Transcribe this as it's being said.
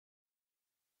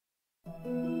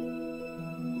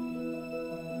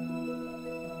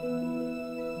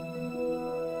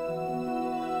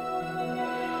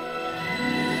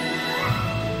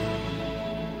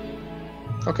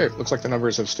Okay, looks like the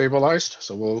numbers have stabilized,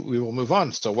 so we will move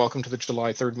on. So welcome to the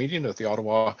July 3rd meeting at the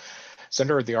Ottawa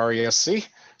Centre of the RASC.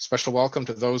 Special welcome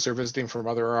to those who are visiting from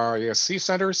other RASC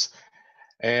centres,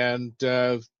 and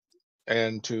to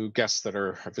guests that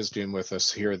are visiting with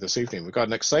us here this evening. We've got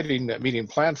an exciting meeting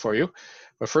planned for you,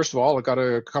 but first of all, I've got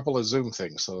a couple of Zoom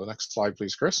things. So the next slide,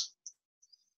 please, Chris.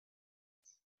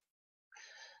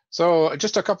 So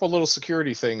just a couple little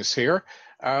security things here.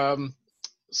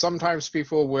 Sometimes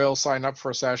people will sign up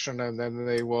for a session and then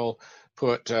they will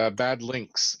put bad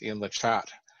links in the chat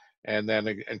and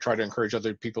try to encourage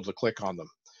other people to click on them.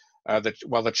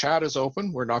 While the chat is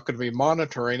open, we're not going to be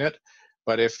monitoring it,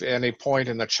 but if at any point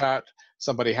in the chat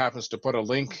somebody happens to put a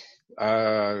link,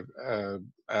 a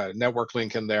network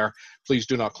link in there, please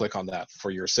do not click on that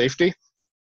for your safety.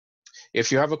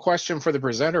 If you have a question for the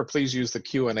presenter, please use the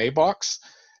Q&A box.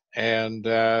 And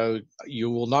you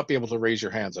will not be able to raise your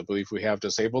hands. I believe we have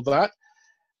disabled that,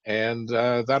 and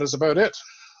that is about it.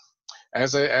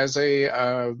 As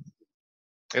a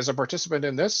participant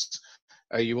in this,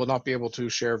 you will not be able to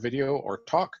share video or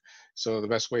talk. So the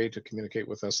best way to communicate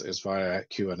with us is via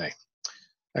Q&A.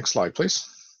 Next slide, please.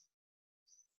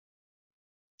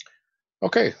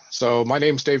 Okay, so my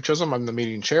name's Dave Chisholm. I'm the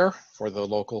meeting chair for the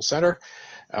local center.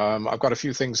 I've got a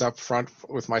few things up front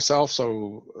with myself.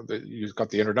 So you've got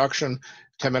the introduction,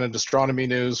 10-minute astronomy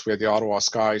news. We had the Ottawa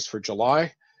skies for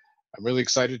July. I'm really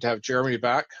excited to have Jeremy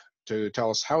back to tell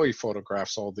us how he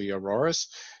photographs all the auroras,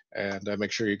 and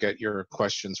make sure you get your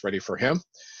questions ready for him.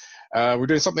 We're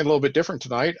doing something a little bit different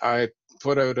tonight. I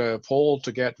put out a poll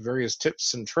to get various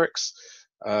tips and tricks,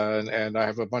 and I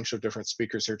have a bunch of different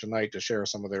speakers here tonight to share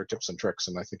some of their tips and tricks,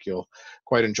 and I think you'll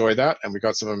quite enjoy that. And we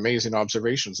got some amazing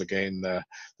observations again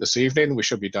this evening. We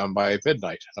should be done by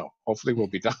midnight. No, hopefully we'll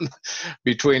be done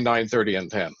between 9:30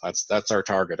 and 10. That's our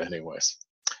target anyways.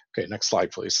 Okay, next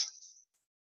slide, please.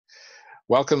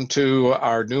 Welcome to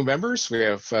our new members. We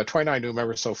have 29 new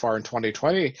members so far in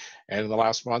 2020, and in the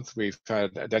last month we've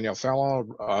had Danielle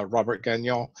Fallon, Robert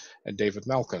Gagnon, and David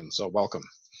Melkin, so welcome.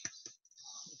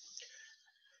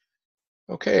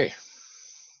 Okay,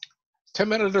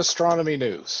 10-minute astronomy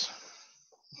news.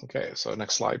 Okay, so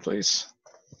next slide, please.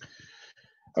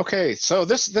 Okay, so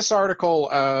this article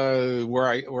where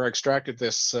I extracted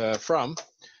this from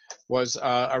was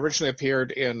originally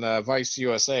appeared in Vice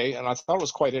USA, and I thought it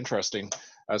was quite interesting,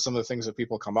 some of the things that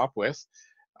people come up with.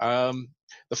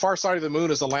 The far side of the moon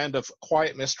is a land of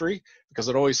quiet mystery because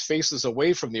it always faces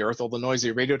away from the Earth, all the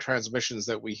noisy radio transmissions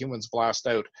that we humans blast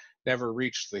out never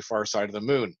reach the far side of the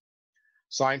moon.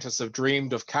 Scientists have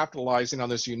dreamed of capitalizing on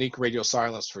this unique radio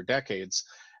silence for decades,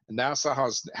 and NASA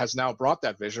has now brought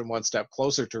that vision one step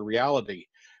closer to reality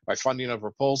by funding a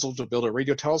proposal to build a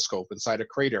radio telescope inside a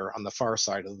crater on the far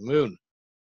side of the moon.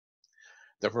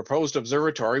 The proposed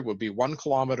observatory would be 1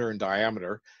 kilometer in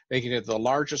diameter, making it the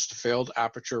largest failed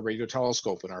aperture radio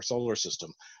telescope in our solar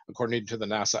system, according to the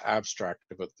NASA abstract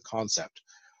about the concept.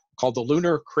 Called the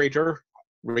Lunar Crater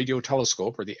Radio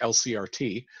Telescope, or the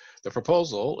LCRT, the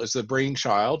proposal is the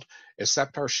brainchild of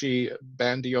Saptarshi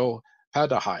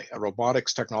Bandyopadhyay, a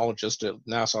robotics technologist at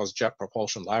NASA's Jet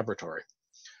Propulsion Laboratory.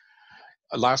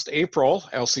 Last April,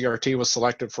 LCRT was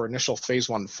selected for initial phase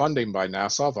 1 funding by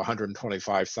NASA of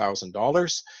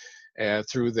 $125,000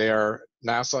 through their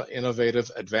NASA Innovative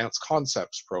Advanced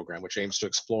Concepts program, which aims to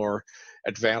explore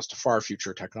advanced far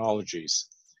future technologies.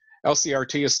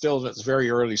 LCRT is still in its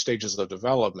very early stages of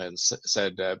development,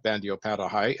 said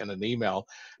Bandyopadhyay in an email,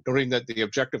 noting that the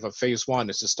objective of phase 1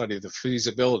 is to study the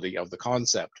feasibility of the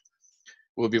concept.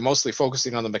 We'll be mostly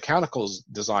focusing on the mechanical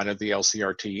design of the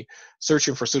LCRT,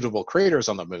 searching for suitable craters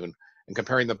on the moon, and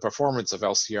comparing the performance of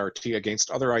LCRT against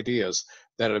other ideas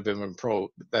that have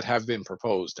been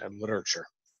proposed in literature.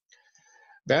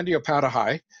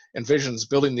 Bandyopadhyay envisions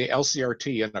building the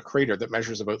LCRT in a crater that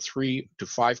measures about 3 to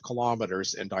 5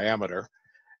 kilometers in diameter.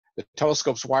 The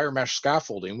telescope's wire mesh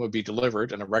scaffolding would be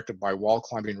delivered and erected by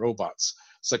wall-climbing robots,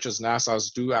 such as NASA's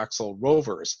dual-axle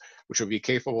rovers, which would be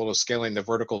capable of scaling the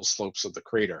vertical slopes of the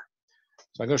crater.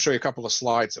 So I'm going to show you a couple of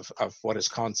slides of what his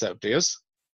concept is.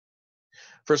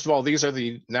 First of all, these are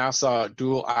the NASA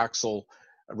dual-axle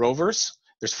rovers.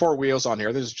 There's 4 wheels on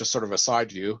here. This is just sort of a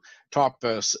side view. Top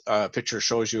picture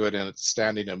shows you it in its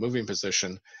standing and moving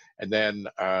position, and then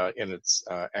in its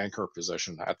anchor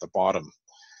position at the bottom.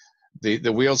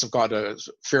 The wheels have got a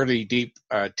fairly deep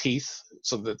teeth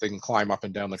so that they can climb up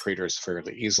and down the craters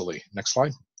fairly easily. Next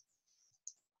slide.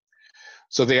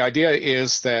 So the idea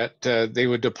is that they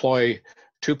would deploy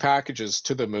 2 packages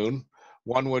to the moon,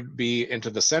 One would be into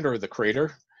the center of the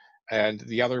crater, and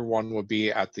the other one would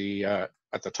be at the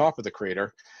top of the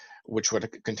crater, which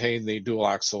would contain the dual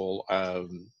axle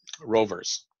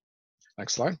rovers.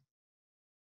 Next slide.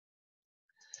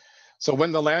 So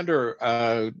when the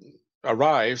lander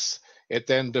arrives, it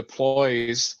then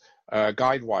deploys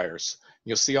guide wires.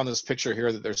 You'll see on this picture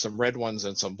here that there's some red ones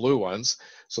and some blue ones.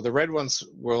 So the red ones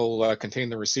will contain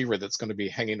the receiver that's going to be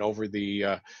hanging over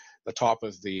the top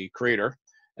of the crater,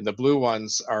 and the blue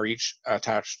ones are each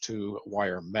attached to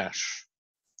wire mesh.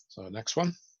 So next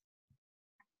one.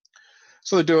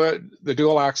 So the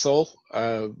dual axle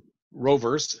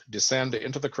rovers descend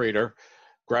into the crater,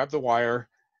 grab the wire,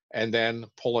 and then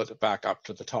pull it back up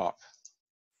to the top,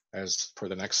 as per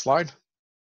the next slide.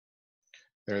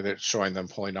 There they're showing them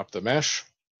pulling up the mesh.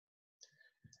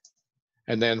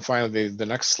 And then finally, the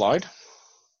next slide.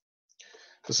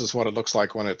 This is what it looks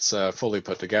like when it's fully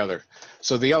put together.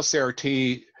 So the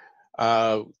LCRT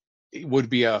would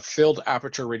be a filled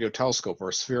aperture radio telescope or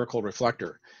a spherical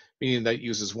reflector, meaning that it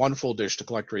uses one full dish to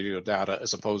collect radio data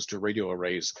as opposed to radio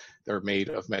arrays that are made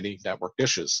of many network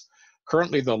dishes.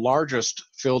 Currently, the largest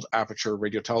filled aperture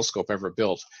radio telescope ever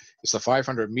built is the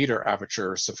 500-meter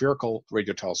aperture spherical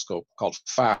radio telescope called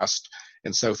FAST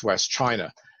in southwest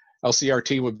China.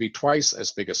 LCRT would be twice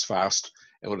as big as FAST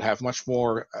and would have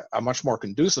a much more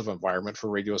conducive environment for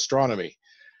radio astronomy.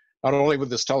 Not only would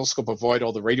this telescope avoid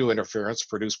all the radio interference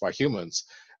produced by humans,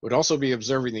 it would also be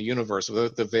observing the universe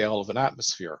without the veil of an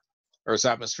atmosphere. Earth's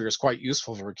atmosphere is quite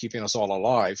useful for keeping us all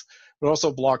alive, but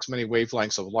also blocks many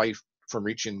wavelengths of light from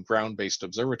reaching ground-based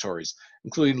observatories,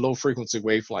 including low-frequency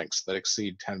wavelengths that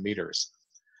exceed 10 meters.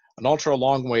 An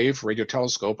ultra-long-wave radio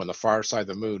telescope on the far side of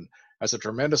the moon has a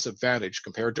tremendous advantage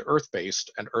compared to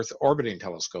Earth-based and Earth-orbiting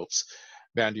telescopes,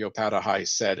 Bandyopadhyay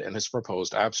said in his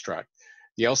proposed abstract.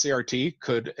 The LCRT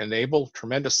could enable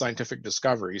tremendous scientific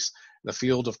discoveries in the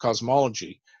field of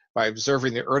cosmology by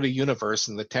observing the early universe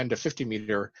in the 10 to 50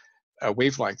 meter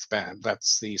wavelength band,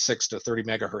 that's the 6 to 30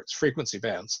 megahertz frequency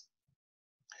bands,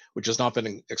 which has not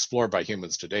been explored by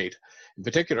humans to date. In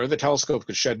particular, the telescope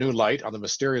could shed new light on the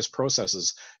mysterious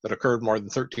processes that occurred more than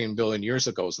 13 billion years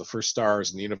ago as the first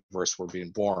stars in the universe were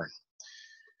being born.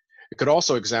 It could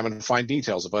also examine fine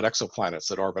details about exoplanets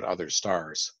that orbit other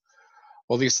stars.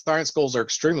 While these science goals are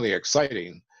extremely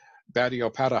exciting,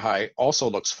 Bandyopadhyay also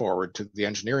looks forward to the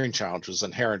engineering challenges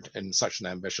inherent in such an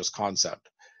ambitious concept.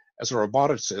 As a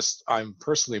roboticist, I'm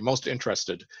personally most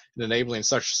interested in enabling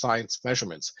such science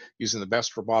measurements using the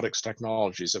best robotics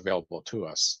technologies available to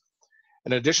us.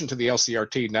 In addition to the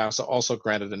LCRT, NASA also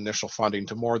granted initial funding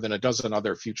to more than a dozen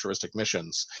other futuristic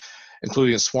missions,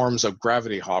 including swarms of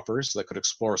gravity hoppers that could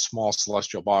explore small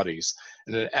celestial bodies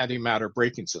and an antimatter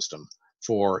braking system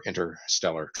for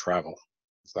interstellar travel.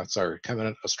 So that's our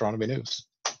 10-minute astronomy news.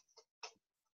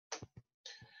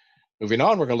 Moving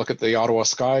on, we're going to look at the Ottawa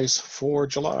skies for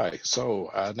July. So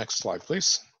next slide,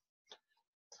 please.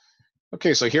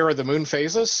 Okay, so here are the moon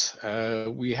phases.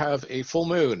 We have a full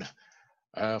moon.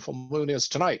 Full moon is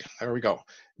tonight. There we go.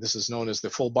 This is known as the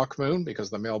full buck moon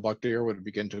because the male buck deer would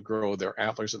begin to grow their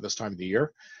antlers at this time of the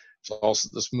year. So also,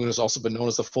 this moon has also been known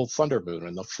as the full thunder moon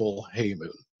and the full hay moon.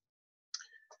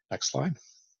 Next slide.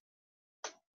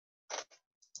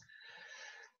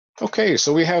 Okay,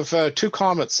 so we have two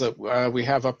comets that we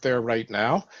have up there right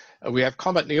now. We have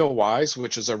Comet Neowise,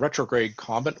 which is a retrograde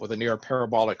comet with a near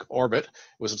parabolic orbit. It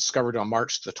was discovered on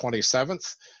March the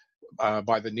 27th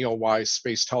by the Neowise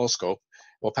Space Telescope.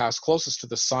 It will pass closest to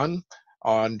the Sun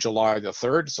on July the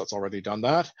 3rd, so it's already done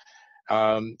that.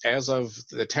 As of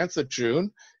the 10th of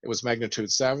June, it was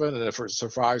magnitude 7, and if it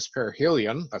survives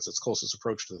perihelion, that's its closest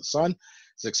approach to the Sun,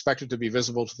 it's expected to be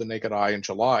visible to the naked eye in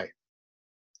July.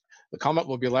 The comet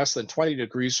will be less than 20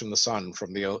 degrees from the Sun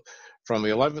from the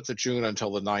 11th of June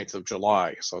until the 9th of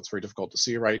July, so it's very difficult to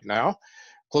see right now.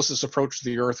 Closest approach to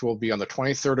the Earth will be on the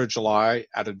 23rd of July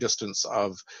at a distance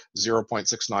of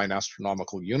 0.69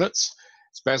 astronomical units.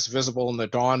 It's best visible in the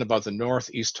dawn above the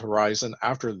northeast horizon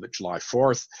after the July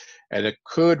 4th, and it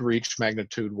could reach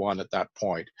magnitude 1 at that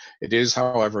point. It is,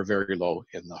 however, very low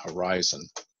in the horizon.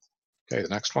 Okay, the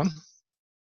next one.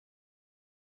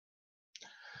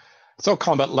 So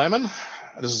Comet Lemon,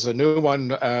 this is a new one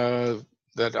that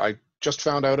I just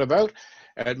found out about.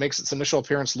 It makes its initial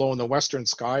appearance low in the western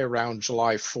sky around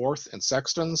July 4th in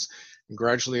sextants, and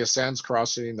gradually ascends,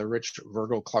 crossing the rich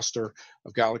Virgo cluster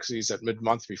of galaxies at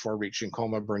mid-month before reaching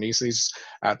Coma Berenices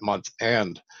at month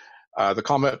end. The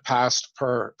comet passed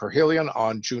perihelion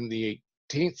on June the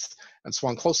 18th and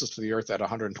swung closest to the Earth at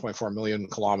 124 million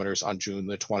kilometers on June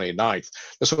the 29th.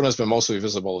 This one has been mostly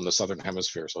visible in the southern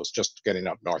hemisphere, so it's just getting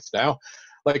up north now.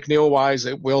 Like Neowise,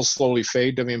 it will slowly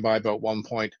fade, dimming by about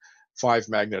 1.5 5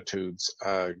 magnitudes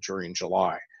during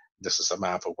July. This is a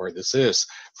map of where this is.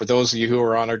 For those of you who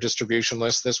are on our distribution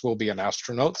list, this will be in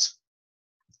Astronotes.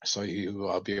 So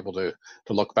you'll be able to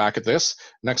look back at this.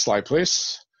 Next slide,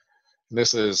 please.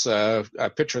 This is a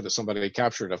picture that somebody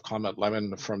captured of Comet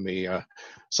Lemon from the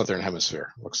southern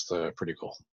hemisphere. Looks pretty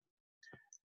cool.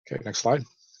 Okay, next slide.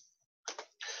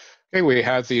 Okay, we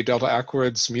have the Delta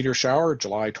Aquarids meteor shower,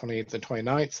 July 28th and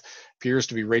 29th. Appears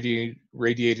to be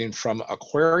radiating from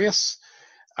Aquarius.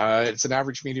 It's an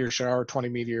average meteor shower, 20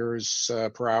 meteors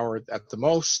per hour at the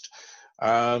most.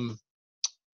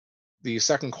 The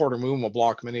second quarter moon will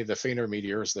block many of the fainter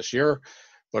meteors this year,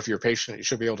 but if you're patient, you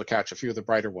should be able to catch a few of the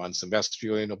brighter ones. And best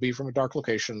viewing will be from a dark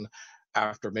location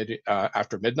after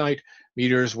midnight.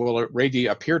 Meteors will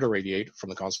appear to radiate from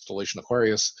the constellation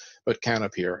Aquarius, but can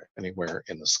appear anywhere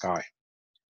in the sky.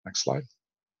 Next slide.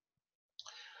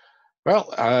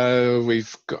 Well,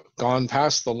 we've gone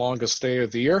past the longest day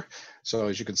of the year. So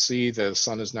as you can see, the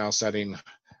sun is now setting,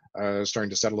 starting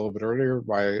to set a little bit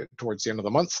earlier towards the end of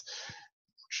the month,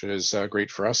 which is great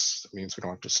for us. It means we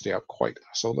don't have to stay up quite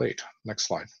so late. Next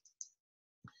slide.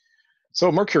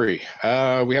 So Mercury,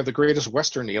 we have the greatest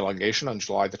western elongation on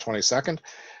July the 22nd.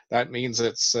 That means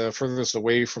it's furthest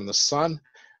away from the sun.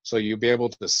 So you'll be able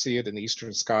to see it in the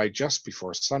eastern sky just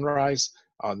before sunrise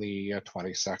on the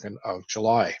 22nd of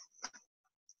July.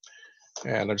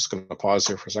 And I'm just going to pause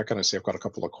here for a second. I see I've got a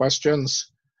couple of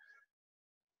questions.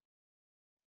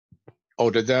 Oh,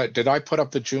 did I put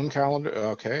up the June calendar?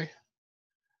 Okay.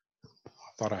 I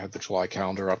thought I had the July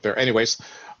calendar up there. Anyways,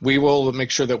 we will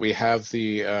make sure that we have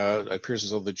the, it appears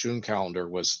as though the June calendar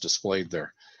was displayed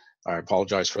there. I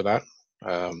apologize for that.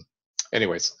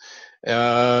 Anyways,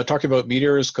 talking about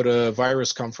meteors, could a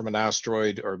virus come from an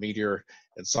asteroid or meteor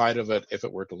inside of it if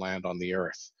it were to land on the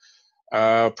Earth?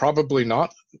 Probably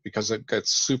not, because it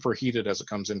gets superheated as it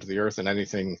comes into the Earth, and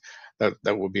anything that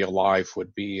would be alive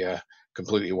would be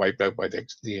completely wiped out by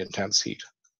the intense heat.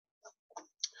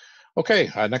 Okay,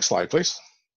 next slide, please.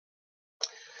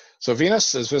 So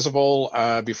Venus is visible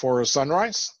before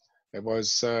sunrise. It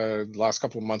was the last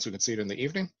couple of months we could see it in the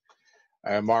evening.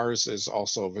 Mars is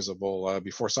also visible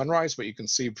before sunrise, but you can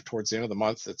see towards the end of the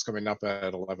month it's coming up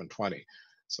at 11:20.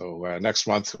 So next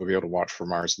month we'll be able to watch for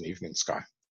Mars in the evening sky.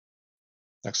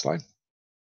 Next slide.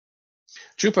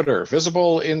 Jupiter,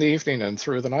 visible in the evening and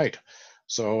through the night.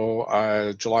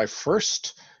 So July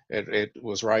 1st, it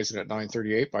was rising at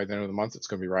 9:38. By the end of the month, it's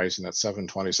going to be rising at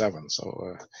 7:27.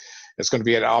 So it's going to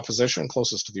be at opposition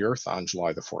closest to the Earth on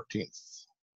July the 14th.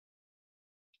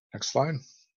 Next slide.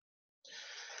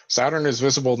 Saturn is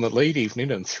visible in the late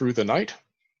evening and through the night.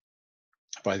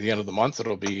 By the end of the month,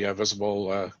 it'll be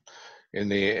visible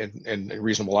in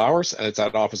reasonable hours, and it's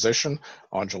at opposition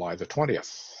on July the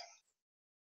 20th.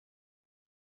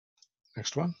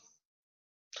 Next one.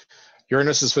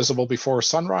 Uranus is visible before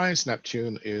sunrise.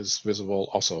 Neptune is visible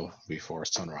also before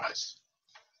sunrise.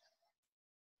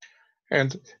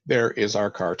 And there is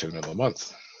our cartoon of the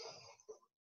month.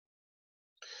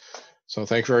 So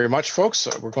thank you very much, folks.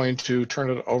 We're going to turn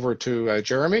it over to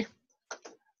Jeremy.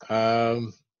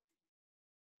 So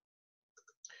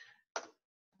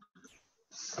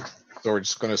we're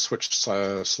just going to switch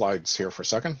slides here for a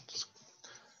second.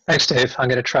 Thanks, Dave. I'm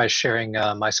going to try sharing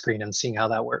my screen and seeing how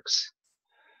that works.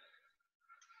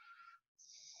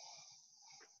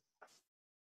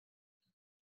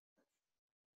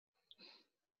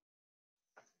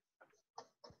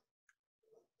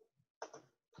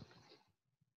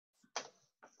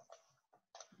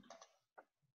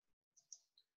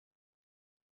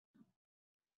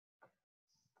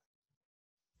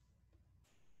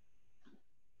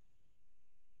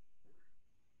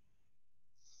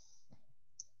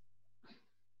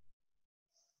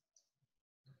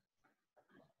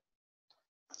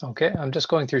 Okay, I'm just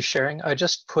going through sharing. I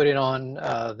just put it on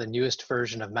the newest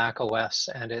version of Mac OS,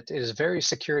 and it is very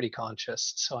security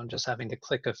conscious. So I'm just having to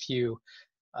click a few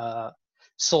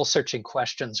soul-searching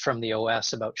questions from the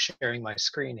OS about sharing my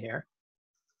screen here.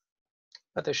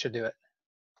 But this should do it.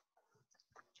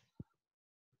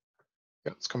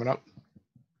 Yeah, it's coming up.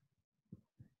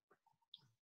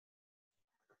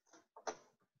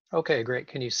 Okay, great.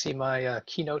 Can you see my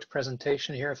keynote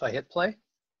presentation here if I hit play?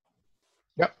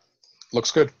 Yep,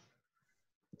 looks good.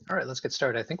 All right, let's get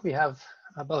started. I think we have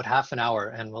about half an hour,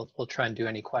 and we'll try and do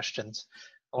any questions.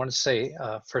 I want to say,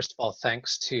 first of all,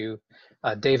 thanks to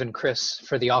Dave and Chris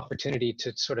for the opportunity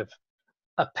to sort of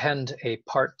append a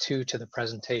part 2 to the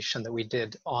presentation that we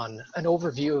did on an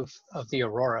overview of the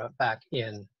Aurora back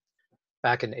in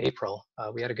back in April.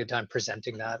 We had a good time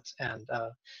presenting that, and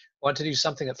wanted to do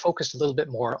something that focused a little bit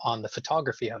more on the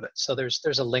photography of it. So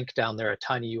there's a link down there, a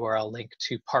tiny URL link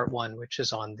to part 1, which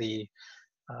is on the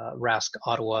RASC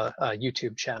Ottawa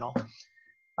YouTube channel.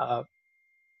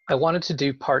 I wanted to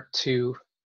do part 2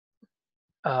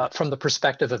 from the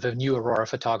perspective of a new Aurora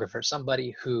photographer,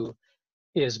 somebody who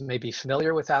is maybe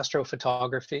familiar with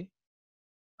astrophotography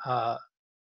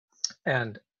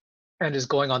and is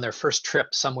going on their first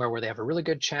trip somewhere where they have a really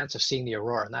good chance of seeing the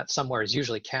Aurora, and that somewhere is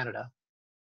usually Canada.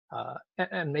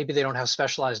 And maybe they don't have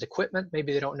specialized equipment,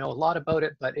 maybe they don't know a lot about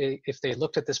it, but if they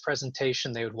looked at this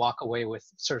presentation, they would walk away with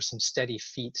sort of some steady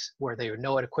feet where they would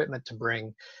know what equipment to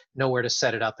bring, know where to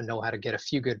set it up, and know how to get a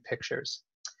few good pictures.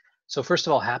 So first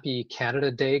of all, happy Canada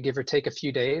Day, give or take a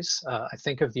few days. I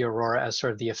think of the Aurora as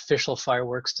sort of the official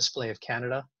fireworks display of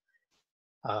Canada.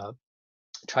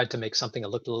 Tried to make something that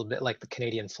looked a little bit like the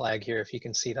Canadian flag here, if you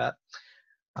can see that.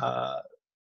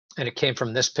 And it came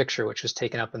from this picture, which was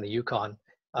taken up in the Yukon.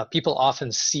 People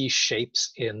often see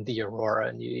shapes in the Aurora,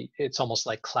 and it's almost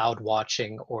like cloud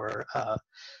watching or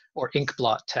ink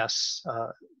blot tests.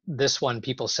 This one,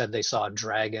 people said they saw a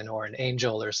dragon or an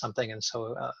angel or something, and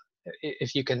so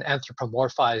if you can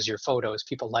anthropomorphize your photos,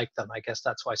 people like them. I guess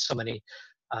that's why so many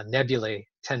nebulae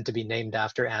tend to be named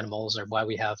after animals, or why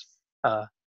we have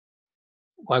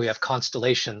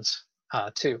constellations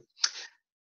too.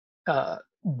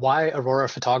 Why Aurora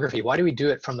photography? Why do we do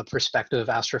it from the perspective of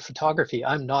astrophotography?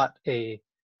 I'm not a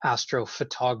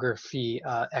astrophotography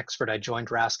expert. I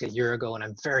joined RASC a year ago, and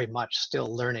I'm very much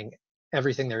still learning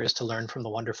everything there is to learn from the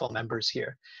wonderful members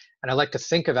here. And I like to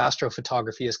think of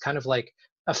astrophotography as kind of like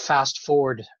a fast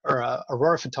forward, or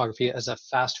Aurora photography as a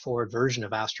fast forward version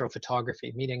of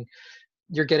astrophotography, meaning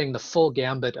you're getting the full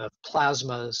gambit of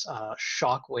plasmas,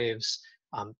 shock waves,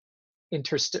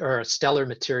 stellar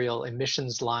material, emission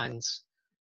lines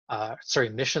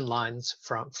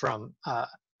from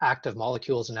active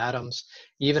molecules and atoms.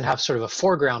 You even have sort of a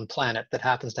foreground planet that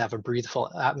happens to have a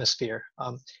breathable atmosphere.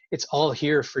 It's all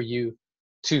here for you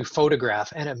to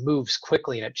photograph, and it moves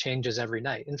quickly and it changes every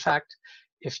night. In fact,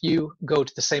 if you go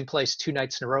to the same place 2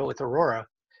 nights in a row with Aurora,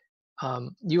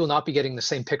 you will not be getting the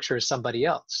same picture as somebody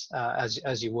else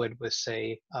as you would with,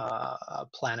 say, a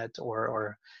planet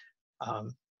or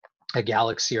a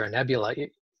galaxy or a nebula.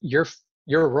 Your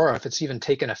Aurora, if it's even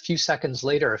taken a few seconds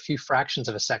later, a few fractions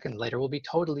of a second later, will be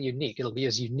totally unique. It'll be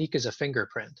as unique as a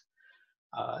fingerprint.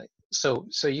 So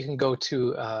you can go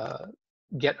to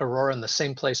get Aurora in the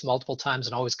same place multiple times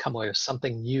and always come away with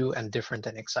something new and different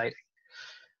and exciting.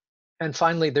 And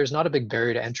finally, there's not a big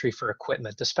barrier to entry for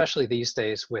equipment, especially these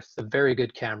days with the very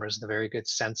good cameras, the very good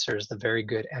sensors, the very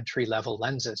good entry-level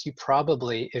lenses. You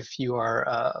probably, if you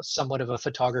are somewhat of a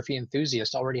photography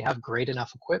enthusiast, already have great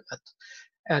enough equipment.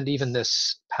 And even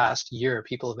this past year,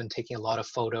 people have been taking a lot of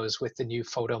photos with the new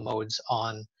photo modes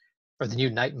on, or the new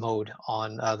night mode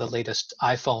on the latest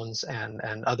iPhones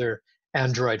and other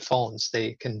Android phones.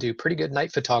 They can do pretty good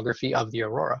night photography of the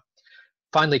Aurora.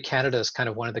 Finally, Canada is kind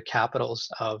of one of the capitals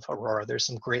of Aurora. There's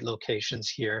some great locations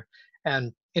here,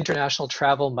 and international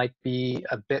travel might be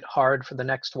a bit hard for the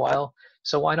next while.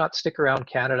 So why not stick around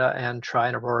Canada and try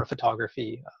an Aurora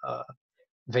photography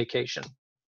vacation?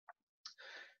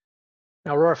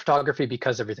 Now, Aurora photography,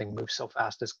 because everything moves so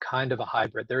fast, is kind of a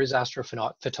hybrid. There is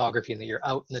astrophotography in that you're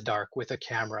out in the dark with a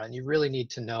camera, and you really need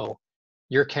to know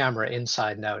your camera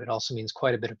inside and out. It also means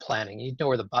quite a bit of planning. You need to know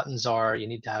where the buttons are. You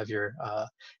need to have your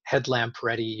headlamp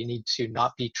ready. You need to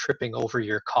not be tripping over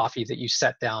your coffee that you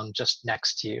set down just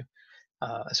next to you,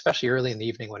 especially early in the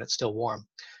evening when it's still warm.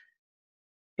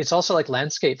 It's also like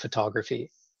landscape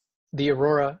photography. The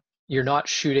Aurora, you're not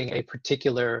shooting a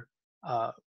particular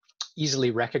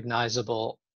easily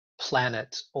recognizable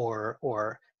planet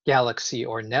or galaxy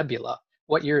or nebula.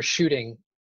 What you're shooting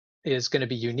is going to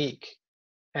be unique.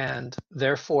 And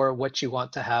therefore, what you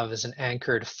want to have is an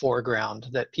anchored foreground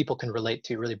that people can relate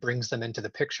to, really brings them into the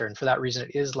picture. And for that reason,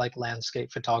 it is like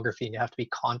landscape photography, and you have to be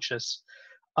conscious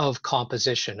of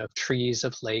composition, of trees,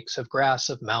 of lakes, of grass,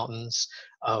 of mountains,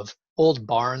 of old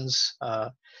barns,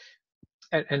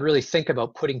 and really think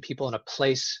about putting people in a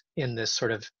place in this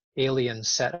sort of alien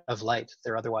set of light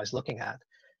they're otherwise looking at.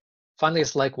 Finally,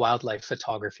 it's like wildlife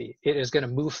photography. It is going to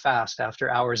move fast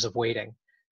after hours of waiting.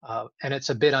 And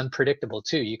it's a bit unpredictable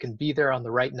too. You can be there on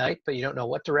the right night, but you don't know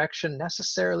what direction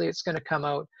necessarily it's going to come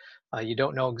out. You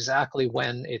don't know exactly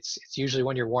when. It's usually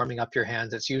when you're warming up your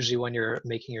hands. It's usually when you're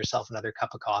making yourself another cup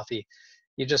of coffee.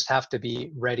 You just have to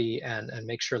be ready and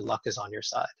make sure luck is on your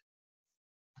side.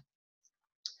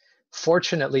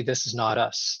 Fortunately, this is not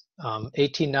us.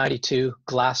 1892,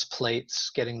 glass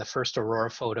plates, getting the first Aurora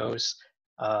photos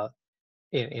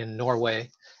in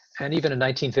Norway. And even in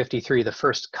 1953, the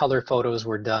first color photos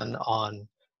were done on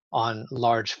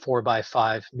large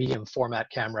 4x5 medium format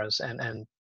cameras, and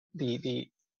the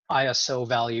ISO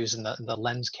values and the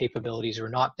lens capabilities were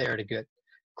not there to get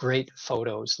great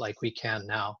photos like we can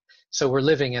now. So we're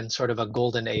living in sort of a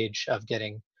golden age of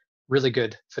getting really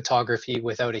good photography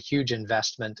without a huge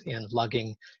investment in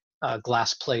lugging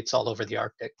glass plates all over the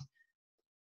Arctic.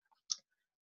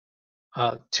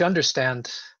 To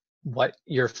understand what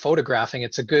you're photographing,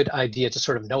 it's a good idea to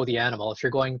sort of know the animal. If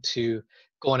you're going to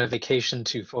go on a vacation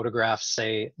to photograph,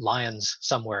 say, lions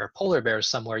somewhere, polar bears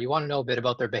somewhere, you want to know a bit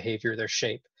about their behavior, their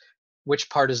shape. Which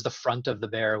part is the front of the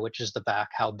bear? Which is the back?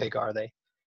 How big are they?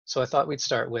 So I thought we'd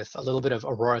start with a little bit of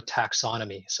Aurora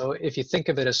taxonomy. So if you think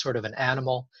of it as sort of an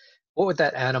animal, what would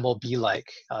that animal be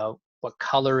like? What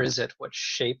color is it? What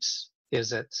shapes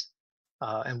is it?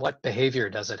 And what behavior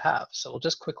does it have? So we'll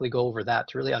just quickly go over that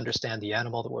to really understand the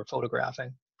animal that we're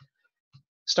photographing.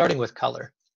 Starting with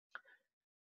color.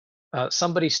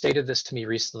 Somebody stated this to me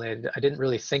recently. I didn't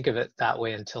really think of it that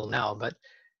way until now, but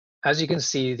as you can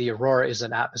see, the aurora is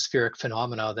an atmospheric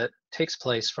phenomena that takes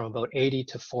place from about 80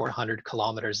 to 400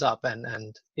 kilometers up,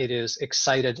 and it is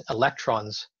excited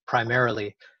electrons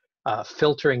primarily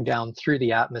filtering down through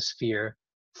the atmosphere,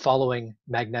 following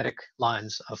magnetic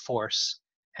lines of force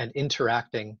and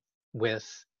interacting with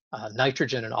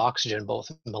nitrogen and oxygen,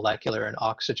 both molecular and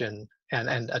oxygen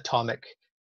and atomic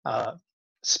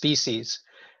species,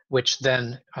 which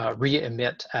then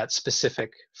re-emit at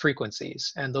specific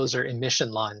frequencies. And those are emission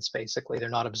lines, basically. They're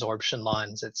not absorption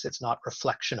lines. It's not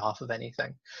reflection off of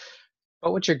anything.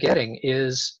 But what you're getting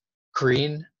is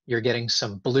green, you're getting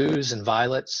some blues and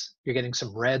violets, you're getting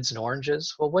some reds and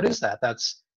oranges. Well, what is that?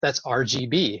 That's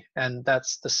RGB, and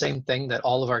that's the same thing that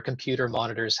all of our computer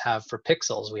monitors have for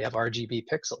pixels. We have RGB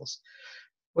pixels.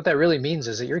 What that really means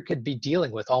is that you could be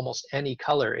dealing with almost any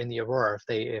color in the aurora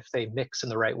if they mix in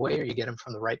the right way or you get them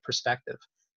from the right perspective.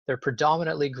 They're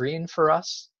predominantly green for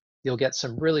us. You'll get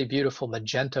some really beautiful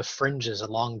magenta fringes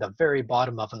along the very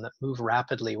bottom of them that move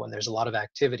rapidly when there's a lot of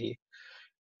activity.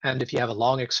 And if you have a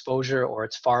long exposure or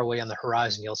it's far away on the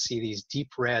horizon, you'll see these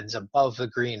deep reds above the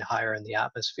green higher in the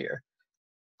atmosphere.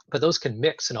 But those can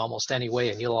mix in almost any way,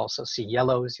 and you'll also see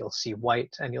yellows, you'll see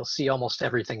white, and you'll see almost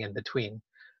everything in between.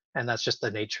 And that's just the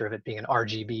nature of it being an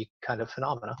RGB kind of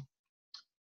phenomena.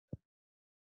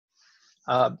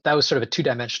 That was sort of a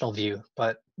two-dimensional view,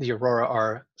 but the aurora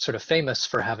are sort of famous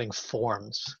for having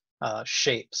forms,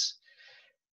 shapes.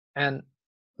 And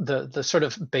the sort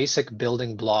of basic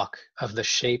building block of the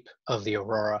shape of the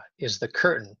aurora is the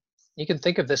curtain. You can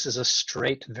think of this as a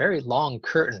straight, very long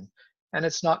curtain, and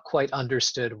it's not quite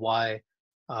understood why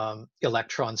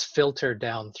electrons filter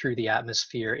down through the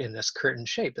atmosphere in this curtain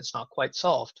shape. It's not quite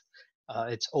solved.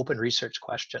 It's open research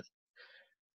question.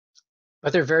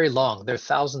 But they're very long. They're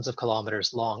thousands of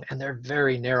kilometers long, and they're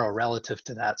very narrow relative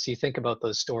to that. So you think about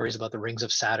those stories about the rings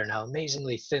of Saturn, how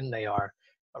amazingly thin they are.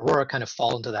 Aurora kind of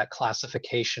fall into that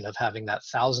classification of having that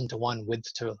 1,000-to-1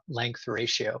 width to length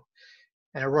ratio.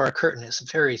 And aurora curtain is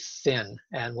very thin,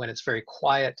 and when it's very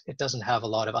quiet, it doesn't have a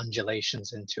lot of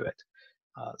undulations into it.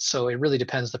 So it really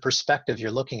depends the perspective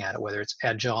you're looking at it, whether it's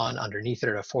edge on, underneath it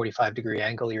at a 45-degree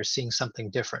angle, you're seeing something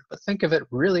different. But think of it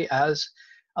really as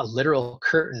a literal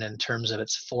curtain in terms of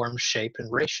its form, shape,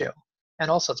 and ratio,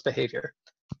 and also its behavior.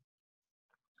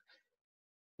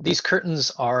 These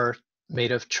curtains are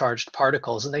made of charged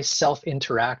particles, and they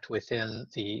self-interact within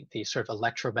the sort of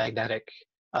electromagnetic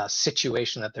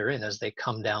situation that they're in as they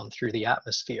come down through the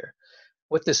atmosphere.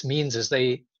 What this means is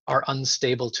they are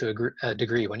unstable to a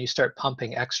degree. When you start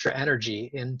pumping extra energy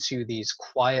into these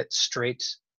quiet, straight,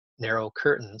 narrow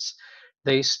curtains,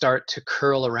 they start to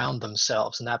curl around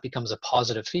themselves, and that becomes a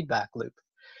positive feedback loop.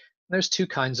 And there's two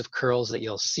kinds of curls that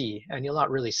you'll see, and you'll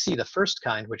not really see the first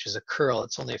kind, which is a curl.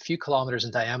 It's only a few kilometers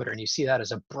in diameter, and you see that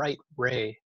as a bright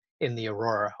ray in the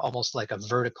aurora, almost like a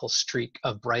vertical streak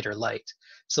of brighter light.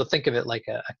 So think of it like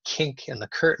a kink in the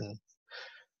curtain.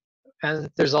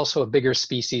 And there's also a bigger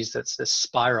species that's this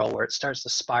spiral where it starts to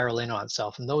spiral in on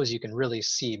itself. And those you can really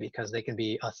see because they can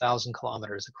be 1,000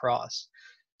 kilometers across.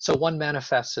 So one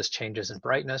manifests as changes in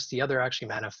brightness. The other actually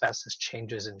manifests as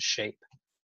changes in shape.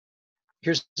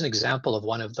 Here's an example of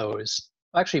one of those,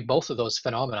 actually both of those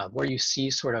phenomena, where you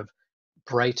see sort of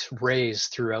bright rays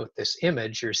throughout this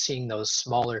image. You're seeing those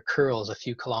smaller curls a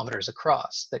few kilometers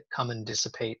across that come and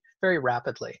dissipate very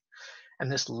rapidly.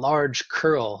 And this large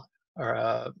curl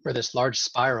or this large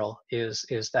spiral is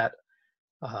that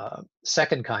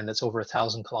second kind that's over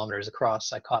 1,000 kilometers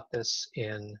across. I caught this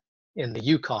in in the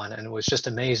Yukon, and was just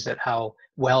amazed at how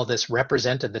well this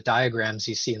represented the diagrams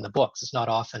you see in the books. It's not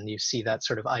often you see that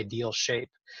sort of ideal shape.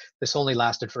 This only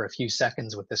lasted for a few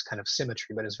seconds with this kind of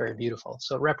symmetry, but it's very beautiful.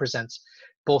 So it represents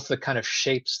both the kind of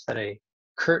shapes that a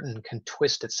curtain can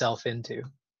twist itself into.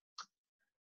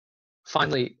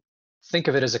 Finally, think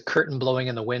of it as a curtain blowing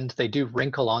in the wind. They do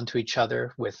wrinkle onto each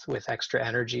other with extra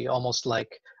energy, almost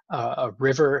like a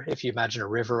river. If you imagine a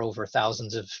river over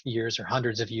thousands of years or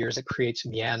hundreds of years, it creates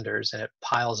meanders and it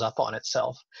piles up on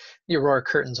itself. The aurora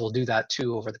curtains will do that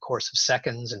too over the course of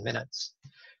seconds and minutes.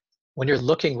 When you're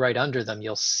looking right under them,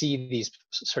 you'll see these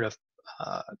sort of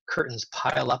curtains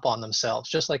pile up on themselves,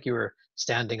 just like you were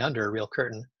standing under a real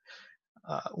curtain.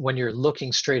 When you're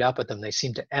looking straight up at them, they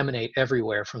seem to emanate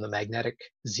everywhere from the magnetic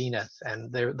zenith, and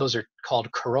those are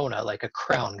called corona, like a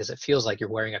crown, because it feels like you're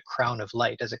wearing a crown of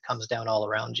light as it comes down all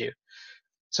around you.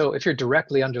 So if you're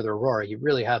directly under the aurora, you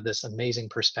really have this amazing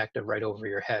perspective right over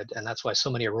your head, and that's why so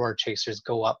many aurora chasers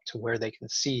go up to where they can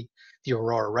see the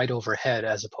aurora right overhead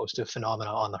as opposed to a phenomena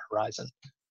on the horizon.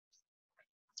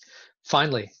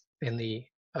 Finally, in the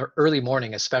early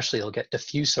morning especially, you'll get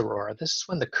diffuse aurora. This is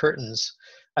when the curtains,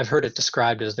 I've heard it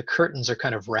described as the curtains are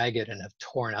kind of ragged and have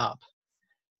torn up.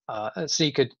 So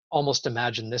you could almost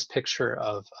imagine this picture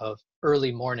of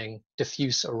early morning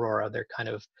diffuse aurora. They're kind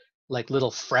of like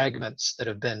little fragments that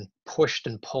have been pushed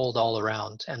and pulled all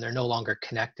around, and they're no longer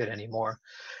connected anymore.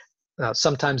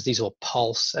 Sometimes these will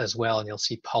pulse as well, and you'll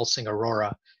see pulsing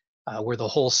aurora, where the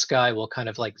whole sky will kind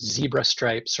of like zebra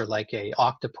stripes or like a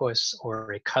octopus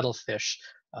or a cuttlefish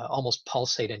almost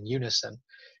pulsate in unison.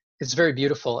 It's very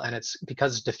beautiful, and it's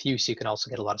because it's diffuse, you can also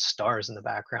get a lot of stars in the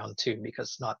background too, because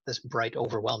it's not this bright,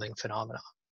 overwhelming phenomena.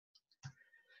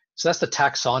 So that's the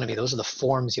taxonomy. Those are the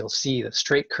forms you'll see: the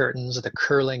straight curtains, the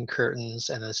curling curtains,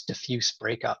 and this diffuse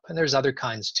breakup. And there's other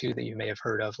kinds too that you may have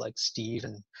heard of, like Steve,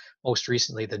 and most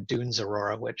recently the Dunes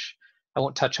aurora, which I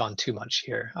won't touch on too much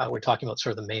here. We're talking about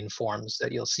sort of the main forms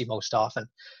that you'll see most often.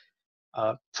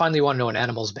 Finally, you want to know an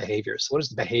animal's behavior. So what is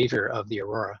the behavior of the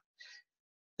aurora?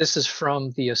 This is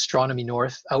from the Astronomy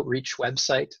North outreach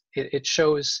website. It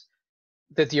shows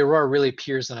that the aurora really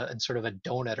appears in sort of a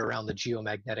donut around the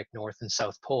geomagnetic north and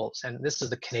south poles. And this is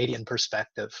the Canadian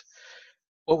perspective.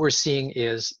 What we're seeing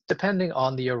is, depending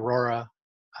on the aurora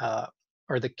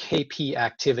or the KP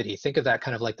activity, think of that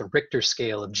kind of like the Richter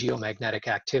scale of geomagnetic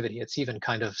activity. It's even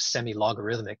kind of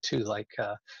semi-logarithmic too, like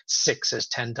 6 is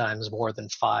 10 times more than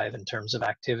 5 in terms of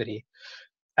activity.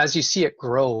 As you see it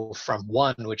grow from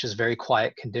 1, which is very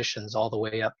quiet conditions, all the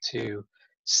way up to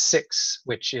 6,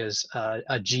 which is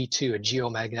a G2, a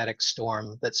geomagnetic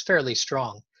storm that's fairly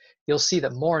strong, you'll see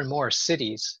that more and more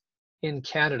cities in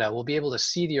Canada will be able to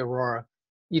see the aurora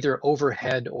either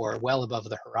overhead or well above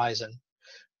the horizon.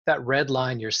 That red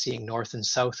line you're seeing north and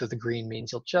south of the green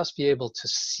means you'll just be able to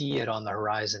see it on the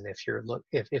horizon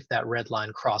if that red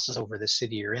line crosses over the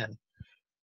city you're in.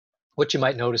 What you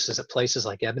might notice is that places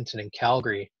like Edmonton and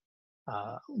Calgary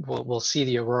we'll see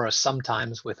the aurora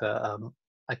sometimes with a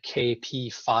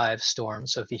KP5 storm.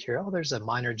 So if you hear, oh, there's a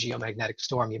minor geomagnetic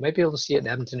storm, you might be able to see it in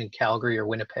Edmonton and Calgary or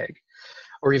Winnipeg,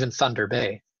 or even Thunder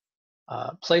Bay.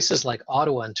 Places like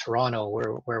Ottawa and Toronto,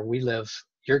 where we live,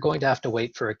 you're going to have to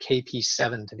wait for a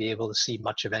KP7 to be able to see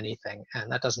much of anything,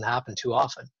 and that doesn't happen too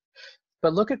often.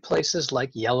 But look at places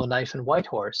like Yellowknife and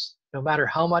Whitehorse. No matter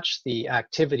how much the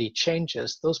activity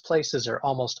changes, those places are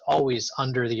almost always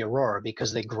under the aurora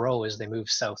because they grow as they move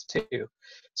south too.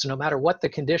 So no matter what the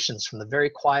conditions, from the very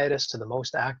quietest to the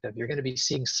most active, you're going to be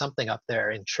seeing something up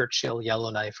there in Churchill,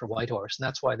 Yellowknife, or Whitehorse. And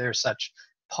that's why they're such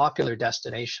popular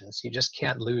destinations. You just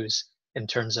can't lose in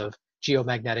terms of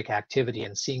geomagnetic activity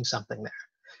and seeing something there.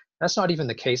 That's not even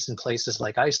the case in places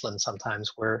like Iceland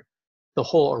sometimes, where the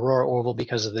whole aurora orbital,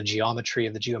 because of the geometry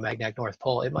of the geomagnetic North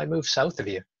Pole, it might move south of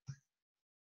you.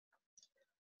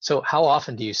 So how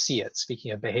often do you see it?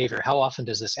 Speaking of behavior, how often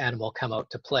does this animal come out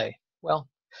to play? Well,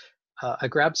 I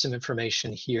grabbed some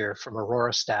information here from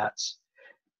Aurora Stats,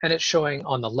 and it's showing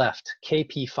on the left,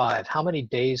 KP5. How many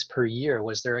days per year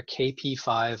was there a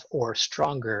KP5 or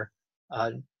stronger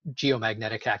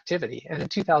geomagnetic activity? And in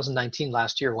 2019,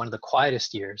 last year, one of the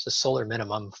quietest years, the solar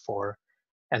minimum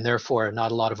and therefore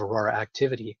not a lot of aurora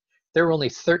activity, there were only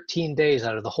 13 days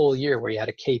out of the whole year where you had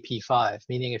a KP5,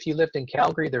 meaning if you lived in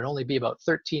Calgary, there'd only be about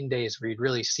 13 days where you'd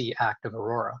really see active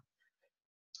aurora.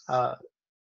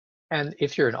 And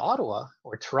if you're in Ottawa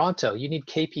or Toronto, you need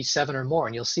KP7 or more,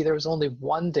 and you'll see there was only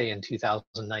 1 day in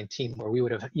 2019 where we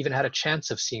would have even had a chance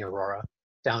of seeing aurora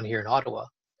down here in Ottawa.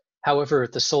 However,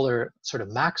 at the solar sort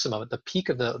of maximum, at the peak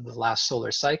of the last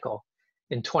solar cycle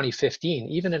in 2015,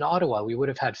 even in Ottawa, we would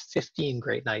have had 15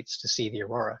 great nights to see the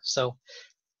aurora. So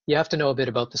you have to know a bit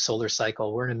about the solar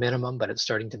cycle. We're in a minimum, but it's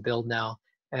starting to build now.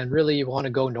 And really, you want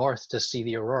to go north to see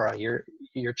the aurora.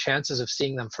 Your chances of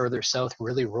seeing them further south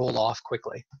really roll off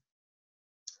quickly.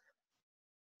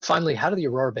 Finally, how do the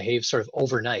aurora behave sort of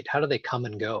overnight? How do they come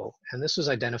and go? And this was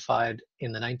identified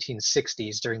in the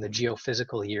 1960s during the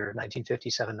geophysical year,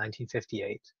 1957,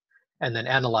 1958, and then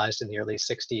analyzed in the early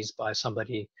 60s by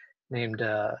somebody named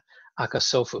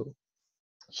Akasofu.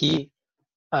 He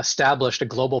established a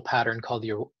global pattern called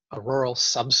the auroral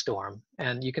substorm,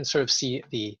 and you can sort of see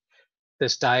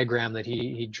this diagram that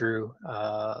he drew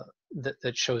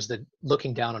that shows the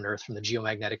looking down on Earth from the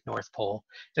geomagnetic North Pole,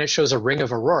 and it shows a ring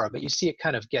of aurora, but you see it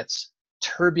kind of gets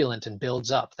turbulent and builds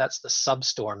up. That's the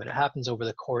substorm, and it happens over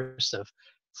the course of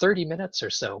 30 minutes or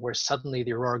so, where suddenly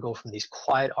the aurora go from these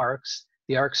quiet arcs,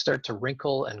 the arcs start to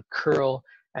wrinkle and curl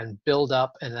and build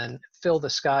up and then fill the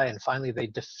sky, and finally they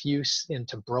diffuse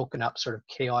into broken up sort of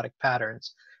chaotic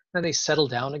patterns. Then they settle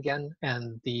down again,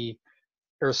 and the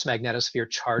Earth's magnetosphere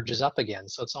charges up again.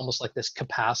 So it's almost like this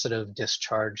capacitive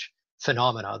discharge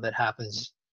phenomena that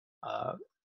happens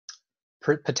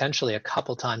potentially a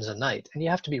couple times a night. And you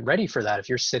have to be ready for that. If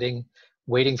you're sitting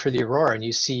waiting for the aurora and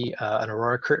you see an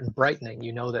aurora curtain brightening,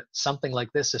 you know that something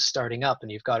like this is starting up,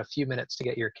 and you've got a few minutes to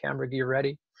get your camera gear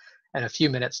ready and a few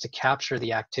minutes to capture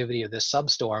the activity of this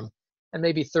substorm. And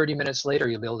maybe 30 minutes later,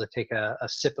 you'll be able to take a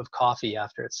sip of coffee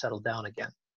after it's settled down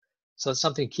again. So it's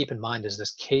something to keep in mind, is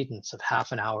this cadence of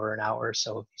half an hour or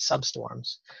so of these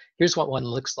substorms. Here's what one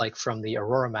looks like from the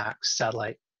Aurora Max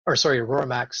satellite, or sorry, Aurora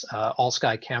Max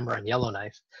all-sky camera in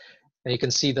Yellowknife. And you can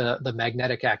see the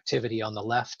magnetic activity on the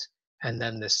left, and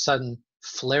then this sudden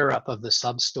flare-up of the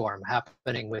substorm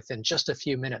happening within just a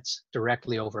few minutes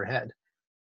directly overhead.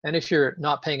 And if you're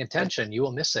not paying attention, you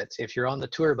will miss it. If you're on the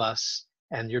tour bus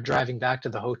and you're driving back to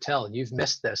the hotel, you've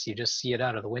missed this. You just see it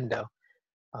out of the window.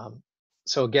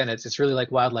 So again, it's really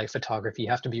like wildlife photography. You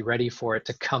have to be ready for it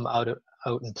to come out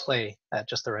and play at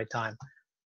just the right time.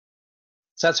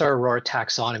 So that's our Aurora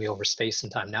taxonomy over space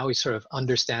and time. Now we sort of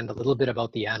understand a little bit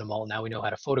about the animal. Now we know how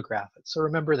to photograph it. So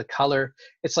remember the color,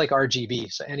 it's like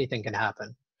RGB, so anything can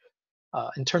happen.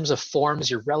 In terms of forms,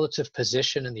 your relative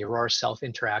position and the aurora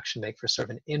self-interaction make for sort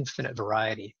of an infinite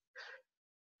variety.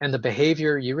 And the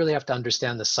behavior, you really have to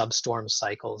understand the substorm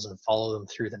cycles and follow them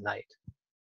through the night.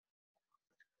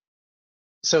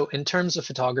 So in terms of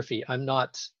photography, I'm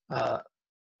not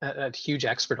a huge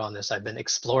expert on this. I've been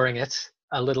exploring it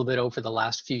a little bit over the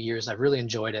last few years. I've really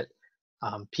enjoyed it.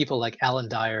 People like Alan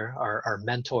Dyer are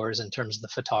mentors in terms of the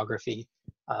photography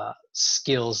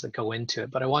skills that go into it.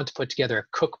 But I want to put together a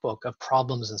cookbook of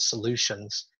problems and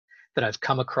solutions that I've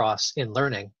come across in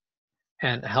learning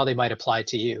and how they might apply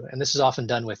to you. And this is often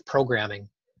done with programming,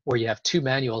 where you have 2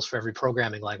 manuals for every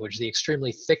programming language: the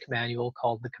extremely thick manual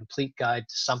called The Complete Guide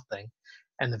to Something,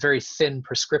 and the very thin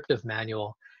prescriptive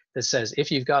manual that says, if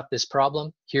you've got this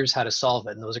problem, here's how to solve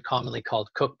it. And those are commonly called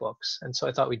cookbooks. And so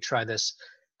I thought we'd try this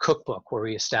cookbook where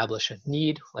we establish a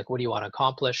need, like what do you want to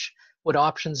accomplish? What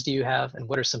options do you have? And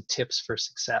what are some tips for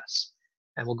success?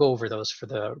 And we'll go over those for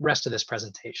the rest of this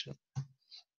presentation.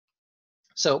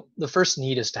 So the first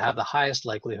need is to have the highest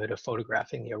likelihood of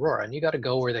photographing the aurora, and you got to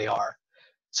go where they are.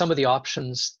 Some of the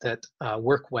options that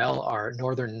work well are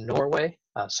northern Norway,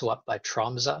 so up by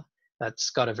Tromsø.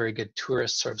 That's got a very good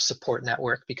tourist sort of support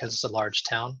network because it's a large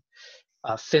town.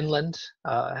 Finland,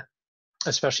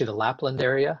 especially the Lapland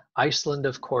area. Iceland,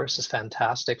 of course, is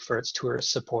fantastic for its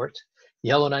tourist support.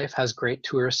 Yellowknife has great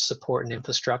tourist support and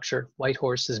infrastructure.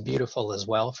 Whitehorse is beautiful as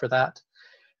well for that.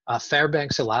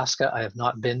 Fairbanks, Alaska, I have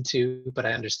not been to, but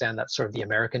I understand that's sort of the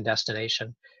American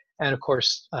destination. And of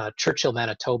course, Churchill,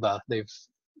 Manitoba,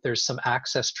 there's some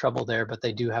access trouble there, but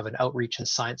they do have an outreach and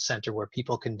science center where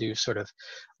people can do sort of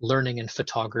learning and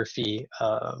photography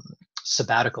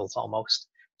sabbaticals almost.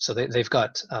 So they've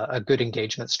got a good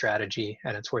engagement strategy,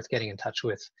 and it's worth getting in touch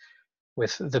with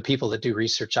the people that do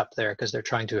research up there, because they're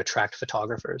trying to attract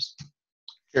photographers.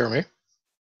 Jeremy?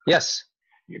 Yes.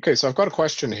 Okay, so I've got a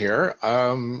question here.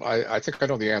 I think I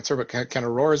know the answer, but can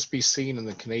auroras be seen in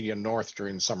the Canadian North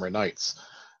during summer nights?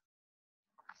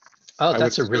 Oh,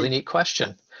 that's a really neat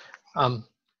question.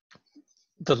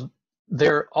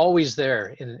 They're always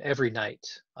there in every night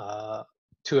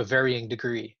to a varying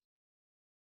degree.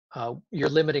 Your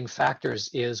limiting factors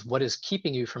is what is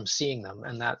keeping you from seeing them,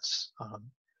 and that's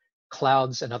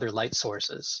clouds and other light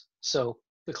sources. So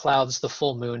the clouds, the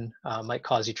full moon might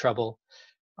cause you trouble,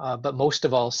 but most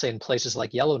of all, say in places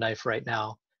like Yellowknife right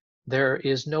now, there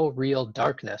is no real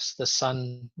darkness. The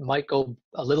sun might go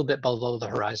a little bit below the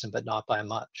horizon, but not by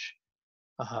much,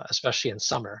 especially in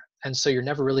summer. And so you're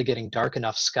never really getting dark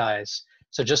enough skies.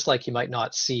 So just like you might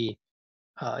not see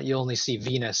you only see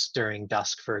Venus during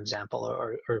dusk, for example,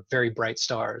 or very bright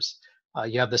stars.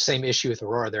 You have the same issue with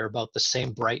aurora. They're about the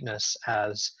same brightness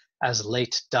as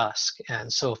late dusk.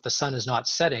 And so if the sun is not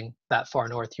setting that far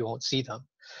north, you won't see them.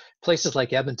 Places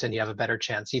like Edmonton, you have a better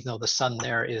chance. Even though the sun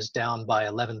there is down by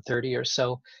 11:30 or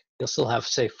so, you'll still have,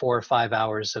 say, 4 or 5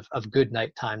 hours of good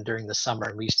nighttime during the summer.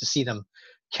 And we used to see them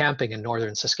camping in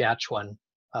northern Saskatchewan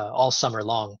all summer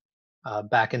long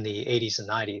back in the 80s and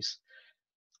 90s.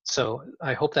 So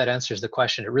I hope that answers the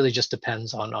question. It really just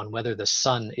depends on whether the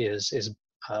sun is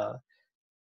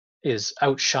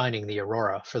outshining the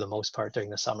aurora for the most part during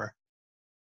the summer.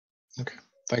 Okay,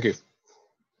 thank you.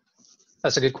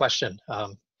 That's a good question.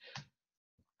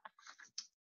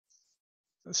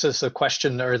 So the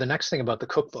question, or the next thing about the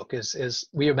cookbook is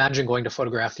we imagine going to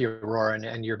photograph the aurora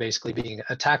and you're basically being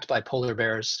attacked by polar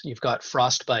bears. You've got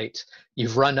frostbite.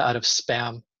 You've run out of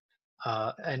Spam.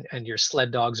 And your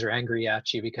sled dogs are angry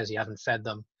at you because you haven't fed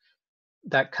them.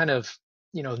 That kind of,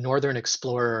 Northern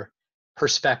Explorer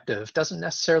perspective doesn't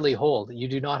necessarily hold. You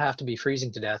do not have to be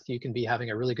freezing to death. You can be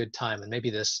having a really good time. And maybe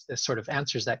this sort of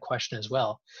answers that question as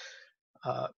well.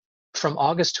 From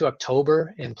August to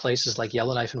October in places like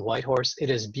Yellowknife and Whitehorse, it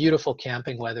is beautiful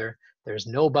camping weather. There's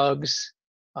no bugs.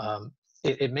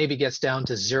 It maybe gets down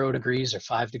to 0 degrees or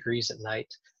 5 degrees at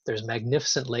night. There's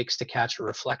magnificent lakes to catch a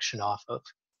reflection off of.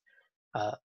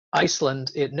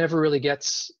 Iceland, it never really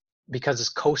gets, because it's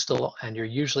coastal and you're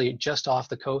usually just off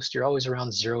the coast, you're always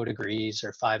around 0 degrees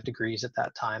or 5 degrees at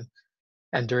that time.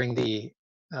 And during the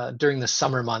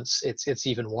summer months, it's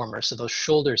even warmer. So those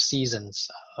shoulder seasons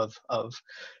of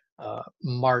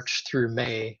March through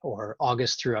May or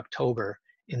August through October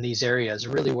in these areas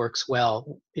really works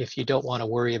well if you don't want to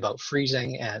worry about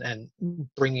freezing and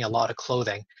bringing a lot of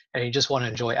clothing, and you just want to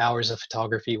enjoy hours of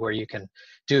photography where you can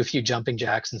do a few jumping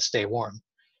jacks and stay warm.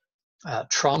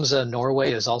 Tromsø,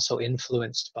 Norway is also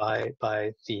influenced by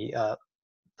the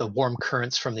warm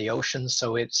currents from the ocean,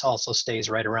 so it also stays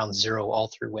right around 0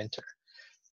 all through winter.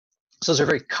 So those are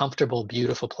very comfortable,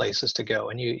 beautiful places to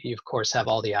go. And you of course have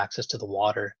all the access to the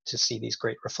water to see these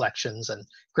great reflections and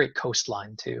great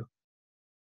coastline too.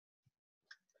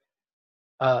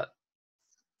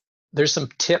 There's some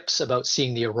tips about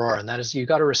seeing the aurora, and that is you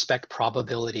got to respect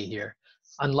probability here.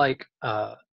 Unlike,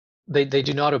 they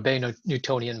do not obey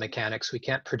Newtonian mechanics. We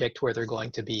can't predict where they're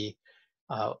going to be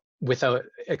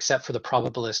except for the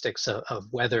probabilistics of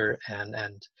weather,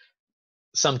 and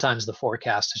sometimes the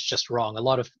forecast is just wrong. A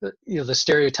lot of the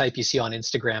stereotype you see on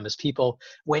Instagram is people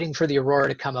waiting for the aurora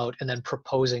to come out and then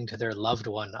proposing to their loved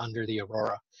one under the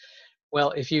aurora.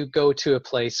 Well, if you go to a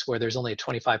place where there's only a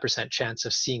 25% chance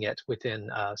of seeing it within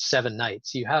 7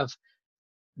 nights, you have,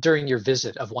 during your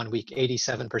visit of 1 week,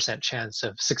 87% chance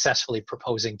of successfully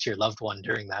proposing to your loved one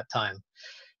during that time.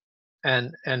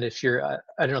 And if you're, I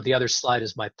don't know, the other slide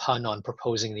is my pun on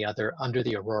proposing under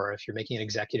the aurora. If you're making an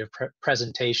executive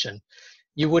presentation,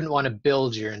 you wouldn't want to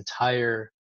build your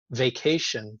entire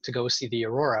vacation to go see the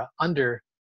aurora under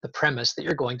the premise that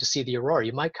you're going to see the aurora.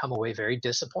 You might come away very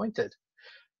disappointed.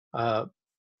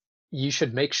 You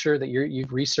should make sure that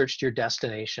you've researched your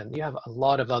destination. You have a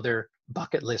lot of other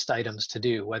bucket list items to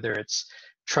do, whether it's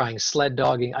trying sled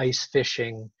dogging, ice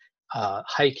fishing,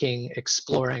 hiking,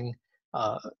 exploring,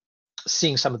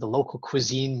 seeing some of the local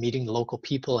cuisine, meeting the local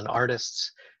people and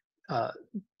artists.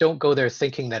 Don't go there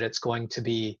thinking that it's going to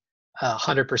be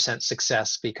 100%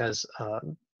 success, because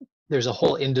there's a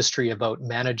whole industry about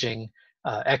managing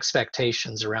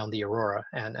expectations around the aurora,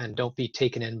 and don't be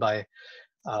taken in by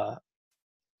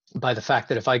the fact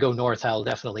that if I go north, I'll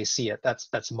definitely see it.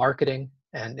 That's marketing,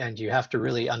 and you have to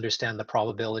really understand the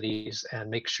probabilities and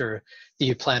make sure that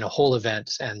you plan a whole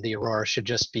event, and the aurora should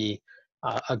just be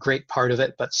a great part of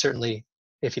it. But certainly,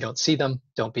 if you don't see them,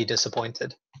 don't be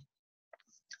disappointed.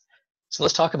 So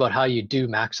let's talk about how you do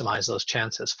maximize those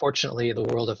chances. Fortunately, the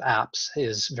world of apps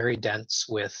is very dense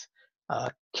with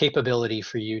capability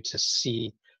for you to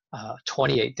see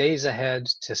 28 days ahead,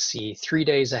 to see 3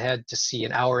 days ahead, to see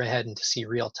an hour ahead, and to see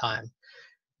real time.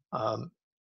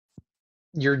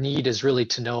 Your need is really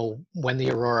to know when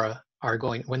the aurora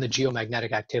when the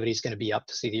geomagnetic activity is going to be up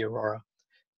to see the aurora.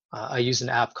 I use an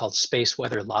app called Space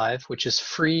Weather Live, which is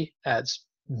free. It's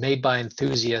made by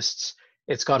enthusiasts.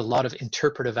 It's got a lot of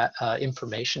interpretive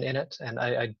information in it, and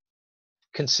I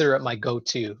consider it my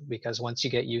go-to, because once you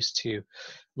get used to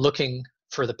looking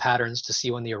for the patterns to see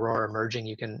when the aurora are emerging,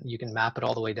 you can map it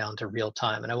all the way down to real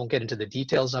time. And I won't get into the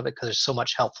details of it because there's so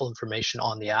much helpful information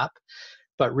on the app.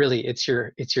 But really, it's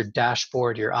your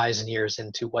dashboard, your eyes and ears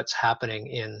into what's happening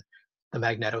in the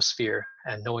magnetosphere,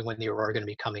 and knowing when the aurora are going to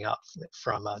be coming up,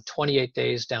 from 28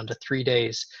 days down to 3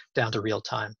 days down to real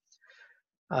time.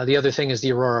 The other thing is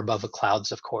the aurora above the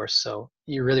clouds, of course. So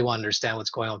you really want to understand what's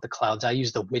going on with the clouds. I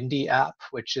use the Windy app,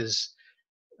 which is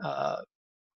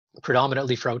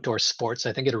predominantly for outdoor sports.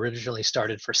 I think it originally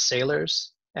started for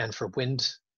sailors and for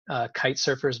wind kite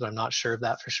surfers, but I'm not sure of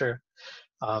that for sure.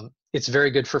 It's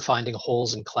very good for finding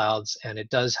holes in clouds, and it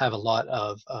does have a lot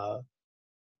of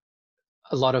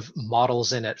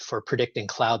models in it for predicting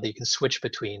cloud that you can switch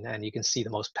between, and you can see the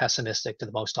most pessimistic to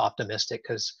the most optimistic,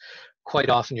 because quite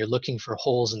often you're looking for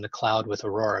holes in the cloud with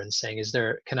aurora and saying,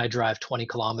 can I drive 20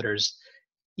 kilometers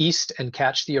east and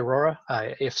catch the aurora?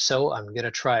 If so, I'm going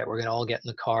to try it. We're going to all get in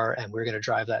the car and we're going to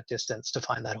drive that distance to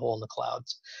find that hole in the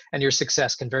clouds. And your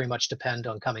success can very much depend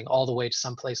on coming all the way to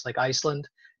some place like Iceland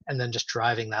and then just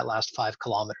driving that last 5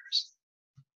 kilometers.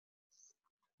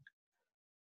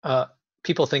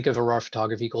 People think of aurora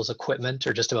photography equals equipment,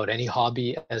 or just about any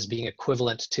hobby, as being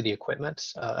equivalent to the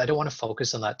equipment. I don't want to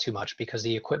focus on that too much, because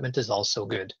the equipment is also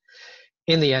good.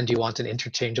 In the end, you want an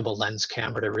interchangeable lens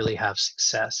camera to really have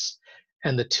success.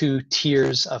 And the two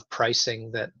tiers of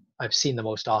pricing that I've seen the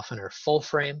most often are full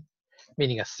frame,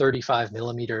 meaning a 35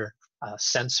 millimeter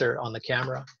sensor on the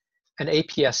camera, and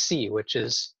APS-C, which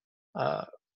is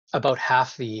about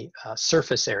half the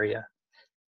surface area.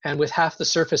 And with half the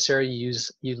surface area,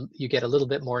 you get a little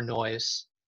bit more noise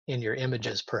in your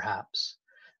images, perhaps.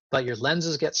 But your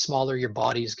lenses get smaller, your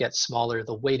bodies get smaller,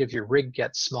 the weight of your rig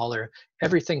gets smaller.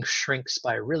 Everything shrinks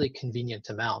by a really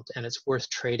convenient amount, and it's worth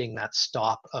trading that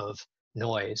stop of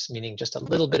noise, meaning just a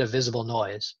little bit of visible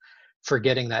noise, for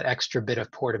getting that extra bit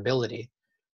of portability.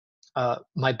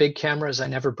 My big cameras I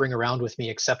never bring around with me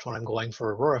except when I'm going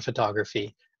for aurora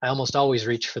photography. I almost always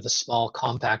reach for the small,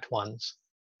 compact ones.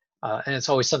 And it's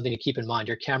always something to keep in mind.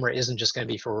 Your camera isn't just going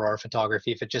to be for aurora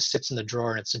photography. If it just sits in the drawer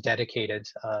and it's dedicated,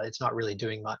 it's not really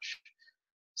doing much.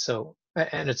 So,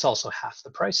 and it's also half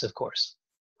the price, of course.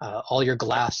 All your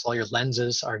glass, all your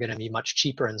lenses are going to be much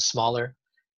cheaper and smaller.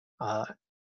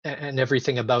 And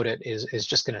everything about it is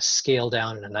just going to scale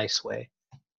down in a nice way.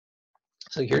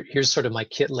 So here's sort of my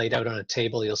kit laid out on a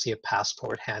table. You'll see a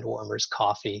passport, hand warmers,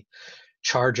 coffee,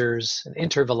 chargers, an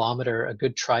intervalometer, a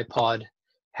good tripod,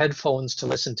 headphones to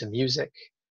listen to music,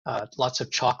 lots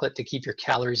of chocolate to keep your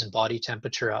calories and body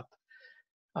temperature up,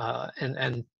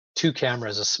 and 2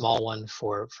 cameras, a small one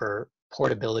for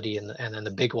portability, and then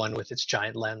the big one with its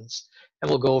giant lens. And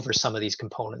we'll go over some of these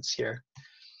components here.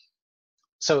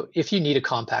 So if you need a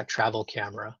compact travel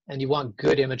camera and you want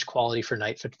good image quality for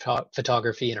night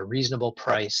photography and a reasonable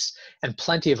price and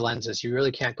plenty of lenses, you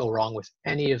really can't go wrong with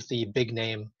any of the big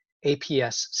name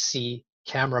APS-C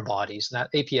camera bodies. And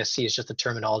that APS-C is just the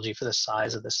terminology for the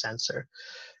size of the sensor.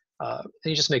 And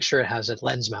you just make sure it has a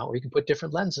lens mount where you can put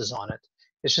different lenses on it.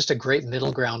 It's just a great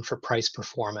middle ground for price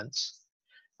performance.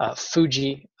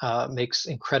 Fuji makes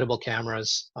incredible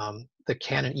cameras. The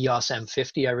Canon EOS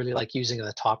M50 I really like using in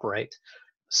the top right.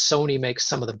 Sony makes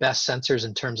some of the best sensors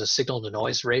in terms of signal to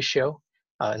noise ratio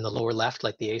in the lower left,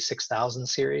 like the A6000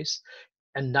 series.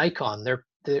 And Nikon,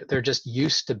 they're just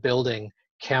used to building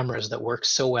cameras that work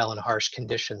so well in harsh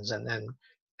conditions, and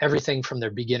everything from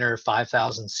their beginner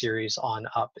 5000 series on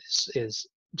up is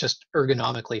just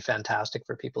ergonomically fantastic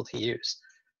for people to use.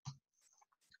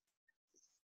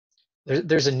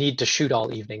 There's a need to shoot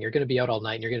all evening. You're going to be out all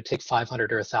night and you're going to take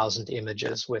 500 or 1,000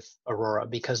 images with Aurora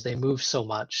because they move so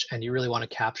much and you really want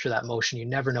to capture that motion. You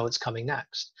never know what's coming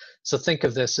next. So think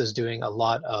of this as doing a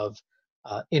lot of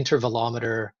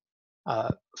intervalometer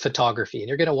photography, and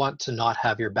you're going to want to not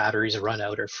have your batteries run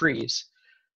out or freeze.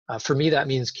 For me, that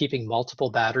means keeping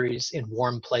multiple batteries in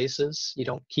warm places. You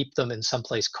don't keep them in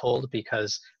someplace cold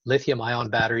because lithium-ion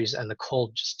batteries and the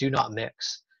cold just do not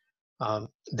mix.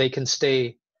 They can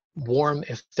stay warm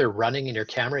if they're running in your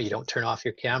camera. You don't turn off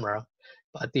your camera.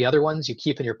 But the other ones you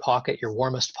keep in your pocket, your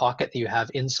warmest pocket that you have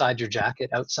inside your jacket.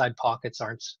 Outside pockets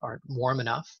aren't warm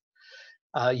enough.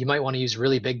 You might want to use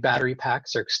really big battery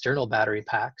packs or external battery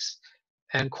packs.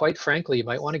 And quite frankly, you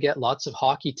might want to get lots of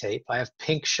hockey tape. I have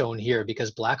pink shown here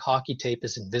because black hockey tape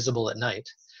is invisible at night.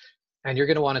 And you're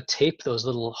going to want to tape those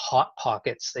little hot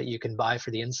pockets that you can buy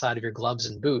for the inside of your gloves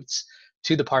and boots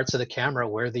to the parts of the camera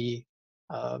where the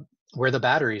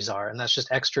batteries are. And that's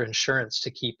just extra insurance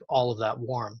to keep all of that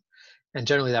warm. And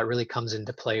generally that really comes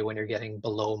into play when you're getting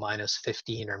below minus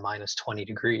 15 or minus 20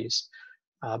 degrees.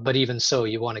 But even so,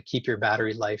 you want to keep your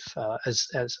battery life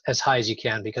as high as you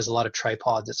can, because a lot of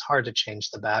tripods, it's hard to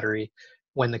change the battery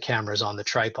when the camera's on the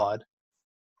tripod.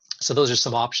 So those are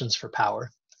some options for power.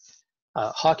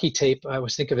 Hockey tape, I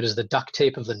always think of it as the duct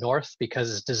tape of the north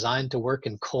because it's designed to work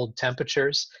in cold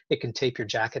temperatures. It can tape your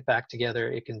jacket back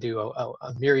together. It can do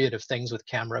a myriad of things with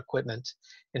camera equipment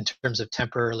in terms of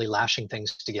temporarily lashing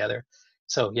things together.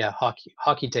 So yeah,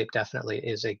 hockey tape definitely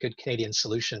is a good Canadian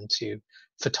solution to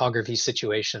photography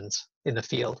situations in the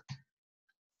field.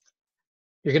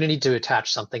 You're going to need to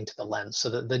attach something to the lens. So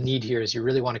the need here is you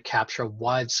really want to capture a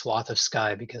wide swath of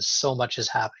sky because so much is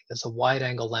happening. It's a wide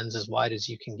angle lens as wide as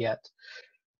you can get.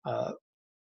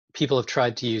 People have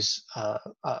tried to use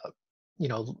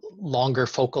longer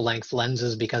focal length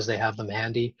lenses because they have them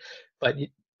handy, but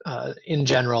in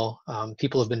general,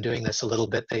 people have been doing this a little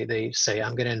bit. They say,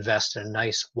 I'm going to invest in a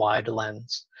nice wide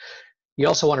lens. You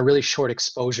also want a really short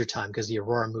exposure time because the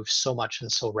aurora moves so much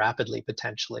and so rapidly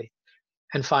potentially.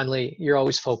 And finally, you're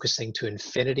always focusing to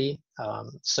infinity.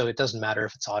 So it doesn't matter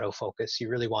if it's autofocus. You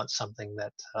really want something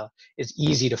that is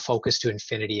easy to focus to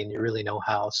infinity and you really know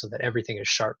how, so that everything is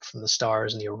sharp from the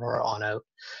stars and the aurora on out.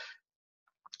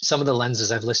 Some of the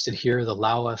lenses I've listed here, the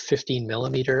Laowa 15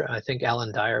 millimeter, I think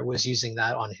Alan Dyer was using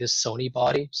that on his Sony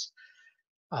bodies.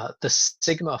 The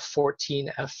Sigma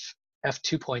 14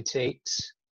 f2.8,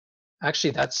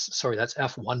 actually that's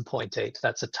f1.8.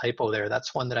 That's a typo there.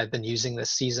 That's one that I've been using this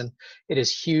season. It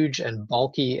is huge and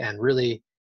bulky and really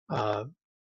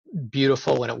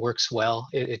beautiful when it works well.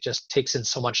 It just takes in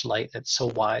so much light and it's so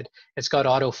wide. It's got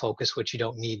autofocus, which you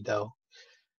don't need though.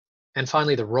 And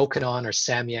finally, the Rokinon or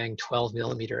Samyang 12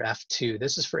 millimeter f2.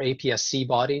 This is for APS-C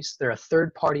bodies. They're a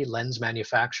third-party lens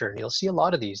manufacturer, and you'll see a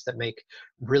lot of these that make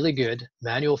really good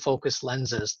manual focus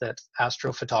lenses that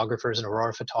astrophotographers and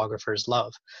aurora photographers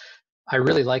love. I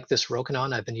really like this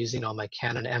Rokinon. I've been using it on my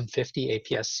Canon M50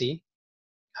 APS-C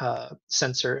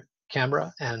sensor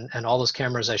camera, and all those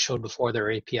cameras I showed before, they're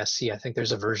APS-C. I think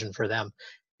there's a version for them.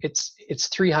 It's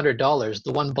 $300.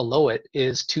 The one below it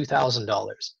is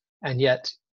 $2,000, and yet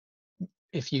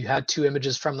if you had two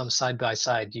images from them side by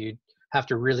side, you'd have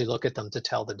to really look at them to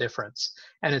tell the difference.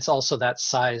 And it's also that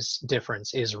size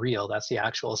difference is real. That's the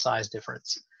actual size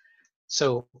difference.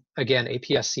 So again,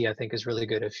 APS-C I think is really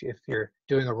good if you're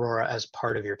doing aurora as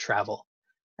part of your travel.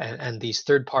 And these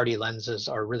third-party lenses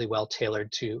are really well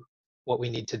tailored to what we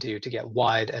need to do to get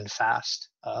wide and fast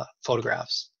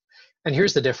photographs. And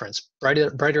here's the difference.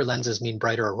 Brighter lenses mean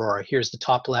brighter aurora. Here's the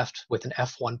top left with an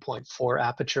f1.4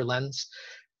 aperture lens.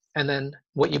 And then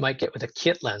what you might get with a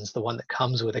kit lens, the one that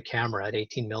comes with a camera at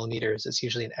 18 millimeters, it's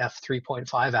usually an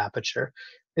f3.5 aperture.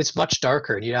 It's much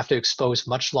darker and you have to expose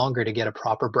much longer to get a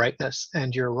proper brightness.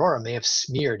 And your aurora may have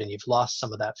smeared and you've lost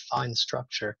some of that fine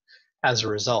structure as a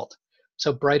result.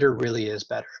 So brighter really is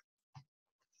better.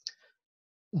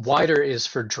 Wider is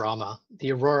for drama.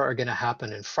 The aurora are going to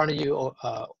happen in front of you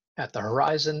at the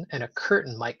horizon, and a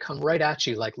curtain might come right at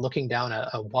you, like looking down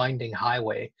a winding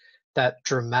highway. That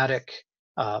dramatic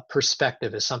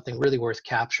perspective is something really worth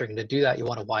capturing. To do that, you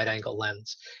want a wide angle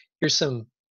lens. Here's some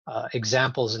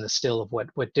examples in the still of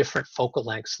what different focal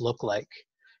lengths look like.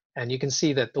 And you can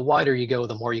see that the wider you go,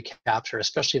 the more you capture,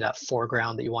 especially that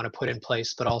foreground that you want to put in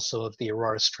place, but also of the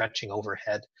aurora stretching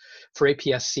overhead. For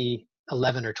APS-C,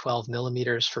 11 or 12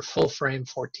 millimeters. For full frame,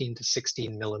 14 to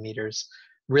 16 millimeters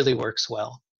really works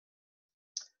well.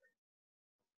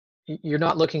 You're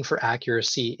not looking for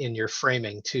accuracy in your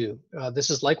framing too. This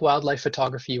is like wildlife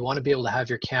photography. You want to be able to have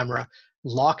your camera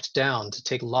locked down to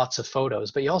take lots of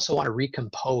photos, but you also want to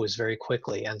recompose very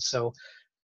quickly. And so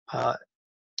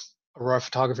aurora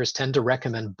photographers tend to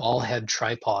recommend ball head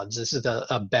tripods. This is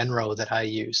a Benro that I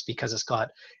use because it's got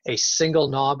a single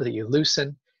knob that you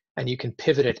loosen and you can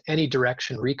pivot it any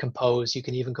direction, recompose. You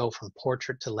can even go from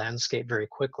portrait to landscape very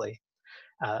quickly.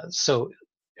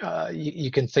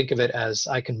 You can think of it as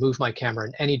I can move my camera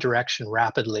in any direction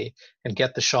rapidly and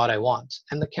get the shot I want.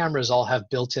 And the cameras all have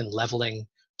built-in leveling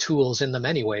tools in them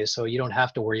anyway, so you don't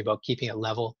have to worry about keeping it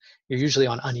level. You're usually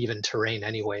on uneven terrain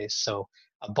anyways, so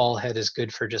a ball head is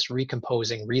good for just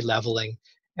recomposing, re-leveling,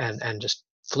 and just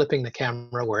flipping the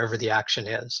camera wherever the action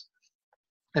is.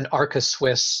 An Arca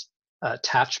Swiss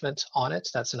attachment on it,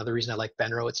 that's another reason I like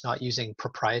Benro. It's not using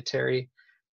proprietary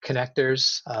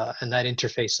connectors, and that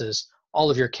interfaces all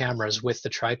of your cameras with the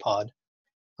tripod.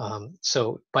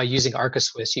 So by using Arca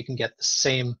Swiss, you can get the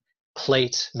same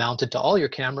plate mounted to all your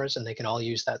cameras and they can all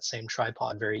use that same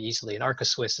tripod very easily. And Arca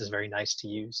Swiss is very nice to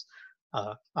use,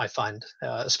 I find,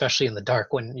 especially in the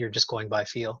dark when you're just going by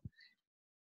feel.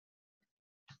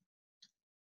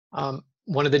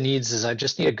 One of the needs is I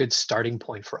just need a good starting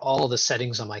point for all of the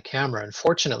settings on my camera. And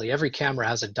fortunately, every camera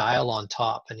has a dial on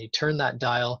top, and you turn that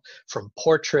dial from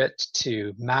portrait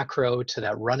to macro to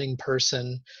that running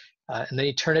person, and then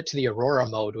you turn it to the Aurora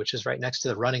mode, which is right next to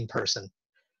the running person.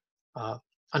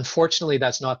 Unfortunately,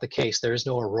 that's not the case. There is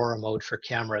no Aurora mode for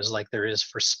cameras like there is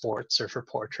for sports or for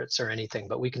portraits or anything,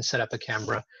 but we can set up a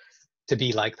camera to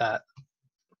be like that.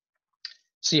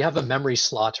 So you have a memory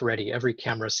slot ready. Every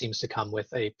camera seems to come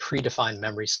with a predefined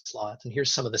memory slot. And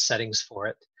here's some of the settings for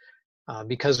it.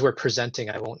 Because we're presenting,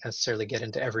 I won't necessarily get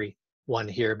into every one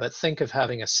here, but think of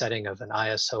having a setting of an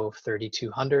ISO of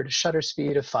 3200, a shutter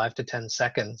speed of 5 to 10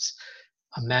 seconds,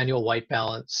 a manual white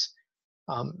balance.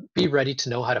 Be ready to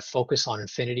know how to focus on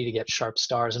infinity to get sharp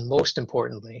stars. And most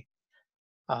importantly,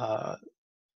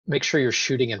 make sure you're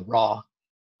shooting in RAW,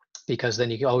 because then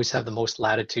you always have the most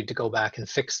latitude to go back and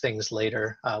fix things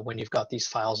later when you've got these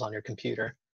files on your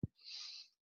computer.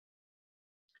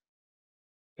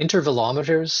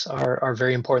 Intervalometers are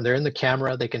very important. They're in the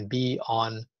camera. They can be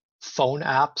on phone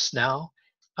apps now.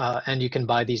 And you can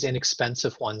buy these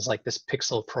inexpensive ones like this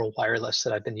Pixel Pro Wireless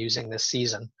that I've been using this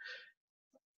season.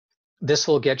 This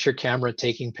will get your camera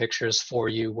taking pictures for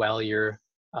you while you're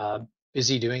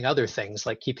busy doing other things,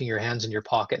 like keeping your hands in your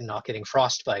pocket and not getting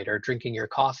frostbite, or drinking your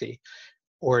coffee,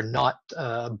 or not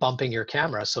bumping your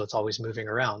camera so it's always moving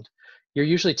around. You're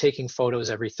usually taking photos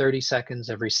every 30 seconds,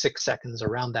 every 6 seconds,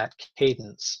 around that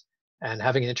cadence. And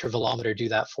having an intervalometer do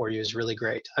that for you is really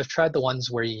great. I've tried the ones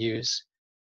where you use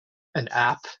an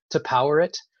app to power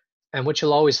it. And what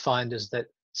you'll always find is that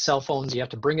cell phones, you have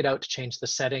to bring it out to change the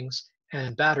settings,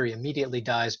 and battery immediately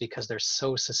dies because they're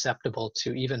so susceptible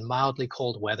to even mildly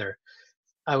cold weather.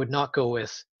 I would not go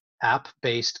with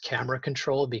app-based camera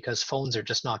control because phones are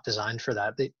just not designed for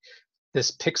that.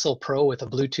 This Pixel Pro with a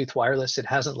Bluetooth wireless, it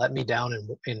hasn't let me down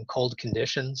in cold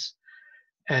conditions.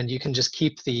 And you can just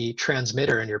keep the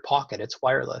transmitter in your pocket. It's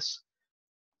wireless.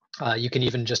 You can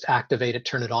even just activate it,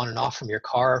 turn it on and off from your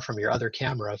car, from your other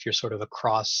camera, if you're sort of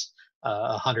across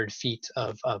 100 feet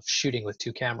of shooting with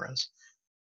two cameras.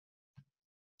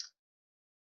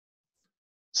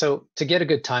 So to get a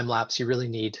good time lapse, you really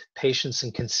need patience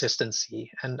and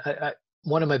consistency. And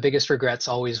one of my biggest regrets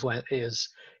always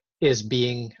is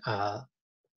being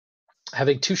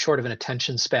having too short of an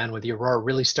attention span. With the Aurora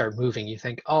really start moving, you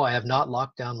think, oh, I have not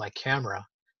locked down my camera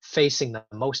facing the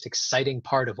most exciting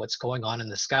part of what's going on in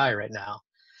the sky right now.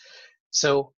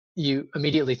 So you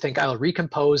immediately think, I'll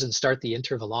recompose and start the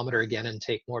intervalometer again and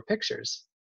take more pictures.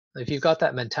 If you've got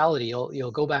that mentality,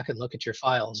 you'll go back and look at your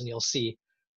files, and you'll see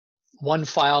one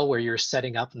file where you're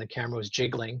setting up and the camera was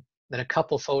jiggling, then a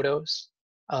couple photos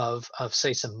of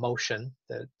say some motion,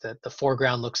 that the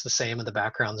foreground looks the same and the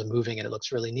background's moving and it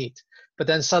looks really neat. But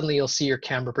then suddenly you'll see your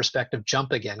camera perspective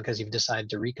jump again because you've decided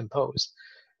to recompose.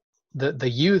 The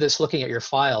you that's looking at your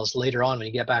files later on when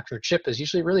you get back to your chip is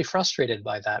usually really frustrated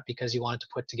by that because you wanted to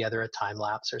put together a time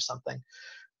lapse or something.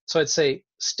 So I'd say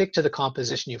stick to the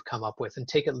composition you've come up with and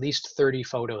take at least 30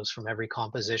 photos from every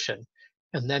composition,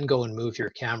 and then go and move your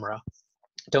camera.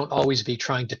 Don't always be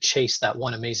trying to chase that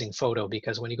one amazing photo,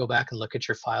 because when you go back and look at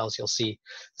your files, you'll see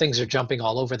things are jumping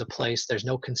all over the place. There's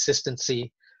no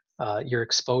consistency. Your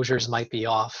exposures might be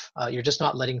off. You're just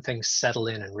not letting things settle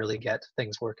in and really get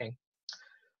things working.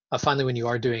 Finally, when you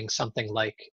are doing something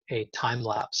like a time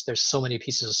lapse, there's so many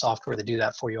pieces of software that do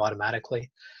that for you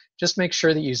automatically. Just make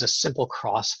sure that you use a simple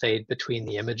crossfade between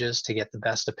the images to get the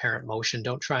best apparent motion.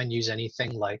 Don't try and use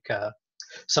anything like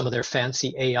some of their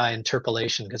fancy AI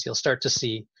interpolation, because you'll start to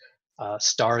see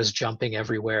stars jumping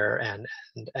everywhere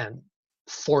and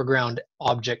foreground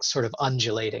objects sort of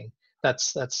undulating.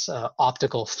 That's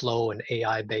optical flow and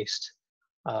AI based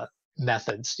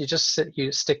methods.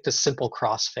 You stick to simple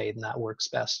crossfade, and that works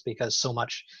best because so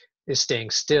much is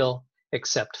staying still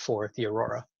except for the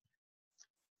Aurora.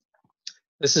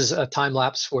 This is a time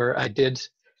lapse where I did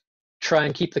try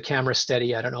and keep the camera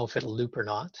steady. I don't know if it'll loop or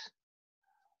not.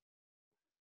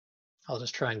 I'll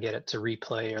just try and get it to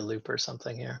replay or loop or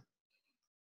something here.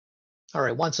 All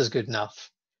right, once is good enough.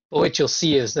 But what you'll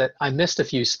see is that I missed a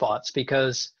few spots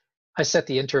because I set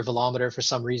the intervalometer for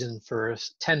some reason for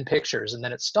 10 pictures and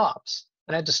then it stops.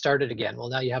 And I had to start it again. Well,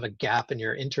 now you have a gap in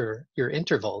your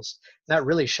intervals. That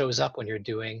really shows up when you're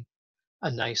doing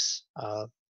a nice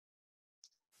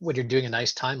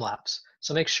time lapse.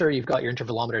 So make sure you've got your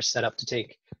intervalometer set up to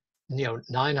take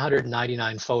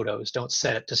 999 photos. Don't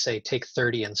set it to say take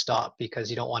 30 and stop, because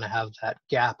you don't want to have that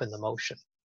gap in the motion.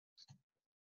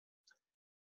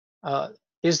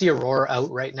 Is the Aurora out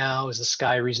right now? Is the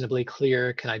sky reasonably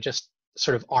clear? Can I just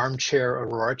sort of armchair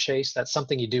Aurora chase? That's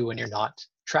something you do when you're not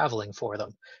traveling for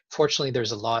them. Fortunately,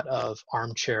 there's a lot of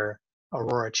armchair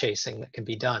Aurora chasing that can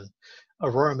be done.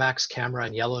 Aurora Max camera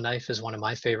and Yellowknife is one of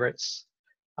my favorites.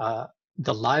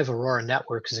 The Live Aurora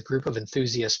Network is a group of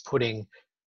enthusiasts putting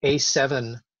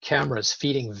A7 cameras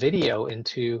feeding video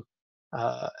into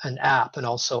an app and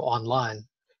also online.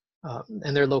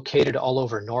 And they're located all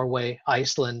over Norway,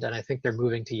 Iceland, and I think they're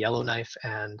moving to Yellowknife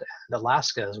and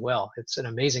Alaska as well. It's an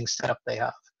amazing setup they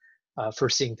have for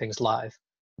seeing things live.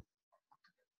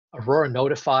 Aurora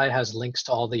Notify has links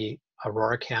to all the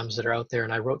Aurora cams that are out there,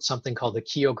 and I wrote something called the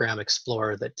Keogram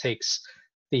Explorer that takes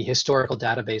the historical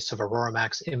database of Aurora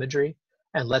Max imagery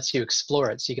and lets you explore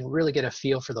it, so you can really get a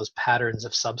feel for those patterns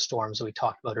of substorms that we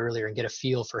talked about earlier and get a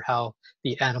feel for how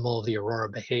the animal of the Aurora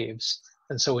behaves.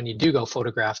 And so when you do go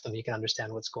photograph them, you can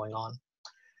understand what's going on.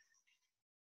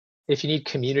 If you need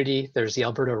community, there's the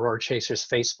Alberta Aurora Chasers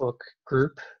Facebook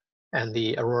group and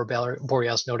the Aurora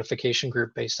Borealis notification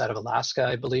group based out of Alaska,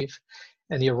 I believe,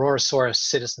 and the Aurorasaurus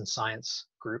citizen science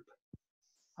group.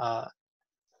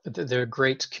 They're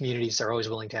great communities. They're always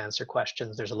willing to answer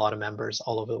questions. There's a lot of members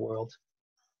all over the world.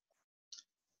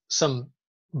 Some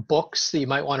books that you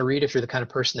might want to read if you're the kind of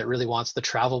person that really wants the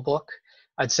travel book.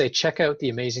 I'd say check out the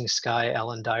Amazing Sky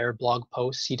Alan Dyer blog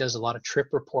posts. He does a lot of trip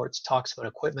reports, talks about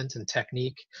equipment and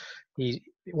technique.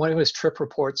 One of his trip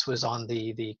reports was on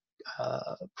the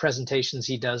presentations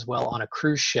he does well on a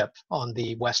cruise ship on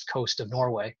the west coast of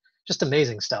Norway. Just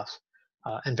amazing stuff,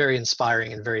 and very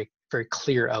inspiring and very, very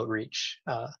clear outreach.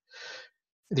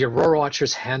 The Aurora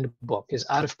Watcher's Handbook is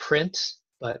out of print,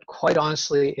 but quite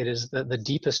honestly, it is the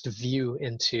deepest view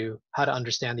into how to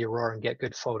understand the Aurora and get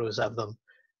good photos of them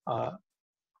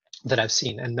that I've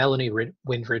seen. And Melanie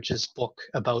Windridge's book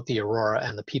about the Aurora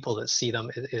and the people that see them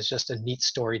is just a neat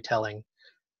storytelling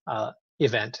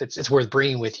event. It's worth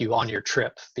bringing with you on your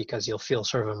trip because you'll feel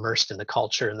sort of immersed in the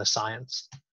culture and the science.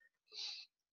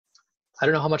 I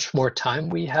don't know how much more time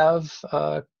we have,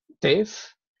 Dave.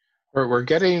 We're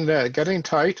getting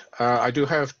tight. I do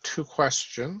have two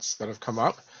questions that have come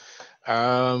up.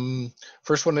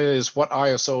 First one is, what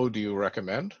ISO do you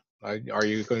recommend? Are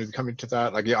you going to be coming to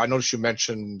that? Like, yeah, I noticed you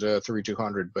mentioned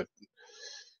 3200, but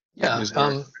yeah,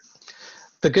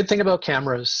 the good thing about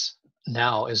cameras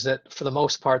now is that for the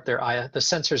most part, the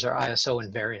sensors are ISO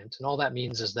invariant, and all that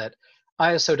means is that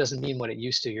ISO doesn't mean what it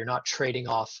used to. You're not trading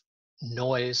off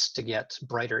noise to get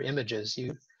brighter images.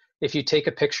 If you take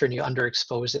a picture and you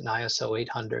underexpose it in ISO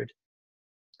 800,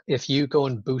 if you go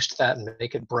and boost that and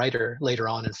make it brighter later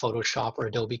on in Photoshop or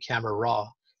Adobe Camera Raw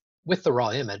with the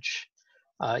raw image,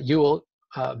 you will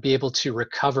be able to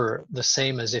recover the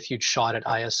same as if you'd shot at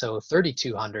ISO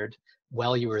 3200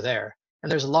 while you were there.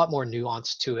 And there's a lot more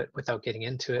nuance to it without getting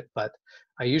into it, but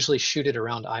I usually shoot it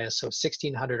around ISO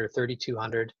 1600 or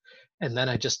 3200, and then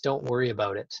I just don't worry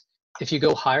about it. If you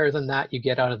go higher than that, you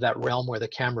get out of that realm where the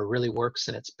camera really works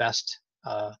in its best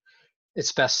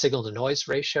signal to noise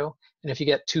ratio. And if you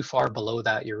get too far below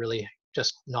that, you're really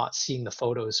just not seeing the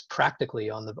photos practically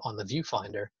on the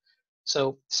viewfinder. So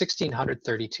 1600,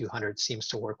 3200 seems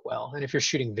to work well. And if you're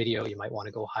shooting video, you might want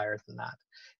to go higher than that.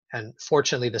 And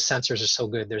fortunately, the sensors are so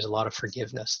good, there's a lot of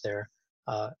forgiveness there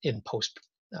in post,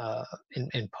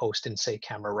 in say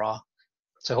Camera Raw.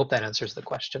 So I hope that answers the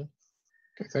question.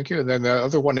 Okay, thank you. And then the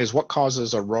other one is, what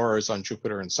causes auroras on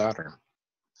Jupiter and Saturn?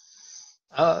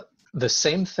 The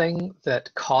same thing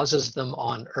that causes them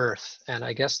on Earth. And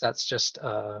I guess that's just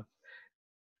a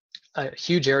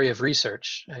huge area of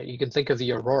research. You can think of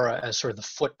the aurora as sort of the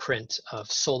footprint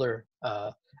of solar,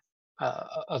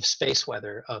 of space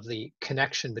weather, of the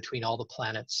connection between all the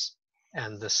planets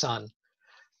and the sun.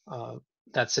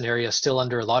 That's an area still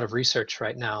under a lot of research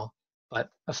right now, but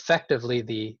effectively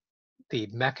the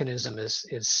mechanism is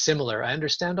similar. I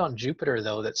understand on Jupiter,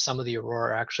 though, that some of the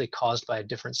aurora are actually caused by a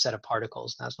different set of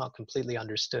particles. That's not completely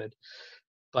understood.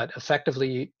 But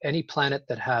effectively, any planet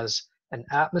that has an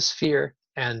atmosphere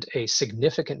and a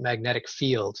significant magnetic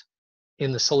field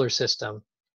in the solar system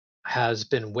has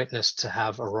been witnessed to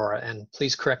have aurora. And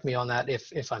please correct me on that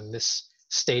if I'm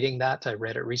misstating that. I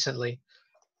read it recently.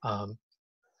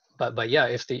 But yeah,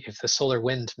 if the solar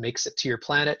wind makes it to your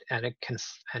planet and it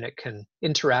can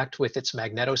interact with its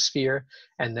magnetosphere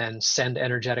and then send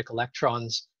energetic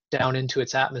electrons down into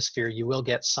its atmosphere, you will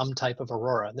get some type of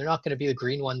aurora. They're not going to be the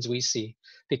green ones we see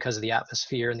because of the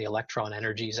atmosphere and the electron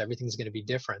energies. Everything's going to be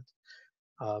different.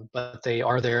 But they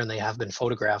are there and they have been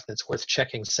photographed, and it's worth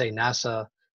checking, say, NASA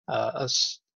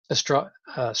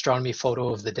astronomy photo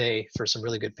of the day for some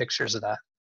really good pictures of that.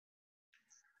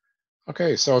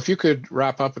 Okay, so if you could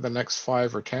wrap up in the next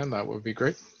 5 or 10, that would be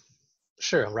great.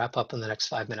 Sure, I'll wrap up in the next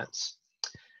 5 minutes.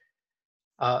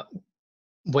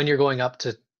 When you're going up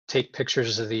to take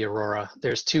pictures of the aurora,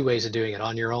 there's 2 ways of doing it: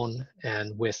 on your own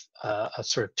and with a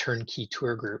sort of turnkey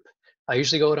tour group. I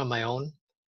usually go out on my own.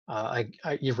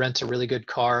 You rent a really good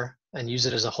car and use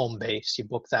it as a home base. You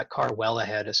book that car well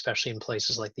ahead, especially in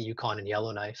places like the Yukon and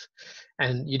Yellowknife,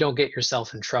 and you don't get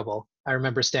yourself in trouble. I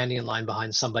remember standing in line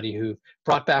behind somebody who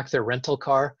brought back their rental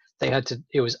car.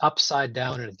 It was upside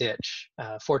down in a ditch.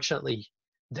 Fortunately,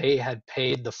 they had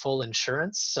paid the full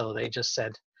insurance, so they just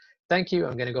said, "Thank you,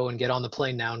 I'm going to go and get on the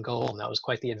plane now and go home." That was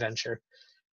quite the adventure.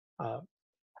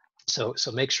 So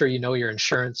make sure you know your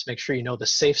insurance, make sure you know the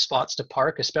safe spots to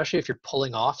park, especially if you're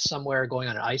pulling off somewhere going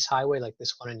on an ice highway like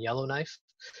this one in Yellowknife.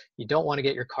 You don't want to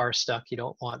get your car stuck. You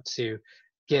don't want to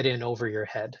get in over your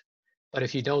head. But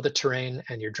if you know the terrain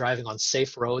and you're driving on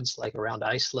safe roads like around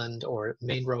Iceland or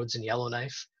main roads in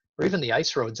Yellowknife, or even the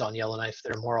ice roads on Yellowknife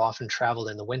that are more often traveled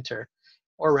in the winter,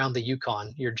 or around the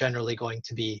Yukon, you're generally going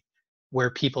to be where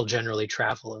people generally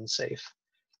travel and safe.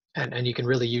 And you can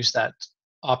really use that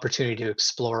opportunity to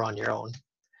explore on your own.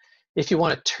 If you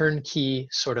want a turnkey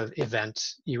sort of event,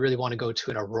 you really want to go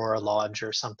to an Aurora lodge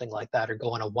or something like that, or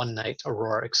go on a one-night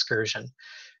Aurora excursion.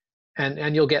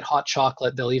 And you'll get hot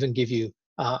chocolate. They'll even give you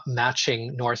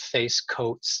matching North Face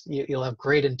coats. You'll have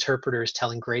great interpreters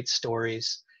telling great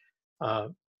stories. A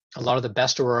lot of the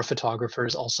best Aurora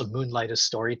photographers also moonlight as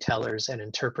storytellers and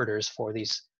interpreters for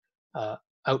these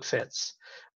outfits.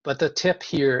 But the tip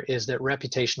here is that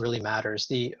reputation really matters.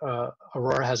 The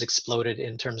Aurora has exploded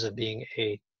in terms of being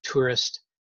a tourist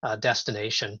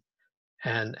destination,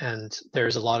 and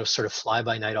there's a lot of sort of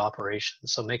fly-by-night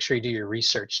operations. So make sure you do your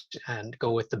research and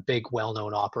go with the big,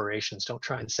 well-known operations. Don't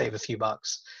try and save a few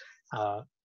bucks,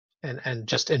 and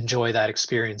just enjoy that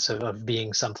experience of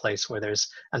being someplace where there's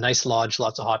a nice lodge,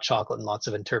 lots of hot chocolate, and lots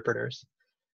of interpreters.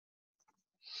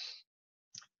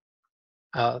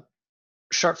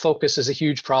 Sharp focus is a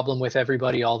huge problem with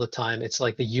everybody all the time. It's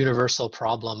like the universal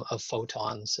problem of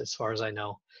photons, as far as I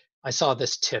know. I saw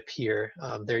this tip here.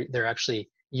 They're actually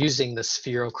using the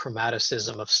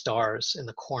spherochromaticism of stars in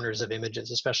the corners of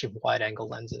images, especially wide-angle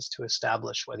lenses, to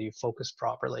establish whether you focus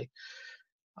properly.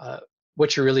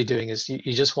 What you're really doing is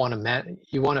you just want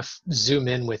to zoom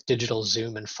in with digital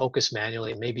zoom and focus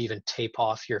manually, and maybe even tape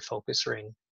off your focus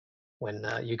ring when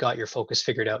you got your focus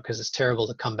figured out, because it's terrible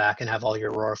to come back and have all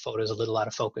your Aurora photos a little out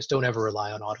of focus. Don't ever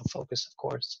rely on autofocus, of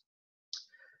course.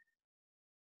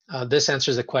 This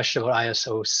answers the question about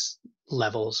ISO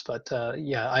levels, but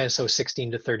yeah, ISO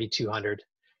 16 to 3200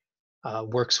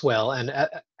 works well. And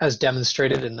as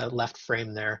demonstrated in the left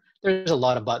frame there, there's a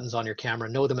lot of buttons on your camera.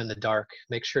 Know them in the dark.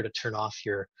 Make sure to turn off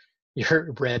your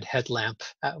red headlamp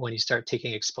when you start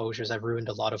taking exposures. I've ruined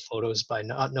a lot of photos by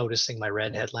not noticing my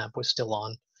red headlamp was still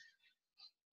on.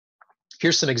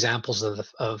 Here's some examples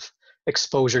of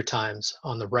exposure times.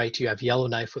 On the right, you have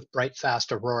Yellowknife with bright,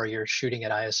 fast Aurora. You're shooting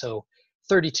at ISO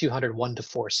 3200, 1 to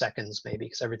 4 seconds maybe,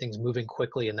 because everything's moving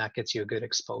quickly and that gets you a good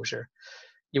exposure.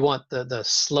 You want the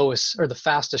slowest or the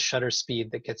fastest shutter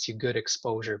speed that gets you good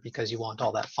exposure, because you want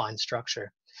all that fine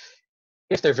structure.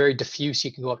 If they're very diffuse,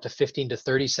 you can go up to 15 to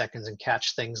 30 seconds and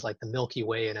catch things like the Milky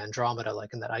Way and Andromeda,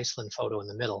 like in that Iceland photo in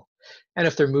the middle. And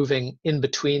if they're moving in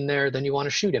between there, then you want to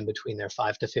shoot in between there,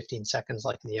 5 to 15 seconds,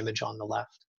 like in the image on the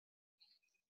left.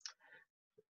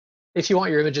 If you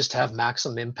want your images to have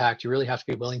maximum impact, you really have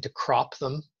to be willing to crop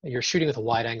them. You're shooting with a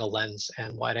wide-angle lens,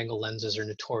 and wide-angle lenses are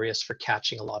notorious for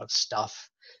catching a lot of stuff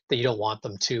that you don't want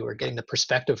them to, or getting the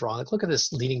perspective wrong. Like, look at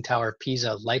this Leaning Tower of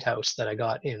Pisa lighthouse that I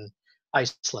got in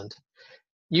Iceland.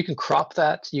 You can crop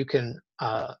that, you can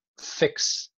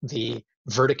fix the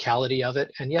verticality of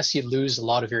it, and yes, you lose a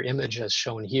lot of your image as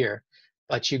shown here,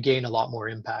 but you gain a lot more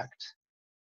impact.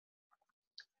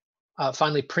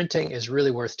 Finally, printing is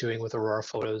really worth doing with Aurora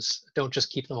photos. Don't just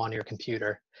keep them on your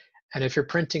computer. And if you're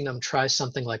printing them, try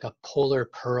something like a polar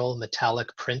pearl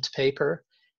metallic print paper.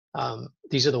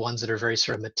 These are the ones that are very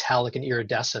sort of metallic and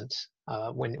iridescent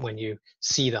when you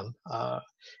see them.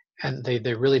 And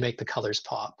they really make the colors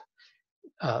pop.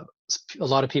 A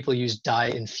lot of people use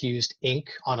dye-infused ink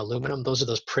on aluminum. Those are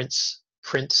those print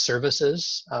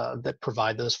services that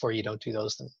provide those for you. Don't do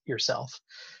those yourself.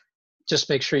 Just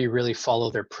make sure you really follow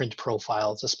their print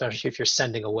profiles, especially if you're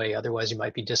sending away. Otherwise, you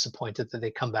might be disappointed that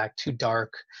they come back too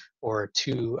dark or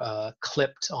too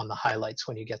clipped on the highlights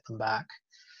when you get them back.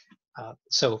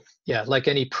 So yeah, like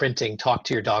any printing, talk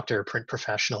to your doctor or print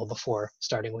professional before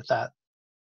starting with that.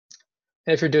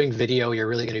 And if you're doing video, you're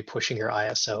really going to be pushing your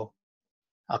ISO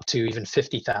up to even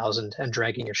 50,000 and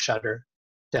dragging your shutter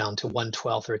down to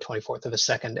 1/12 or 1/24 of a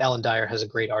second. Alan Dyer has a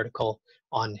great article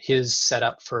on his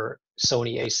setup for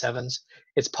Sony A7s.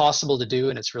 It's possible to do,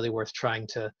 and it's really worth trying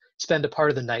to spend a part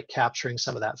of the night capturing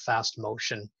some of that fast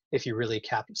motion if you really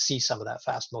see some of that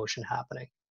fast motion happening.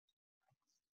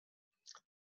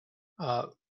 I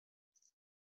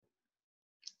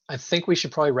think we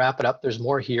should probably wrap it up. There's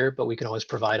more here, but we can always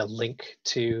provide a link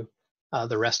to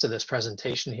the rest of this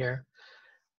presentation here.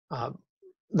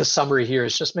 The summary here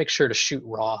is just make sure to shoot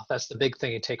raw. That's the big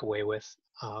thing you take away with.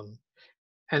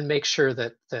 And make sure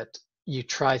that you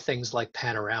try things like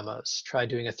panoramas. Try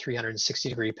doing a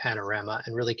 360-degree panorama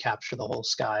and really capture the whole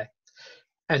sky.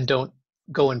 And don't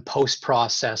go and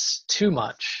post-process too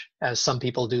much, as some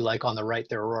people do, like on the right,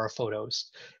 their Aurora photos.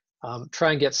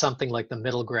 Try and get something like the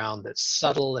middle ground that's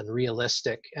subtle and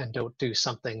realistic, and don't do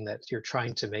something that you're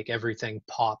trying to make everything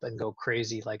pop and go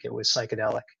crazy like it was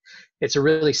psychedelic. It's a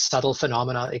really subtle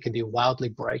phenomena. It can be wildly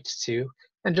bright too.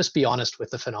 And just be honest with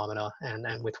the phenomena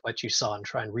and with what you saw, and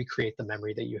try and recreate the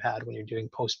memory that you had when you're doing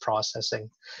post-processing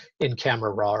in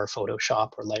Camera Raw or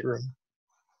Photoshop or Lightroom.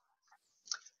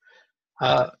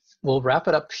 We'll wrap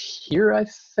it up here, I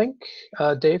think.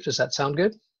 Dave, does that sound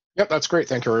good? Yep, that's great.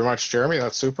 Thank you very much, Jeremy.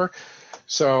 That's super.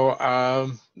 So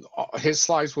his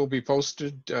slides will be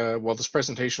posted. Well, this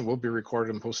presentation will be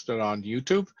recorded and posted on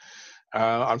YouTube.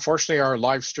 Unfortunately, our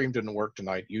live stream didn't work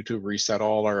tonight. YouTube reset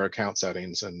all our account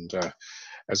settings, and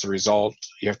as a result,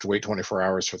 you have to wait 24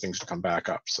 hours for things to come back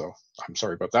up. So I'm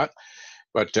sorry about that.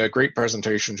 But great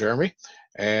presentation, Jeremy.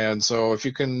 And so if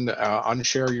you can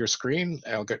unshare your screen,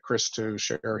 I'll get Chris to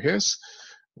share his.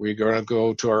 We're going to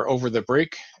go to our Over the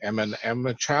Break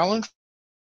M&M challenge.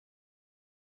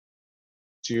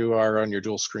 You are on your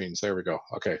dual screens. There we go.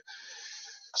 Okay.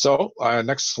 So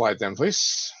next slide then,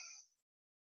 please.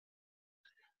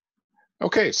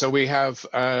 Okay, so we have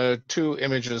 2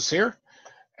 images here,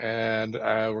 and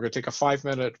we're going to take a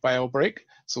 5-minute bio break.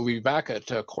 So we'll be back at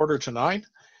 8:45,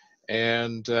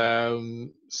 and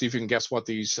see if you can guess what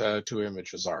these 2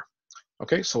 images are.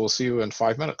 Okay, so we'll see you in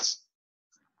 5 minutes.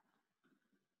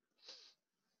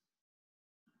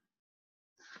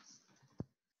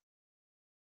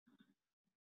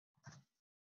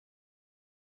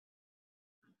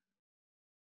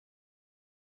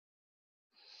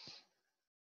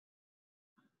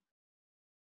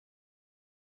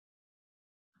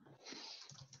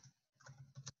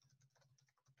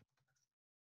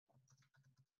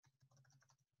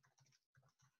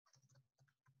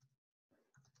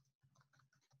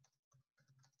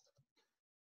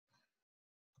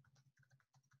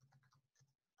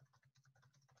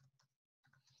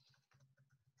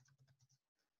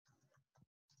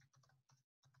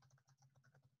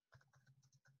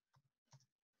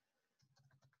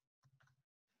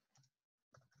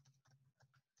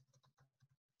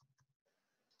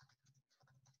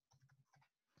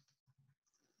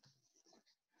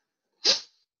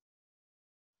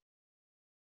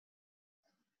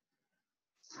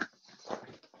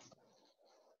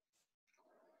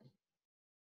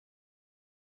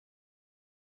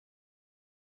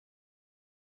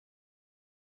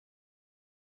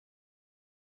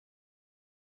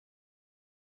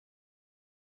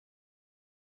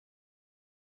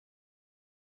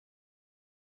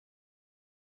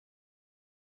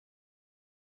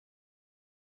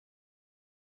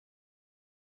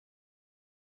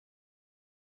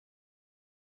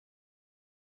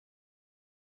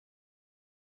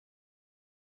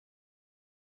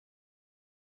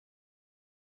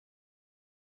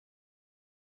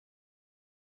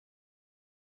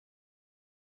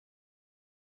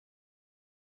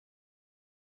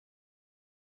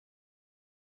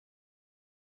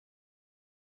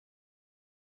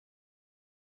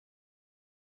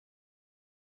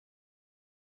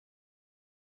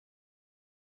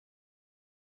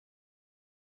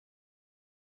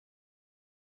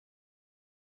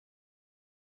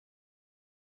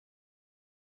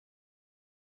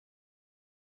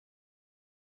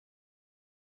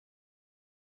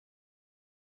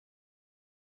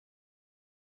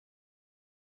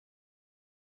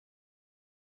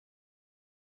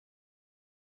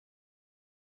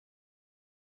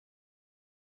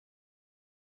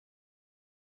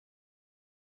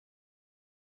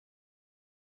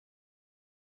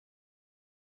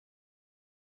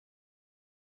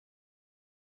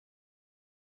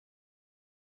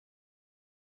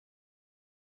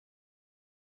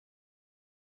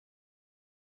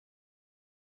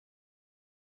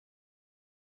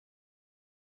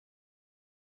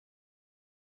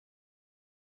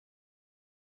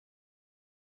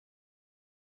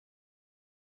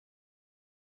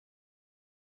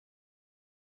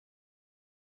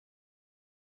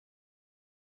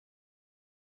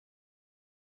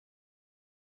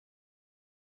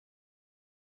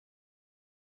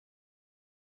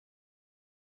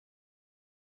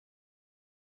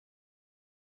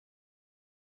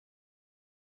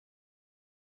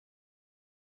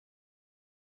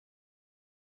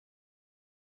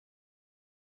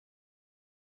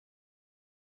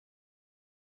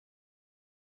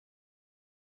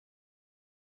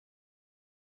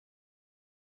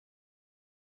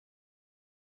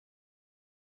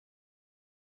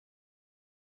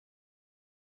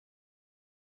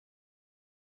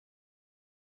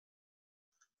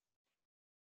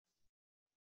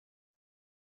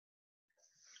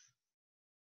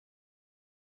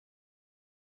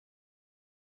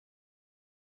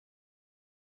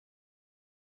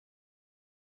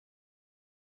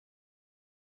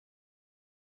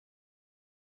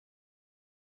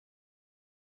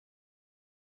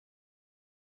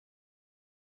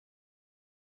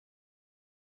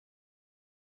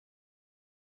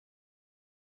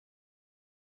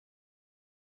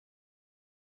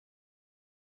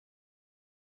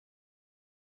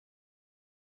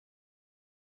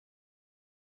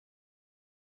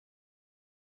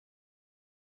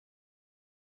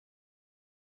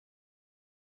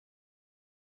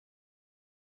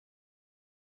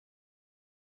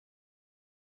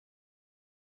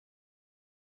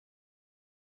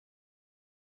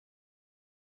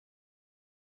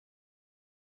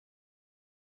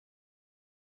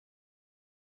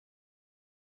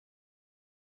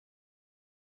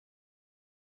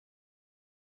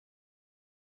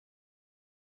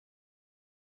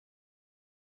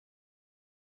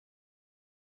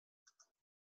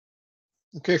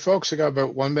 Okay, folks, we got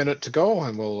about 1 minute to go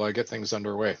and we'll get things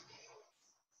underway.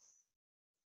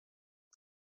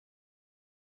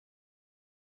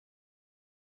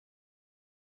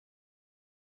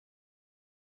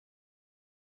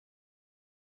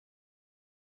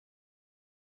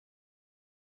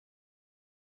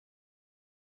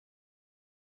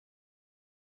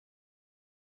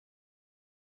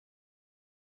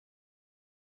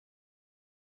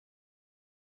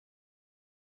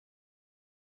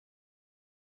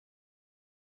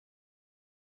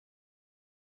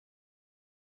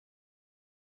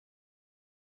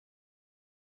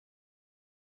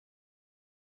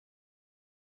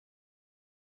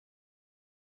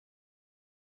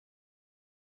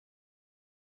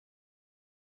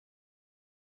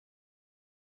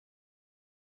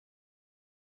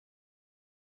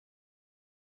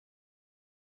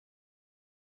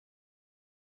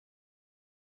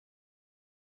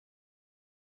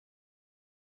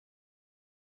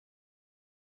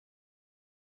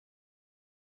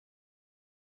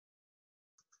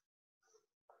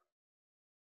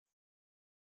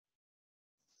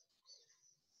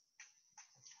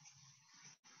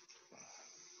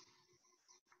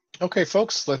 Okay,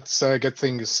 folks, let's get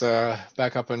things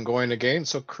back up and going again.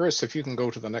 So Chris, if you can go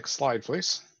to the next slide,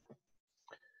 please.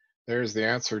 There's the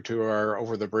answer to our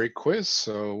over the break quiz.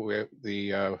 So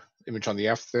the image on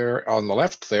the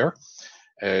left there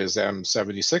is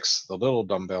M76, the Little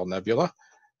Dumbbell Nebula,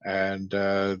 and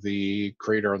the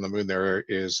crater on the moon there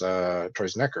is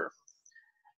Troisnecker.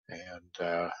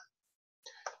 And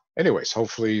anyways,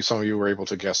 hopefully some of you were able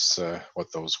to guess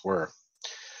what those were.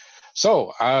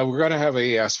 So we're going to have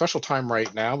a special time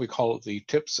right now. We call it the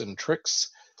tips and tricks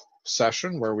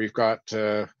session, where we've got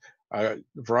a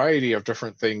variety of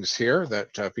different things here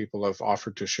that people have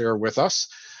offered to share with us.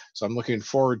 So I'm looking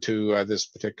forward to this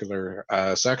particular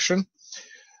section.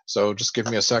 So just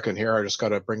give me a second here. I just got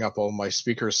to bring up all my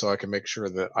speakers so I can make sure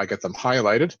that I get them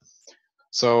highlighted.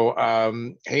 So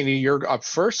Haney, you're up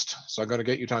first. So I'm going to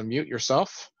get you to unmute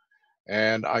yourself,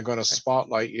 and I'm going to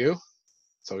spotlight you.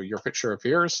 So your picture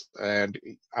appears, and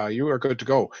you are good to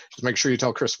go. Just make sure you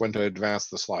tell Chris when to advance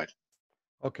the slide.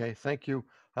 Okay, thank you.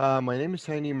 My name is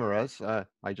Heini Merez.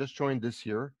 I just joined this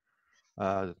year,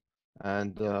 and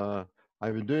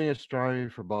I've been doing astronomy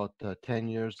for about 10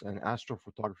 years and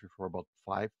astrophotography for about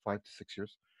five to 6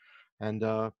 years. And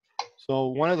so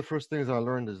one of the first things I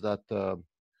learned is that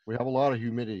we have a lot of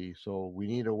humidity, so we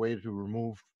need a way to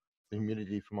remove the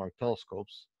humidity from our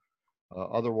telescopes.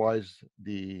 Otherwise,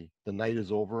 the night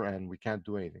is over and we can't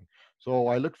do anything. So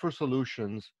I looked for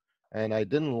solutions, and I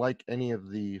didn't like any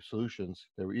of the solutions.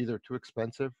 They were either too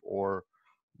expensive or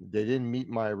they didn't meet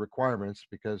my requirements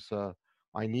because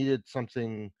I needed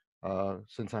something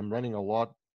since I'm running a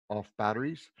lot off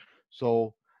batteries.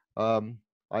 So um,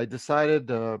 I decided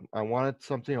I wanted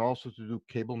something also to do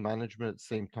cable management at the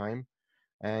same time,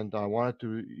 and I wanted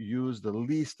to use the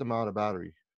least amount of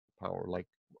battery power. Like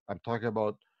I'm talking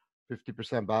about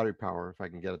 50% battery power if I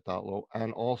can get it that low.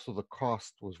 And also the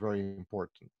cost was very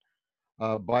important.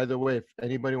 By the way, if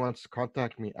anybody wants to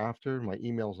contact me after, my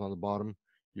email's on the bottom.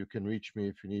 You can reach me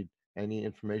if you need any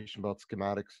information about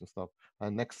schematics and stuff.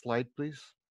 Next slide, please.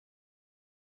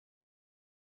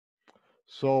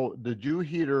 So the dew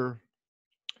heater,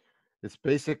 it's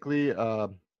basically a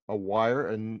wire,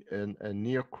 and a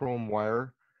neochrome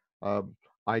wire. Uh,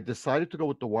 I decided to go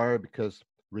with the wire because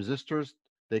resistors,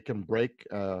 they can break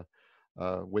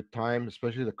with time,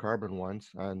 especially the carbon ones,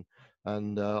 and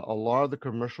a lot of the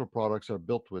commercial products are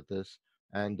built with this,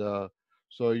 and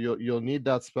so you'll need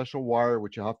that special wire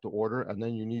which you have to order, and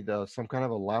then you need some kind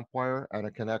of a lamp wire and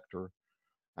a connector.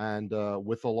 And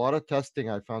with a lot of testing,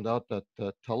 I found out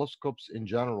that telescopes in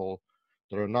general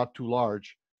that are not too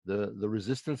large, the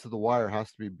resistance of the wire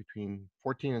has to be between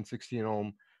 14 and 16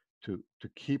 ohm to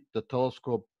keep the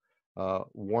telescope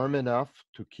warm enough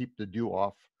to keep the dew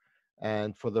off.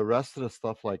 And for the rest of the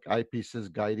stuff like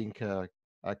eyepieces, guiding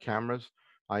cameras,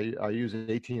 I use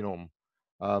 18 ohm.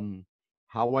 Um,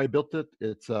 how I built it,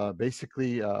 it's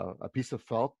basically a piece of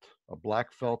felt, a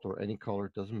black felt or any color,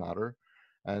 it doesn't matter.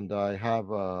 And I have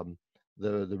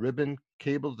the ribbon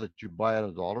cable that you buy at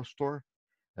a dollar store.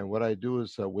 And what I do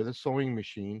is with a sewing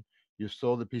machine, you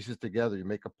sew the pieces together, you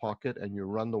make a pocket, and you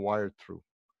run the wire through.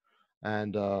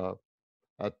 And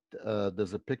at,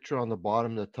 there's a picture on the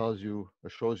bottom that tells you, or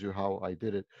shows you how I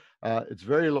did it. It's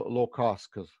very low cost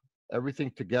because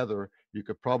everything together, you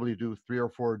could probably do 3 or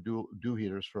 4 dew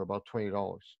heaters for about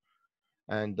 $20.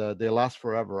 And they last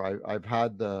forever. I've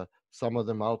had some of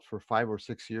them out for 5 or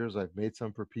 6 years. I've made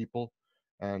some for people,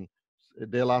 and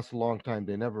they last a long time.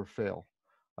 They never fail.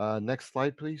 Next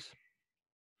slide, please.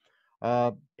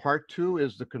 Part two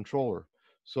is the controller.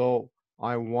 So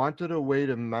I wanted a way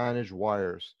to manage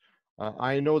wires.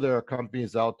 I know there are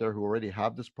companies out there who already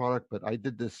have this product, but I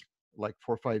did this like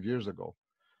 4 or 5 years ago.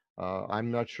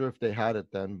 I'm not sure if they had it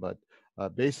then, but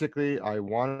basically I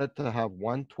wanted to have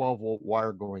one 12-volt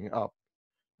wire going up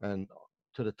and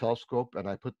to the telescope, and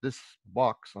I put this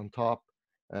box on top,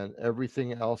 and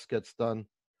everything else gets done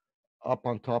up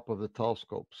on top of the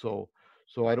telescope. So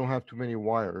I don't have too many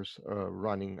wires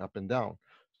running up and down.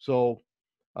 So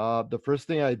the first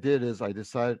thing I did is I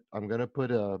decided I'm going to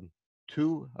put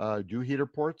two dew heater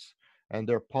ports, and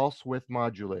they're pulse width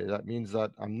modulated. That means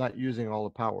that I'm not using all the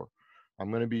power. I'm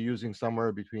going to be using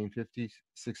somewhere between 50-60%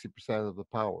 of the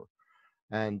power.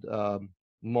 And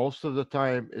most of the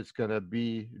time, it's going to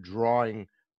be drawing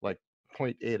like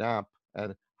 0.8 amp,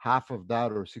 and half of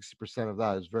that or 60% of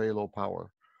that is very low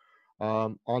power.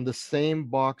 On the same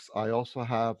box, I also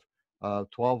have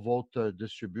 12-volt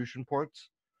distribution ports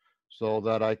so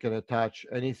that I can attach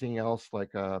anything else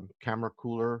like a camera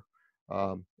cooler,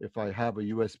 if I have a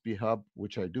USB hub,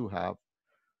 which I do have,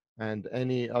 and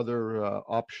any other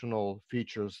optional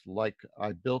features. Like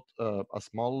I built a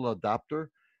small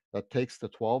adapter that takes the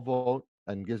 12 volt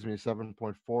and gives me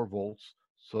 7.4 volts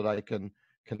so that I can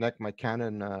connect my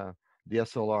Canon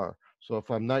DSLR. So if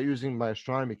I'm not using my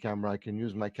astronomy camera, I can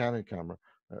use my Canon camera.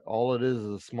 All it is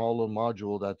a small little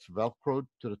module that's velcroed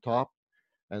to the top,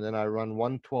 and then I run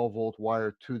one 12-volt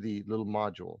wire to the little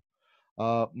module.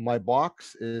 My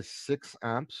box is 6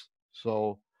 amps,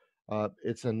 so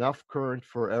it's enough current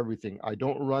for everything. I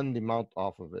don't run the mount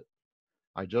off of it.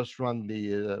 I just run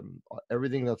the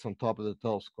everything that's on top of the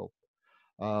telescope,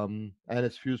 and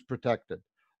it's fuse protected.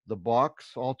 The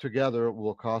box altogether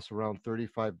will cost around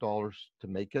 $35 to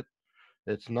make it.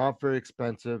 It's not very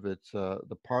expensive. It's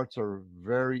the parts are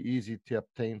very easy to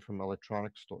obtain from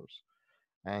electronic stores.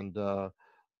 And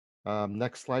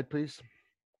next slide, please.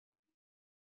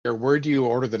 Where do you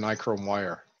order the nichrome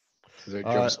wire? Do you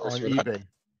have a source On for that? eBay.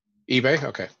 eBay?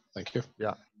 Okay, thank you.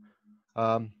 Yeah.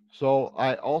 So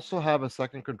I also have a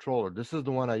second controller. This is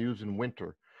the one I use in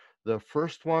winter. The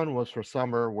first one was for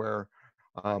summer, where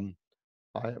um,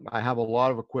 I have a lot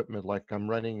of equipment. Like I'm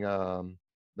running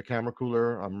the camera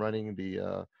cooler. I'm running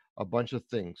the a bunch of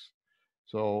things.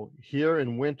 So here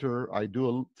in winter, I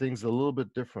do things a little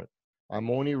bit different. I'm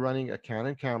only running a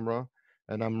Canon camera,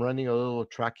 and I'm running a little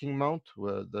tracking mount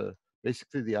with the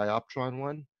basically the Ioptron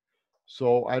one.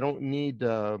 So I don't need,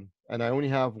 and I only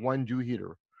have one dew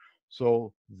heater.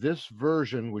 So this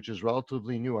version, which is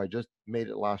relatively new, I just made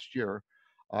it last year.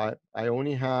 I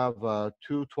only have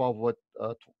two 12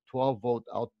 volt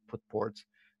output ports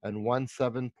and one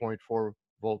 7.4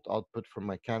 volt output from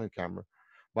my Canon camera.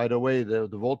 By the way, the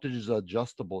voltage is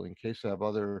adjustable in case I have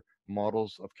other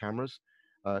models of cameras.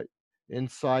 Uh,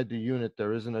 Inside the unit,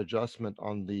 there is an adjustment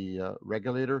on the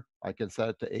regulator. I can set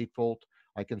it to 8 volt.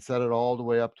 I can set it all the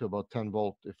way up to about 10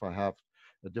 volt if I have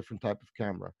a different type of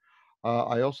camera.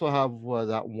 I also have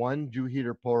that one dew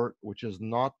heater port, which is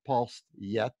not pulsed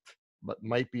yet, but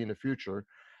might be in the future.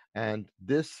 And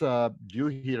this dew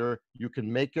heater, you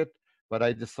can make it, but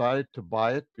I decided to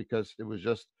buy it because it was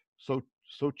just so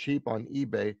cheap on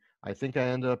eBay. I think I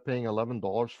ended up paying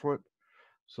 $11 for it.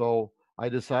 So I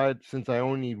decided, since I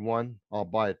only need one, I'll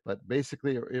buy it. But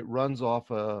basically, it runs off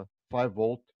a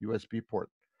 5-volt USB port.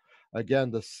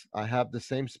 Again, this I have the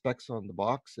same specs on the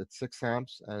box. It's 6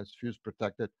 amps and it's fuse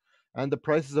protected, and the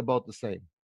price is about the same.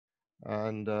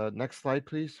 And next slide,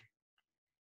 please.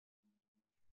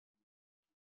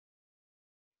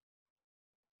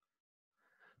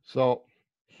 So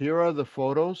here are the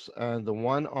photos, and the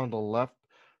one on the left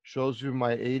shows you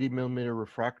my 80 millimeter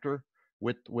refractor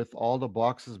with all the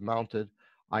boxes mounted.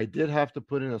 I did have to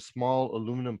put in a small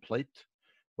aluminum plate,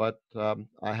 but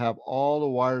I have all the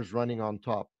wires running on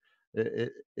top.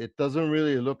 It doesn't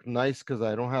really look nice because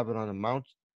I don't have it on a mount,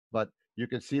 but you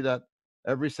can see that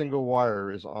every single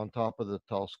wire is on top of the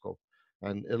telescope,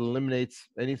 and it eliminates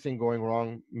anything going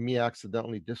wrong, me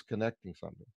accidentally disconnecting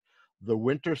something. The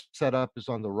winter setup is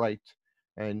on the right,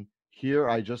 and here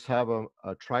I just have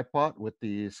a tripod with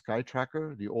the sky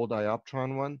tracker, the old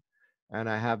Ioptron one, and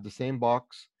I have the same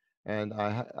box. And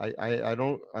I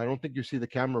don't think you see the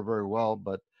camera very well,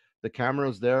 but the camera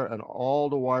is there, and all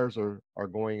the wires are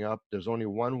going up. There's only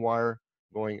one wire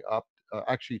going up,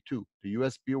 actually two, the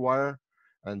USB wire,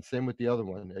 and same with the other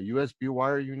one. A USB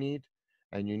wire you need,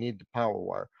 and you need the power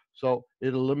wire. So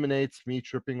it eliminates me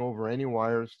tripping over any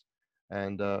wires,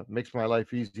 and makes my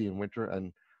life easy in winter.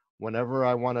 And whenever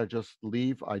I want to just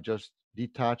leave, I just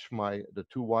detach the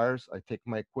two wires. I take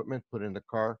my equipment, put it in the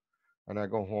car, and I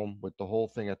go home with the whole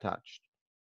thing attached.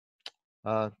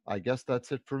 I guess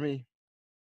that's it for me.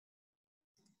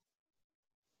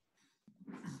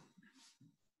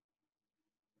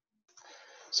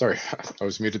 Sorry, I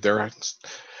was muted there.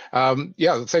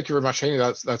 Yeah, thank you very much, Haney.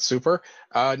 That's super.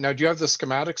 Now, do you have the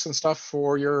schematics and stuff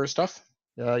for your stuff?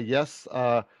 Yes,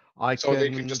 I So they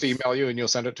can just email you and you'll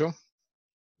send it to them?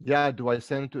 Yeah, do I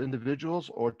send it to individuals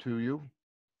or to you?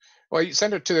 Well, you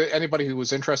send it to anybody who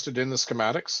was interested in the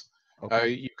schematics. Okay.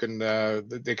 You can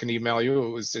they can email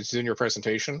you. It's in your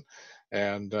presentation,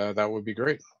 and that would be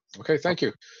great. Okay, thank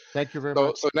you. Thank you very So,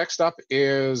 much. so next up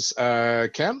is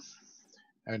Ken.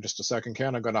 And just a second,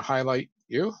 Ken, I'm going to highlight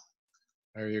you.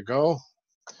 There you go.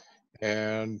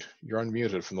 And you're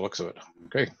unmuted from the looks of it.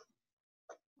 Okay.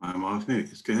 I'm off mute.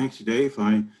 Thanks, Dave.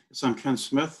 I'm Ken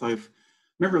Smith. I've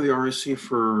member of the RASC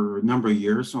for a number of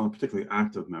years, not a particularly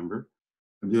active member.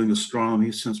 I'm doing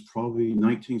astronomy since probably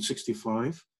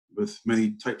 1965 with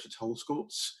many types of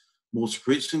telescopes. Most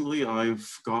recently, I've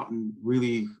gotten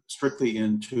really strictly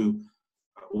into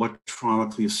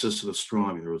electronically assisted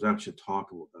astronomy. There was actually a talk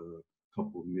a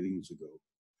couple of meetings ago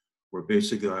where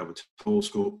basically I have a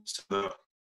telescope set up,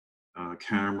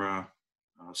 camera,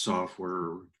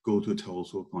 software, go to a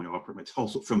telescope, and I operate my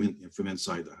telescope from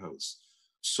inside the house.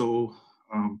 So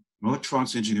I'm an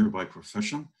electronics engineer by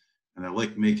profession, and I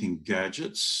like making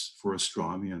gadgets for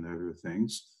astronomy and other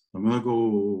things. I'm going to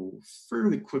go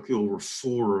fairly quickly over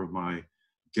 4 of my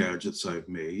gadgets I've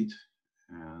made,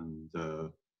 and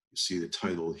you see the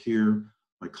title here.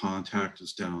 My contact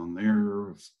is down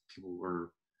there if people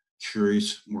are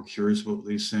more curious about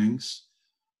these things.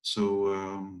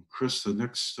 So, Chris, the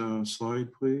next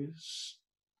slide, please.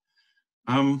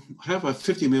 I have a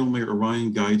 50 millimeter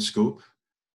Orion guide scope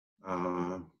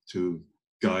to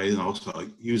guide and also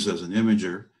use as an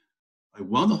imager. I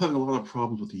wound up having a lot of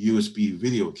problems with the USB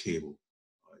video cable.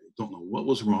 I don't know what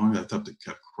was wrong. I thought it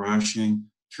kept crashing.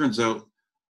 Turns out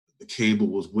the cable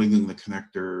was wiggling the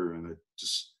connector, and it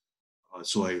just,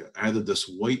 so I added this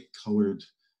white colored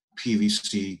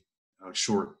PVC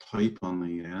short pipe on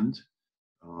the end.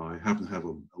 I happen to have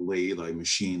a lathe. I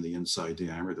machined the inside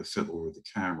diameter to fit over the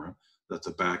camera. That's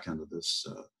the back end of this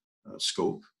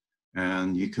scope.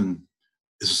 And you can,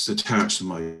 it's attached to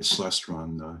my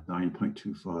Celestron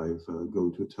 9.25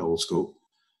 go-to telescope.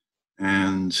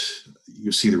 And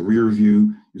you see the rear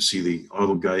view, you see the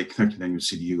auto guide connector, and you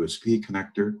see the USB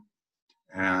connector.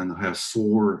 And I have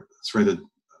 4 threaded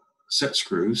set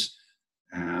screws.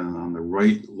 And on the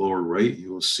right, lower right,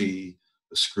 you will see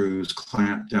the screws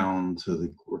clamped down to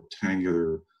the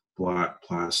rectangular black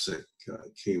plastic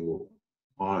cable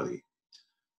body.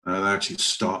 That actually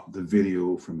stopped the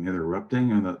video from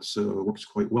interrupting, and that works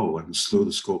quite well. I can slow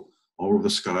the scope all over the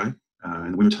sky.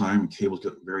 In the wintertime, cables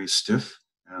get very stiff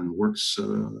and works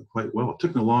quite well. It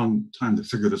took me a long time to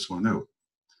figure this one out.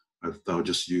 I thought I'd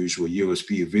just use a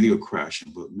USB video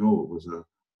crashing, but no, it was a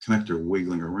connector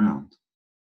wiggling around.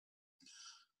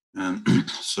 And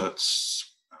so that's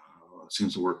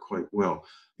seems to work quite well.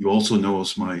 You also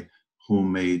notice my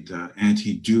homemade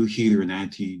anti-dew heater and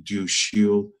anti-dew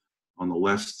shield on the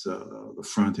left, the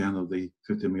front end of the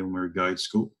 50 millimeter guide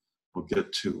scope. I'll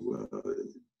get to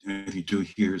anti-dew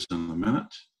heaters in a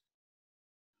minute.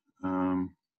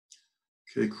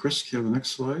 Okay, Chris, can you have the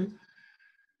next slide?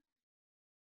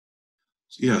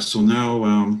 Yeah, so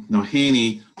now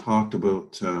Haney talked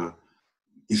about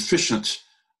efficient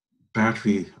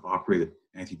battery-operated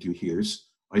anti-dew heaters.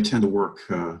 I tend to work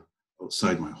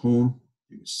outside my home.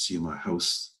 You can see my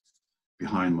house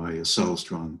behind my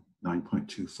Celestron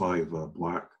 9.25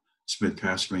 black Smith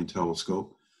Cassegrain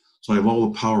telescope. So I have all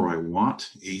the power I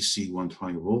want, AC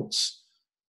 120 volts.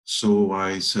 So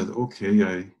I said, okay,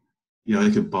 I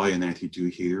could buy an anti-dew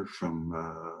heater from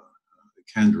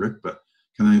Kendrick, but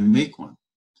can I make one?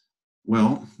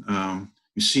 Well,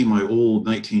 you see my old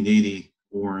 1980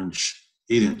 orange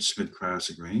 8-inch Smith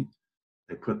Cassegrain.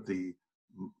 I put the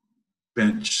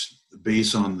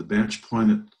base on the bench,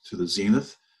 pointed to the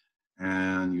zenith,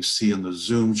 and you see in the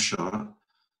zoom shot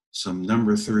some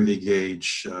number 30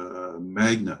 gauge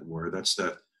magnet wire. That's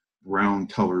that brown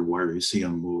colored wire you see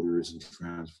on motors and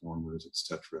transformers,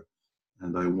 etc.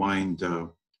 And I wind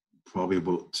probably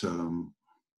about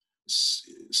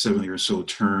 70 or so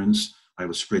turns. I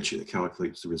have a spreadsheet that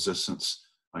calculates the resistance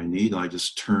I need. I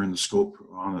just turn the scope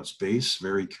on its base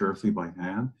very carefully by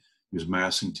hand. Use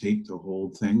masking tape to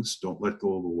hold things. Don't let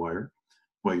go of the wire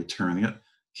while you're turning it.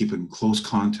 Keep it in close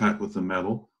contact with the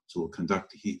metal so it'll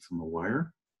conduct the heat from the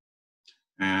wire.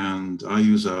 And I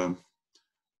use a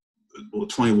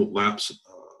 20 volt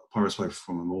power supply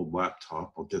from an old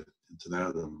laptop. I'll get into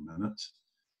that in a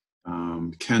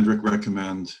minute. Kendrick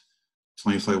recommend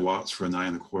 25 watts for a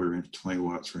 9.25 inch, 20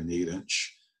 watts for an 8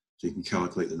 inch. So you can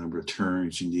calculate the number of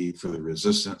turns you need for the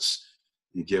resistance.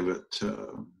 You give it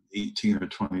 18 or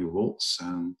 20 volts,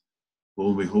 and lo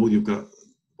and behold, you've got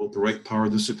about the right power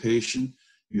dissipation.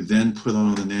 You then put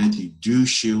on an anti-dew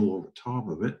shield over top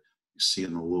of it. You see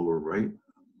in the lower right,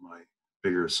 my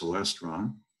bigger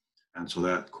celestron. And so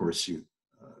that, of course,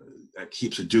 that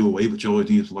keeps the dew away, but you always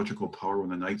need electrical power when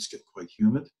the nights get quite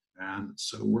humid. And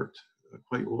so it worked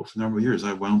quite well for a number of years.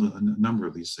 I wound a number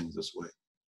of these things this way.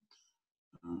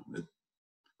 Of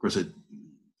course,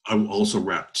 I will also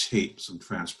wrap tape, some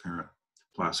transparent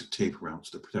plastic tape around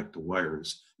to protect the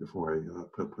wires before I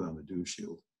put on the dew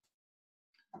shield.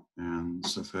 And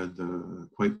so I've had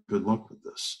quite good luck with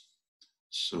this.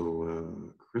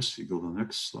 So Chris, if you go to the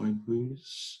next slide,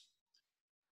 please.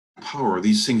 Power,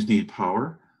 these things need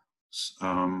power.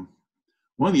 One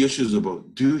of the issues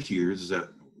about dew heaters is that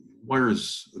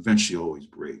wires eventually always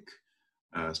break,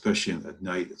 especially at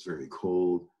night. It's very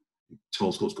cold.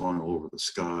 Telescope's going all over the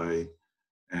sky.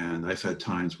 And I've had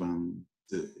times when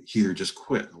the heater just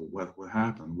quit. What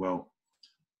happened? Well,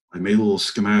 I made a little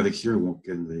schematic here. I won't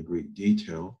get into great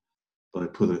detail, but I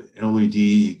put an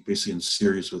LED basically in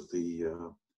series with the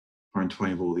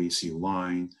 120 volt AC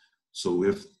line. So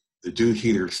if the dew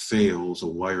heater fails, a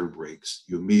wire breaks,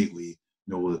 you immediately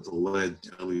know that the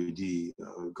LED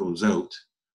goes out.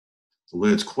 The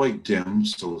LED's quite dim,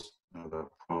 so it's not a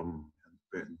problem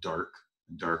in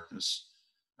darkness.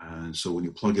 And so when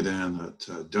you plug it in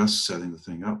at dusk, setting the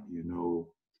thing up, you know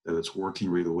that it's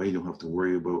working right away. You don't have to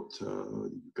worry about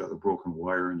you've got a broken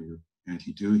wire in your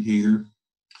anti-dew heater.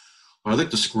 I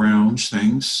like to scrounge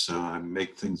things. I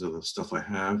make things of the stuff I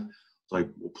have. So I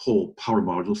will pull power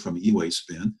modules from e-waste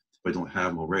bin if I don't have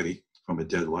them already from a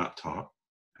dead laptop.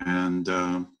 And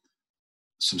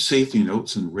some safety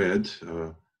notes in red.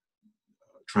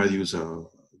 Try to use a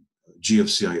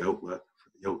GFCI outlet,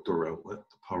 the outdoor outlet,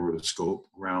 to power the scope,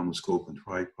 ground the scope and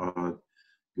tripod,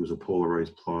 use a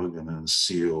polarized plug, and then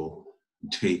seal and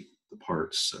tape the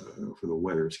parts for the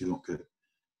wetters so you don't get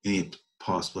any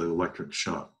possible electric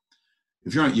shock.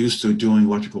 If you're not used to doing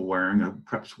electrical wiring, I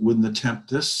perhaps wouldn't attempt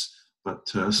this, but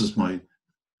this is my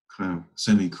kind of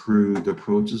semi-crude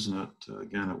approaches, and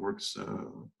again, it works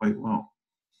quite well.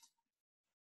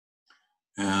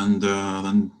 And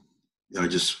then I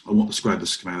won't describe the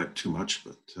schematic too much,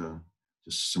 but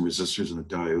just some resistors and a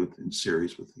diode in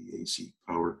series with the AC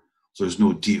power. So there's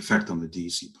no effect on the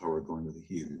DC power going to the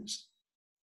heaters.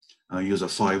 I use a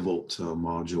 5 volt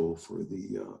module for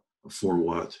the 4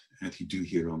 watt anti-dew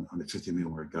heater on the 50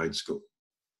 millimeter guide scope.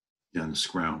 Again,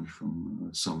 scrounge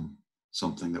from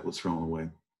something that was thrown away.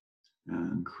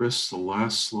 And Chris, the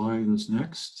last slide is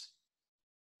next.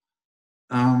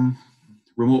 Remote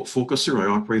focuser, I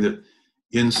operate it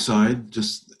inside,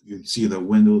 just you see the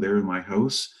window there in my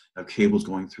house. I have cables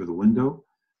going through the window,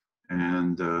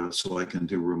 and so I can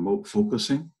do remote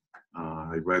focusing.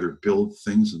 I'd rather build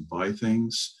things and buy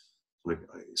things. Like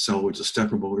I salvaged a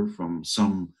stepper motor from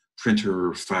some printer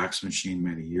or fax machine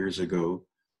many years ago.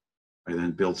 I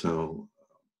then built a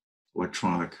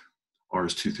electronic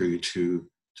RS-232 to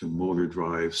motor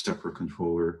drive stepper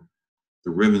controller.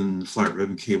 The flat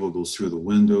ribbon cable goes through the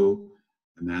window,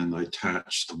 and then I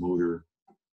attach the motor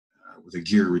with a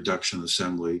gear reduction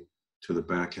assembly to the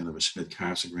back end of a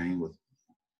Schmidt-Cassegrain with,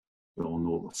 we all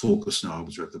know the focus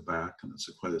knobs are at the back, and it's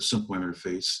quite a simple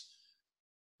interface.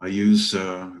 I use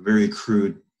very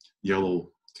crude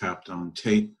yellow capped-on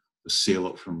tape to seal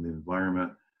it from the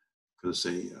environment, because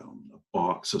a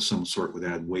box of some sort would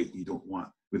add weight. You don't want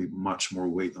really much more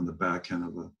weight on the back end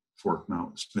of a fork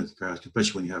mount Schmidt-Cassegrain,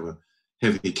 especially when you have a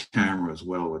heavy camera as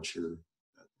well, which you're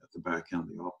at the back end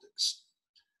of the optics.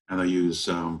 And I use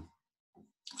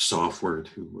software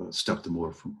to step the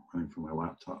motor from running from my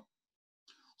laptop.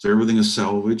 So everything is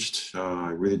salvaged.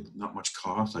 I really, not much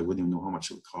cost. I wouldn't even know how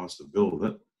much it would cost to build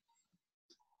it.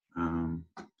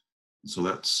 So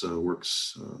that's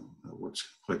works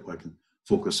quite like in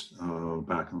focus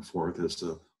back and forth as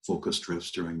the focus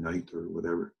drifts during night or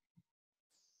whatever.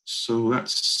 So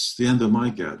that's the end of my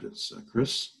gadgets.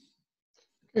 Chris?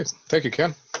 Okay, thank you,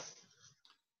 Ken.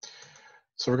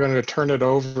 So we're going to turn it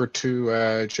over to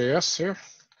JS here.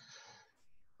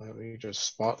 Let me just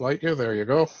spotlight you. There you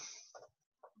go.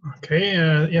 Okay.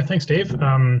 Yeah, thanks, Dave.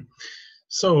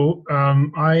 So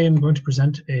I am going to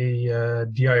present a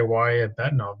DIY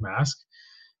Batinov mask.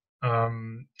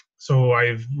 So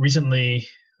I've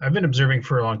been observing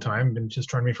for a long time, been just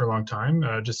astronomy for a long time.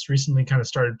 Just recently kind of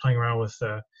started playing around with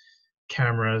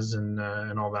cameras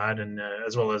and all that, and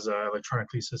as well as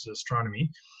electronically assisted astronomy.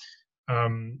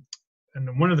 And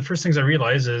one of the first things I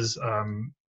realized is a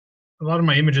lot of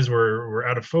my images were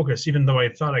out of focus, even though I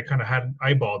thought I kind of had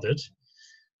eyeballed it.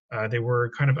 They were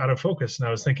kind of out of focus, and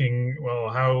I was thinking,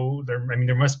 well,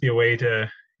 there must be a way to,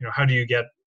 how do you get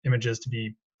images to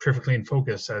be perfectly in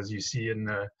focus as you see in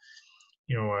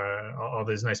you know, all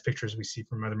these nice pictures we see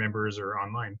from other members or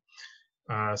online.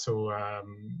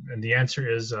 And the answer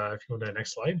is, if you go to the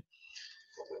next slide,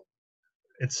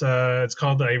 it's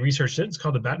called, I researched it, it's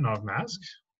called the Batinov mask.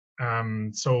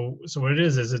 So what it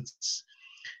is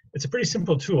it's a pretty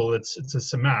simple tool.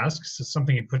 It's a mask. So it's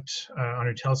something you put on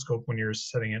your telescope when you're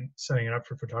setting it up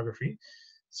for photography.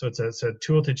 So it's a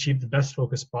tool to achieve the best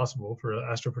focus possible for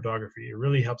astrophotography. It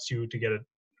really helps you to get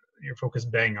your focus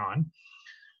bang on.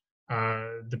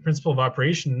 The principle of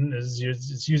operation is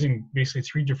it's using basically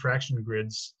 3 diffraction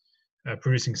grids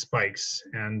producing spikes,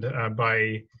 and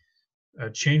by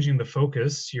changing the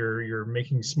focus, you're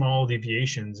making small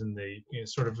deviations in the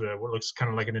sort of what looks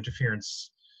kind of like an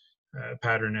interference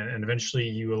pattern, and eventually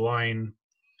you align.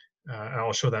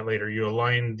 I'll show that later. You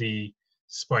align the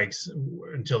spikes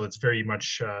until it's very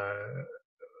much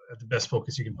at the best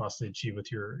focus you can possibly achieve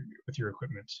with your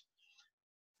equipment.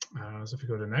 So if you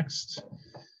go to next.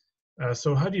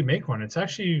 So how do you make one? It's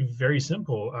actually very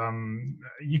simple.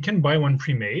 You can buy one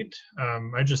pre-made.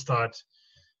 I just thought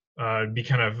it'd be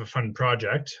kind of a fun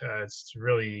project. It's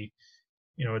really,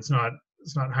 it's not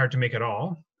hard to make at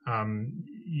all.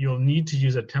 You'll need to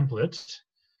use a template.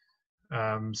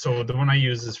 So the one I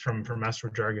use is from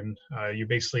Astro Jargon. You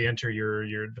basically enter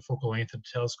the focal length of the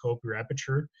telescope, your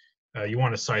aperture. You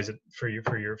want to size it for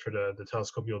the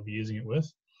telescope you'll be using it with.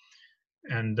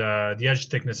 And the edge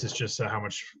thickness is just how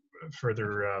much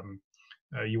further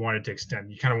you want it to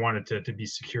extend. You kind of want it to be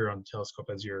secure on the telescope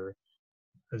as you're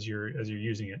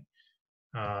using it.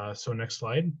 So next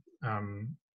slide.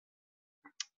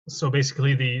 So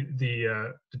basically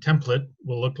the template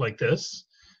will look like this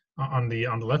on the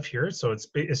left here. So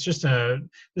it's just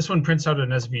this one prints out an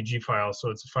SVG file. So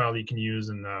it's a file you can use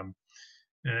in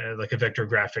like a vector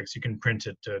graphics. You can print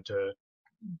it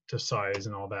to size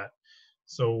and all that.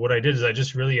 So what I did is I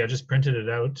just printed it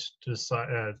out to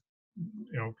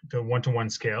to 1-to-1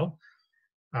 scale.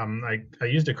 I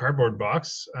used a cardboard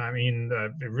box. I mean,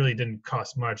 it really didn't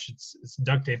cost much. It's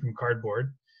duct tape and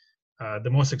cardboard. The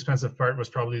most expensive part was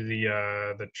probably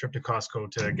the trip to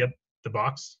Costco to get the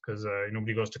box, because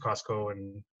nobody goes to Costco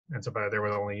and ends up out of there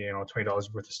with only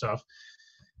 $20 worth of stuff.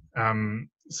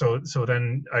 So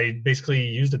then I basically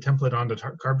used a template on the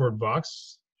cardboard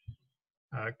box.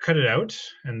 Cut it out,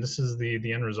 and this is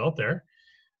the end result there.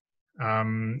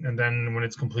 And then when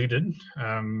it's completed,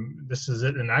 this is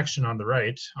it in action on the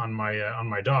right on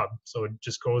my Dob. So it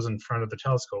just goes in front of the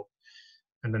telescope,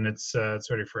 and then it's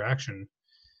ready for action.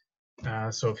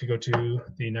 So if you go to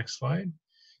the next slide,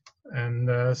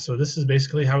 and so this is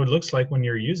basically how it looks like when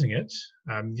you're using it.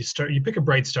 You pick a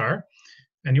bright star,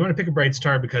 and you want to pick a bright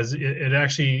star because it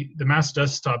actually, the mask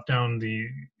does stop down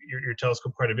your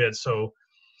telescope quite a bit. So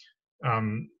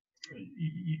the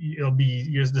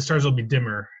stars will be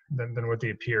dimmer than what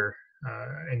they appear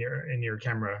in your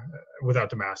camera without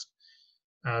the mask.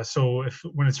 So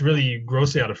when it's really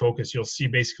grossly out of focus, you'll see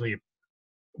basically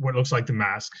what looks like the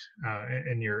mask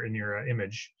in your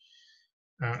image.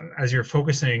 As you're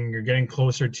focusing, you're getting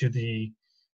closer to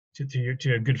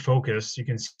a good focus. You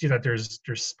can see that there's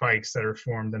spikes that are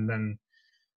formed, and then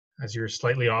as you're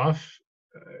slightly off,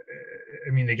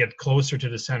 they get closer to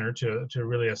the center to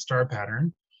really a star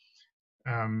pattern.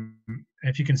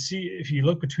 If you can see, if you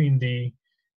look between the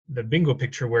bingo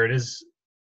picture where it is,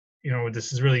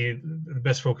 this is really the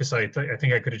best focus I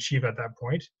think I could achieve at that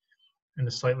point, and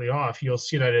the slightly off, you'll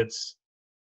see that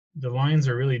the lines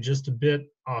are really just a bit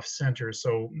off center.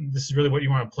 So this is really what you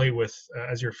want to play with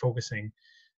as you're focusing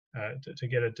to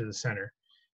get it to the center.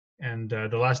 And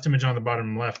the last image on the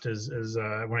bottom left is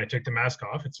when I took the mask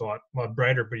off. It's a lot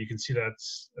brighter, but you can see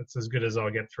that's as good as I'll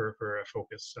get for a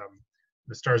focus.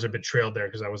 The stars are a bit trailed there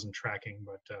because I wasn't tracking,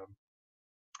 but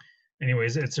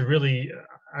anyways,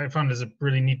 I found it a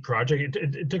really neat project.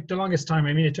 It took the longest time.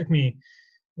 it took me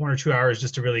 1 or 2 hours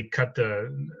just to really cut the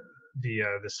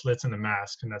slits in the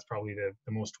mask, and that's probably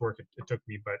the most work it took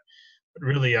me. But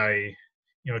really,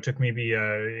 it took maybe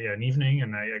an evening,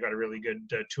 and I got a really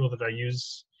good tool that I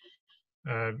use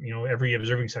every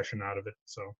observing session out of it.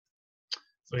 So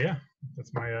yeah,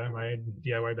 that's my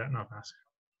DIY Batinov mask.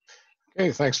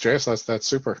 Okay, thanks, Jace. That's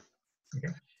super.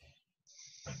 Okay.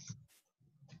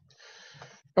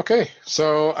 Okay,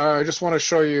 so I just want to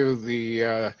show you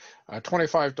the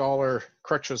 $25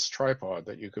 crutches tripod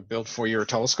that you could build for your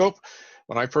telescope.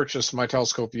 When I purchased my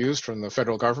telescope used from the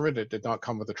federal government, it did not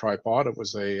come with a tripod. It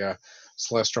was a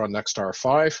Celestron Nexstar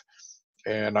 5.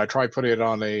 And I tried putting it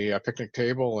on a picnic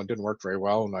table and it didn't work very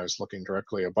well, and I was looking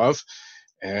directly above.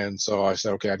 And so I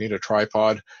said, okay, I need a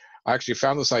tripod. I actually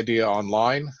found this idea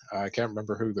online. I can't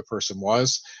remember who the person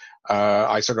was.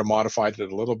 I sort of modified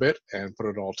it a little bit and put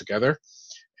it all together.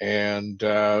 And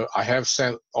I have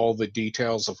sent all the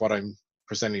details of what I'm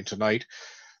presenting tonight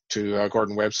to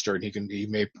Gordon Webster, and he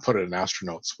may put it in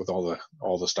Astronauts with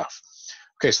all the stuff.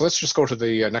 Okay, so let's just go to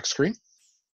the next screen.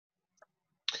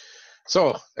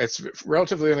 So it's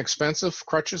relatively inexpensive.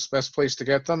 Crutches, best place to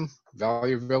get them,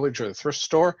 Value Village or the thrift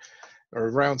store, are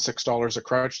around $6 a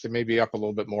crutch. They may be up a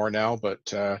little bit more now, but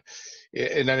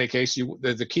in any case,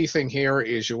 the key thing here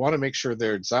is you want to make sure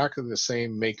they're exactly the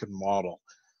same make and model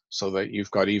so that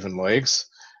you've got even legs.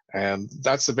 And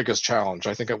that's the biggest challenge.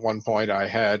 I think at one point I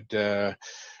had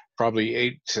probably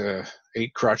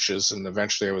eight crutches, and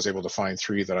eventually I was able to find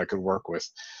 3 that I could work with.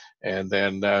 And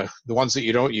then the ones that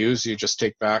you don't use, you just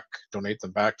donate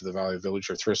them back to the Value Village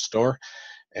or thrift store,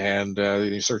 and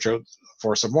you search out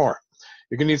for some more.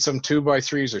 You're gonna need some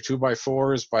 2x3s or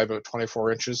 2x4s by about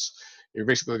 24 inches. You're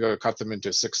basically gonna cut them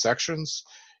into 6 sections.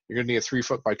 You're gonna need a 3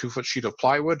 foot by 2 foot sheet of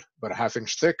plywood, about a 1/2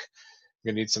 inch thick.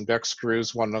 You're gonna need some deck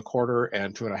screws, 1 1/4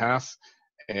 and 2 1/2,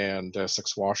 and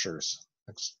 6 washers.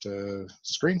 Next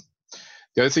screen.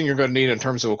 The other thing you're gonna need in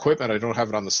terms of equipment, I don't have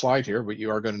it on the slide here, but you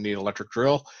are gonna need an electric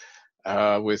drill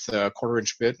with a 1/4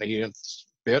 inch bit and a 1/8 inch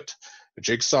bit, a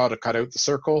jigsaw to cut out the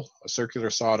circle, a circular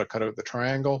saw to cut out the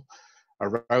triangle, a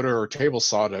router or table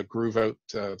saw to groove out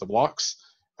the blocks,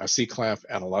 a C-clamp,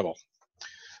 and a level.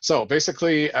 So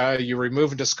basically, you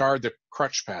remove and discard the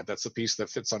crutch pad. That's the piece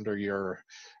that fits under your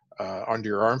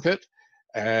armpit.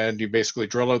 And you basically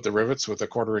drill out the rivets with a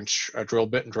 1/4 inch drill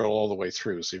bit and drill all the way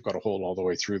through. So you've got a hole all the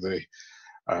way through the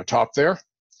top there.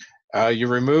 You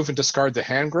remove and discard the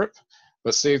hand grip,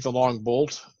 but save the long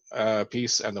bolt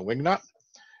piece and the wing nut.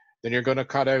 Then you're going to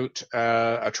cut out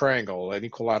a triangle, an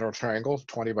equilateral triangle,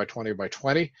 20 by 20 by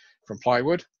 20 from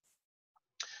plywood.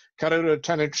 Cut out a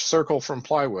 10-inch circle from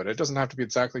plywood. It doesn't have to be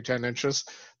exactly 10 inches.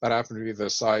 That happened to be the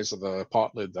size of the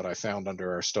pot lid that I found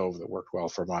under our stove that worked well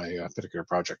for my particular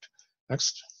project.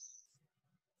 Next.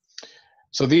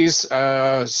 So these,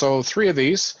 3 of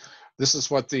these. This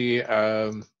is what the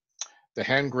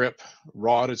hand grip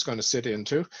rod is going to sit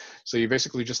into. So you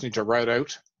basically just need to route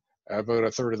out about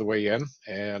 1/3 of the way in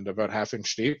and about 1/2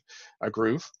 inch deep, a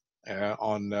groove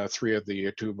on 3 of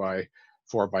the 2 by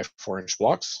 4 by 4 inch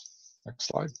blocks. Next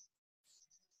slide.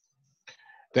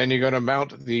 Then you're going to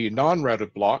mount the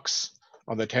non-routed blocks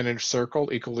on the 10-inch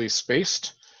circle, equally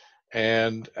spaced,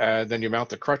 and then you mount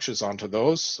the crutches onto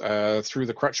those through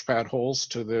the crutch pad holes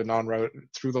to the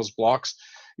non-routed, through those blocks,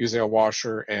 using a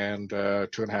washer and 2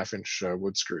 1/2 inch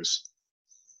wood screws.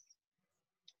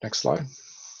 Next slide.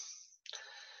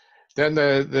 Then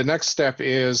the next step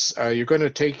is you're going to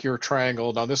take your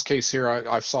triangle. Now in this case here,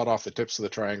 I've sawed off the tips of the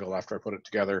triangle after I put it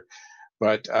together,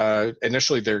 but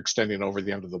initially they're extending over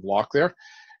the end of the block there.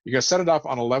 You're going to set it up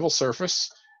on a level surface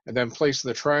and then place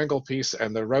the triangle piece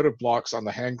and the routed blocks on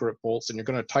the hand grip bolts, and you're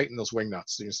going to tighten those wing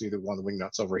nuts. So you see one of the wing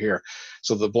nuts over here,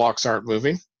 so the blocks aren't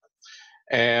moving.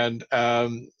 And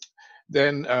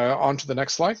then on to the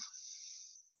next slide.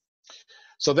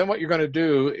 So then what you're going to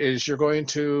do is you're going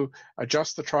to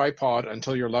adjust the tripod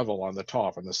until you're level on the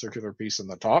top, on the circular piece on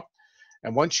the top.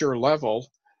 And once you're level,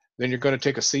 then you're going to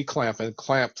take a C-clamp and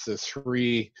clamp the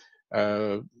 3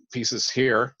 pieces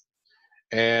here.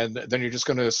 And then you're just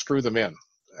going to screw them in.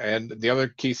 And the other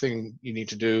key thing you need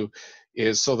to do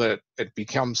is, so that it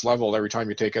becomes level every time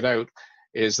you take it out,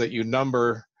 is that you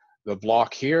number the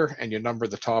block here and you number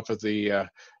the top of the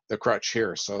crutch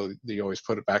here. So you always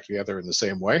put it back together in the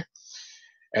same way.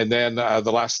 And then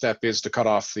the last step is to cut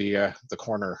off the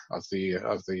corner of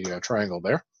the triangle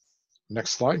there.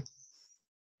 Next slide.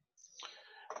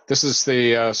 This is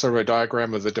the sort of a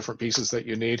diagram of the different pieces that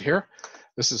you need here.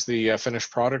 This is the finished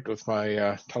product with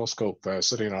my telescope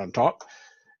sitting on top.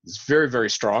 It's very, very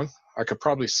strong. I could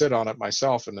probably sit on it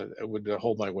myself and it would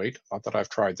hold my weight. Not that I've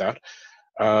tried that.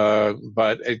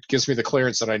 But it gives me the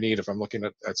clearance that I need if I'm looking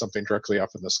at something directly up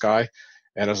in the sky.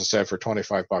 And as I said, for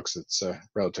 25 bucks, it's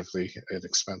relatively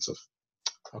inexpensive.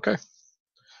 Okay,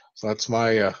 so that's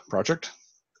my project.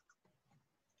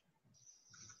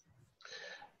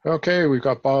 Okay, we've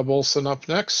got Bob Olson up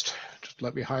next. Just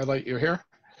let me highlight you here.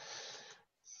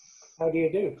 How do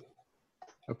you do?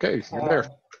 Okay, you're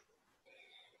there.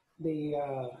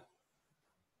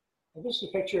 This is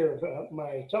a picture of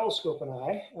my telescope and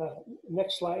I.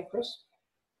 Next slide, Chris.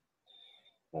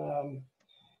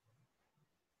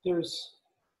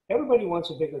 Everybody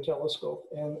wants a bigger telescope,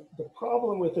 and the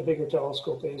problem with the bigger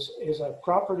telescope is a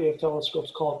property of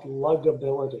telescopes called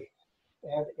luggability.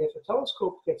 And if a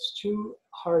telescope gets too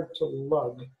hard to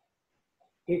lug,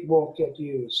 it won't get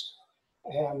used.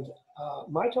 And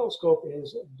my telescope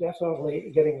is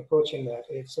definitely approaching that.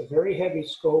 It's a very heavy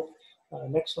scope.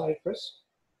 Next slide, Chris.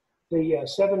 The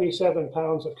 77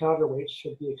 pounds of counterweight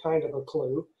should be kind of a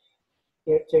clue.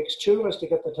 It takes 2 of us to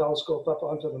get the telescope up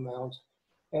onto the mount,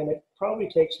 and it probably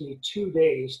takes me 2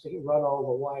 days to run all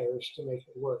the wires to make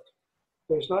it work.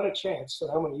 There's not a chance that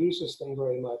I'm going to use this thing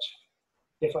very much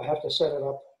if I have to set it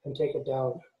up and take it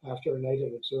down after a night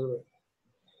of observing.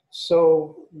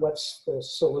 So what's the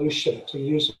solution to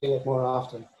using it more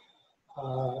often?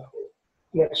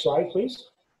 Next slide, please.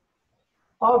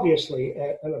 Obviously,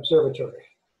 an observatory.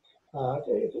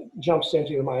 It jumps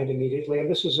into your mind immediately, and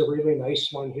this is a really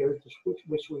nice one here,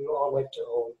 which we all like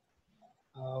to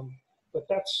own. But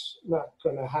that's not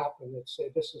going to happen. This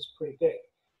is pretty big.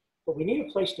 But we need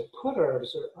a place to put our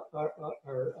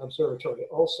observatory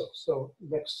also. So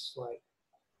next slide.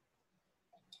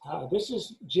 This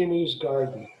is Jimmy's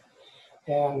garden.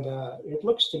 And it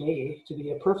looks to me to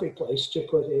be a perfect place to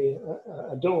put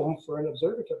a dome for an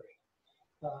observatory.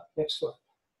 Next slide.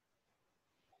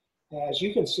 As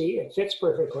you can see, it fits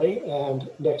perfectly. And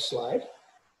next slide.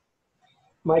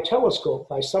 My telescope,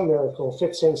 by some miracle,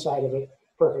 fits inside of it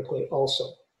perfectly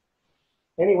also.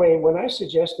 Anyway, when I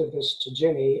suggested this to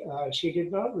Ginny, she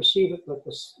did not receive it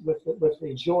with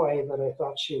the joy that I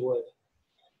thought she would.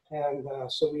 And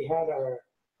so we had our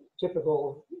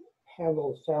typical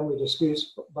handle family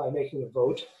disputes by making a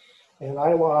vote. And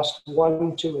I lost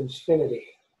 1 to infinity.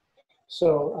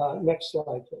 So next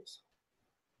slide, please.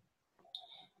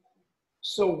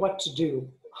 So what to do?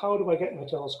 How do I get my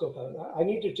telescope out? I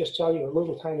need to just tell you a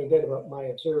little tiny bit about my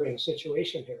observing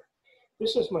situation here.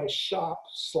 This is my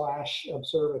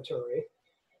shop/observatory.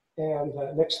 And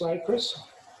next slide, Chris.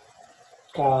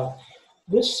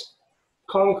 This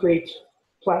concrete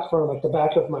platform at the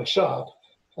back of my shop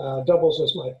doubles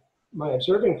as my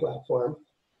observing platform.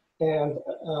 And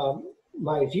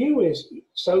my view is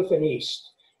south and east.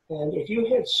 And if you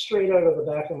head straight out of the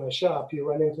back of my shop, you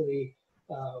run into the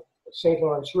St.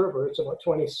 Lawrence River. It's about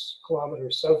 20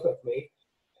 kilometers south of me.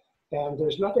 And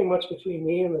there's nothing much between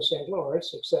me and the St.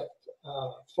 Lawrence except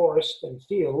forest and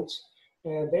fields.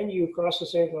 And then you cross the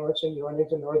St. Lawrence and you run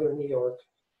into northern New York.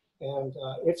 And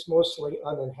it's mostly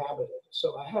uninhabited.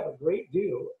 So I have a great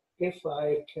view if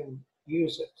I can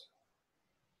use it.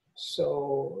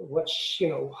 So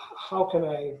how can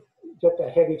I get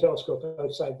that heavy telescope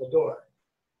outside the door?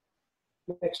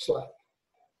 Next slide.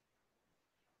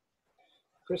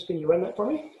 Chris, can you run that for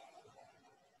me?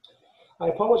 I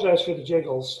apologize for the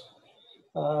jiggles.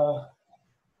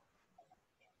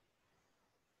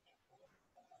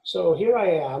 So here I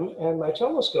am, and my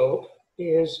telescope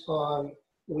is on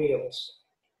wheels.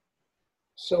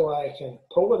 So I can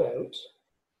pull it out.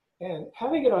 And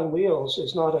having it on wheels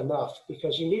is not enough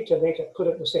because you need to put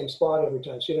it in the same spot every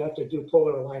time. So you don't have to do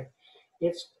polar align.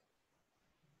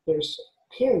 There's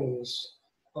pins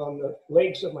on the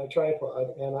legs of my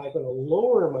tripod, and I'm going to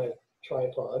lower my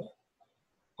tripod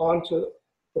onto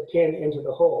the pin into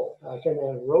the hole. I can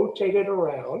then rotate it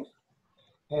around,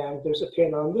 and there's a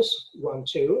pin on this one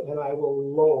too, and I will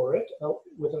lower it out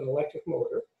with an electric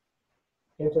motor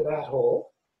into that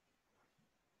hole.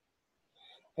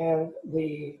 And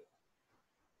the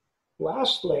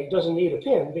last leg doesn't need a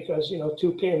pin because,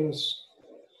 2 pins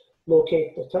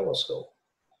locate the telescope.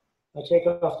 I take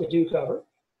off the dew cover.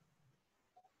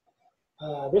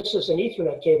 This is an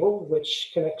Ethernet cable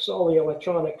which connects all the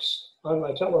electronics on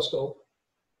my telescope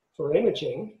for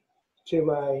imaging to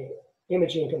my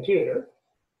imaging computer.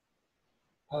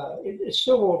 It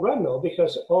still won't run though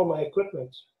because all my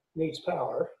equipment needs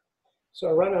power. So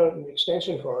I run out an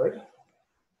extension cord,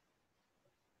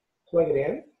 plug it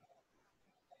in,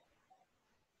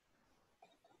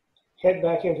 head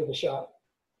back into the shop,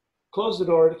 close the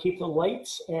door to keep the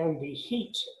lights and the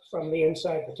heat from the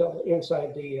inside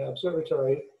the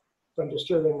observatory from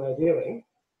disturbing my viewing.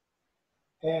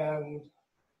 And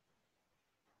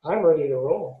I'm ready to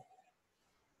roll.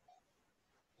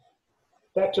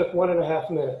 That took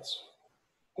 1.5 minutes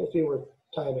if you were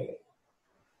timing it.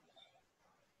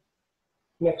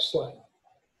 Next slide.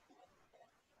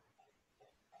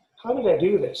 How did I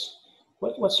do this?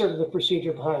 What's sort of the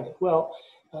procedure behind it? Well,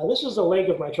 this is the leg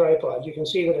of my tripod. You can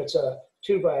see that it's a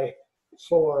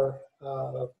 2x4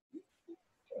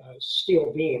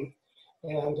 steel beam.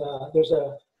 And there's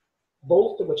a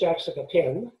bolt which acts like a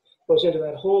pin, goes into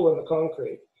that hole in the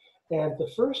concrete. And the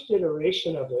first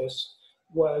iteration of this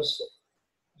was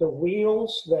the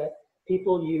wheels that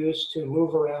people use to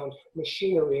move around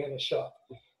machinery in a shop.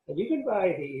 And you can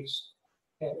buy these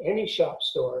at any shop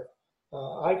store.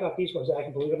 I got these ones, I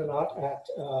can believe it or not, at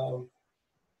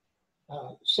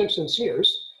Simpson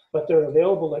Sears, but they're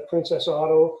available at Princess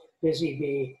Auto, Busy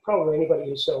Bee. Probably anybody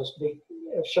who sells big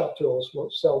shop tools will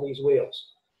sell these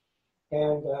wheels.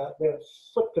 And they're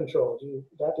foot controlled.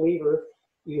 That lever,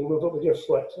 you move it with your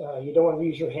foot. You don't want to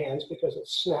use your hands because it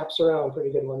snaps around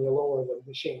pretty good when you lower the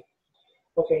machine.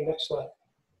 Okay, next slide.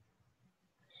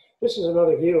 This is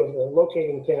another view of the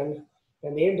locating pin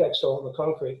and the index hole in the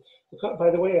concrete. By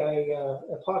the way, I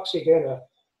epoxied in a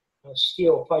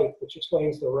steel pipe, which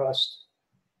explains the rust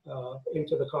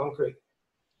into the concrete.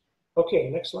 Okay,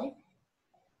 next slide.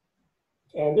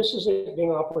 And this is it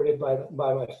being operated by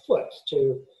my foot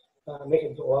to make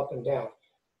it go up and down.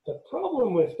 The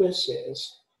problem with this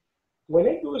is when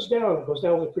it goes down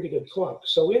with a pretty good clunk.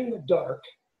 So in the dark,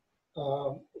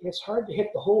 it's hard to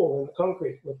hit the hole in the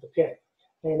concrete with the pin.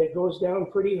 And it goes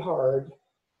down pretty hard.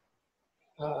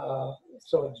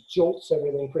 So it jolts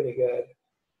everything pretty good.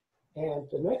 And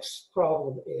the next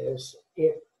problem is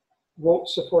it won't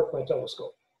support my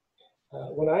telescope.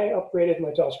 When I upgraded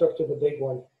my telescope to the big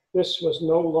one, this was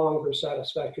no longer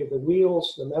satisfactory. The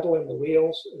wheels, the metal in the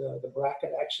wheels, the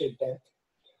bracket actually bent.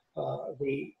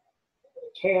 The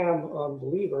cam on the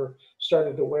lever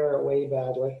started to wear away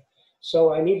badly.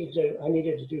 So I needed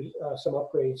to do some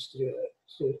upgrades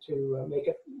to make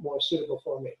it more suitable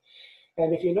for me.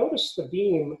 And if you notice the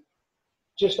beam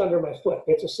just under my foot,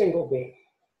 it's a single beam.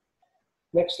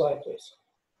 Next slide, please.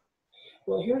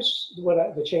 Well, here's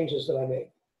the changes that I made.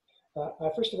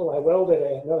 First of all, I welded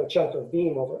another chunk of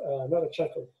beam over, another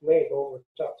chunk of leg over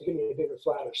top to give me a bigger,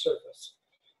 flatter surface.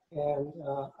 And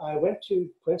I went to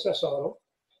Princess Auto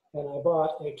and I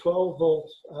bought a 12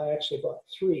 volt, I actually bought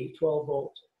 3 12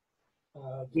 volt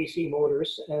DC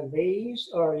motors, and these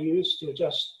are used to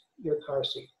adjust your car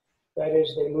seat. That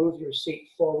is, they move your seat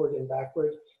forward and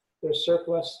backward. They're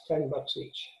surplus, $10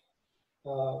 each.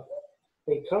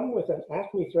 They come with an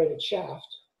Acme threaded shaft,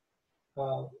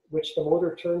 which the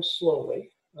motor turns slowly.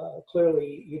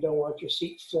 Clearly, you don't want your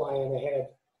seat flying ahead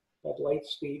at light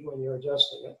speed when you're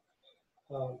adjusting it.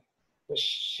 The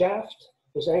shaft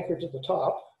is anchored to the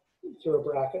top through a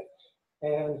bracket,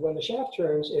 and when the shaft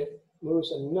turns, it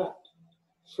moves a nut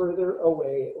further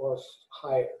away or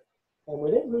higher. And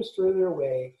when it moves further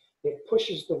away, it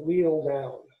pushes the wheel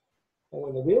down. And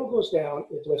when the wheel goes down,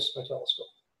 it lifts my telescope.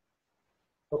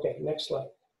 Okay, next slide.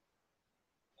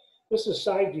 This is a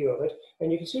side view of it,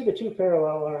 and you can see the 2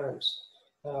 parallel arms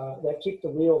that keep the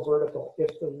wheel vertical.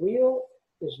 If the wheel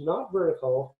is not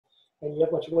vertical and you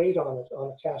have much weight on it,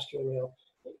 on a caster wheel,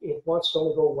 it wants to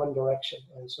only go one direction.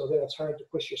 And so then it's hard to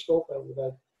push your scope out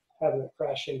without having it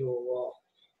crash into a wall.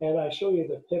 And I show you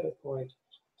the pivot point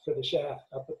for the shaft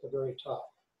up at the very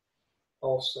top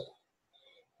also.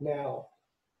 Now,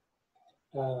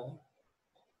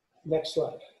 next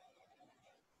slide.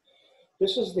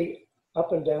 This is the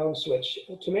up and down switch.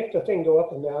 To make the thing go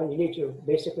up and down, you need to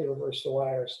basically reverse the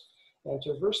wires. And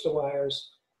to reverse the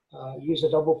wires, use a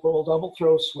double pull, double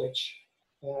throw switch.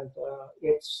 And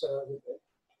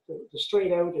the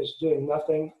straight out is doing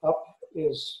nothing, up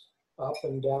is up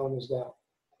and down is down.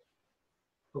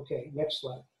 Okay, next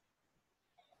slide.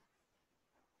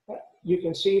 You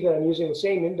can see that I'm using the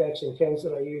same indexing pins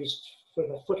that I used for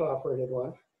the foot operated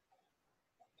one,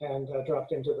 and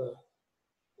dropped into the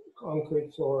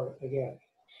concrete floor again.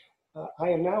 I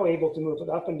am now able to move it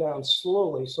up and down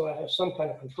slowly, so I have some kind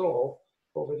of control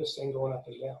over this thing going up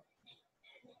and down.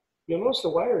 You'll notice the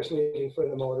wires leading for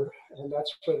the motor, and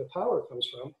that's where the power comes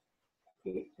from.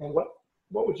 And what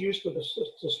would you use for this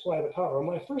to supply the power?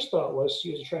 My first thought was to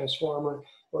use a transformer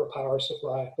or a power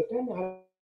supply, but then I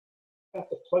have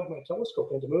to plug my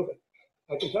telescope in to move it.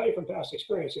 I can tell you from past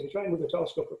experience, if you try and move the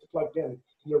telescope with it plugged in,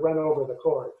 you run over the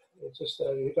cord. It's just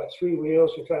you've got 3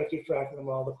 wheels, you're trying to keep track of them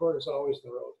all. The cord is always in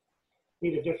the road.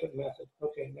 Need a different method.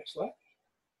 Okay, next slide.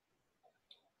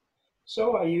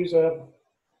 So I use a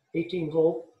 18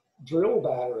 volt drill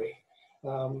battery.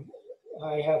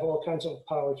 I have all kinds of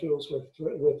power tools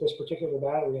with this particular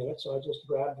battery in it, so I just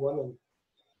grabbed one, and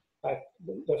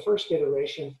the first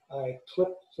iteration, I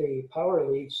clipped the power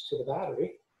leads to the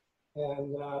battery,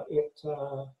 and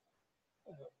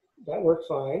that worked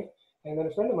fine. And then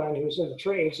a friend of mine who's in the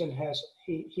trades and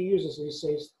he uses these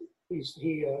things, he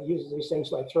uses these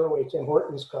things like throwaway Tim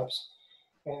Hortons cups,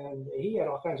 and he had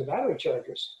all kinds of battery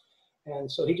chargers.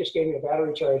 And so he just gave me a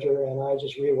battery charger, and I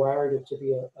just rewired it to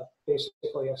be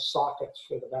basically a socket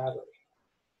for the battery.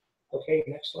 Okay,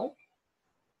 next slide.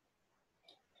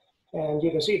 And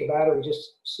you can see the battery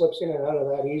just slips in and out of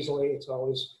that easily. It's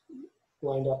always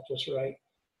lined up just right.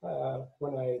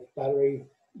 When my battery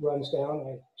runs down,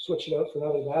 I switch it out for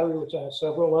another battery, which I have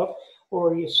several of,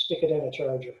 or you stick it in a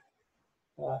charger.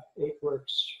 It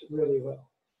works really well.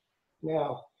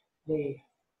 Now, this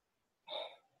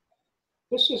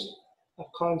is a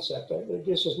concept.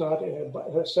 This is not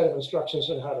a set of instructions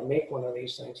on how to make one of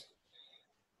these things.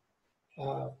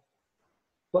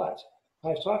 But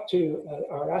I've talked to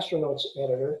our astronauts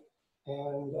editor,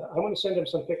 and I want to send him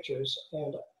some pictures,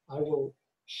 and I will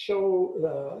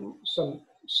show some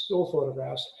still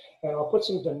photographs, and I'll put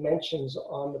some dimensions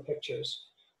on the pictures.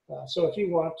 So if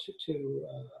you want to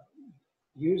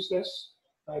use this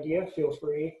idea, feel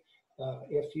free.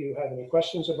 If you have any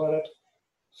questions about it,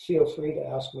 feel free to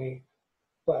ask me.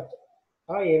 But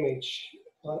I image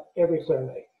on every clear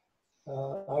night.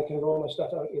 I can roll my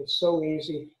stuff out. It's so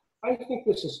easy. I think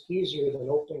this is easier than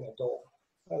opening a dome.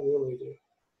 I really do.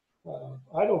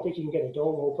 I don't think you can get a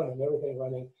dome open and everything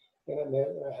running in a minute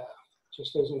and a half.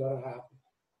 Just isn't going to happen.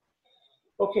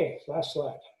 Okay, last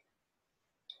slide.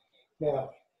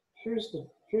 Now, here's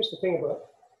the thing about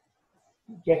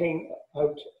getting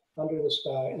out under the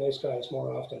sky, night skies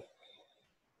more often.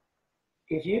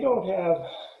 If you don't have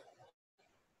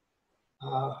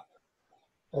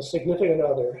a significant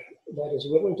other that is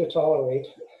willing to tolerate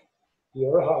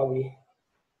your hobby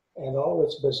and all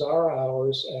its bizarre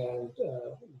hours and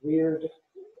weird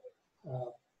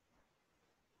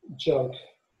junk,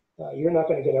 you're not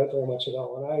going to get out very much at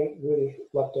all. And I really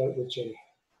lucked out with Jimmy.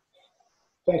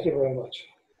 Thank you very much.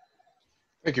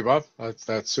 Thank you, Bob.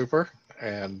 That's super.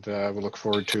 And we look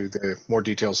forward to the more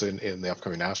details in the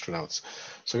upcoming astronauts.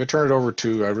 So I'm going to turn it over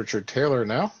to Richard Taylor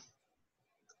now.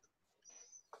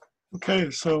 Okay,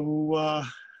 so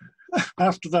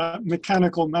after that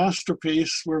mechanical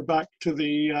masterpiece, we're back to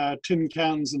the tin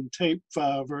cans and tape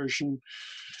version.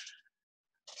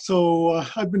 So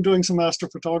I've been doing some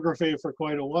astrophotography for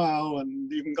quite a while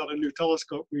and even got a new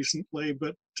telescope recently,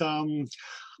 but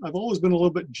I've always been a little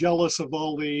bit jealous of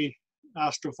all the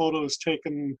astrophotos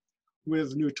taken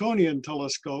with Newtonian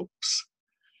telescopes.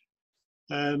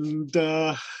 And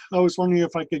I was wondering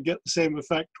if I could get the same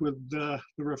effect with the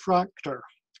refractor.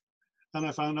 And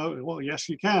I found out, well, yes,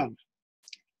 you can.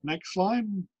 Next slide.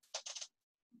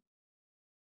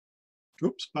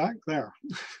 Oops, back there.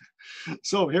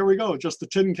 So here we go, just the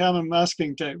tin can and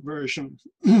masking tape version.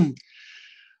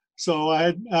 So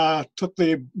I took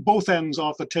both ends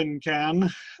off the tin can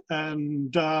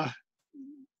and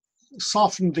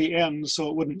softened the ends so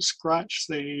it wouldn't scratch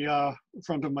the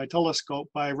front of my telescope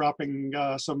by wrapping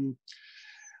some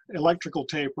electrical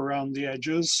tape around the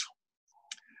edges.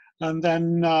 And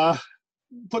then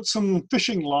put some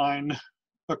fishing line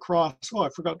across. Oh, I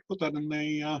forgot to put that in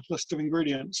the list of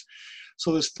ingredients.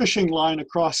 So this fishing line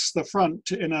across the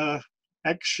front in a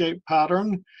X-shaped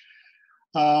pattern.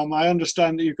 I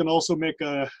understand that you can also make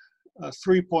a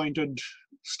three-pointed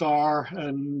star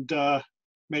and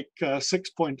make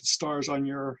six-pointed stars on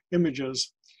your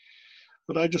images.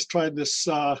 But I just tried this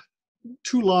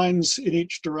two lines in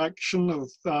each direction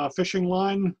of fishing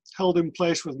line, held in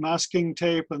place with masking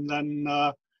tape, and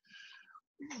then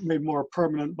made more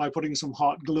permanent by putting some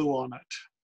hot glue on it.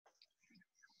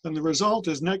 And the result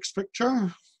is next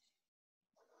picture.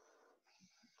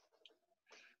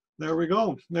 There we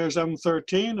go. There's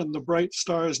M13 and the bright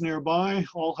stars nearby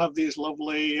all have these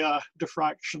lovely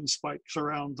diffraction spikes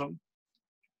around them.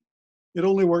 It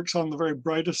only works on the very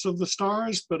brightest of the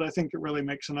stars, but I think it really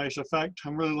makes a nice effect.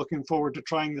 I'm really looking forward to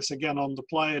trying this again on the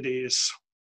Pleiades.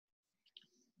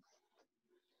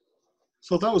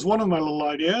 So that was one of my little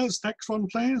ideas. Next one,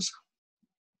 please.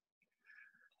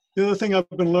 The other thing I've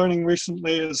been learning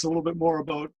recently is a little bit more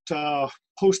about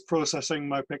post-processing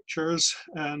my pictures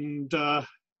and the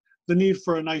need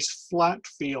for a nice flat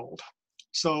field.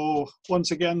 So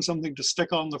once again, something to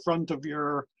stick on the front of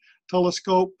your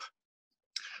telescope.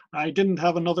 I didn't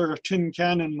have another tin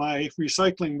can in my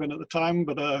recycling bin at the time,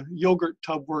 but a yogurt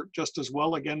tub worked just as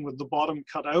well, again with the bottom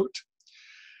cut out.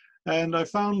 And I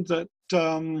found that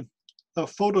a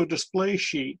photo display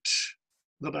sheet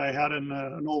that I had in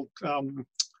an old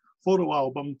photo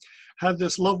album had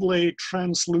this lovely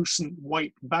translucent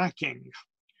white backing.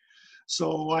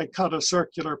 So I cut a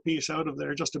circular piece out of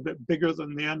there, just a bit bigger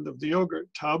than the end of the yogurt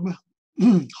tub,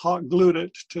 hot glued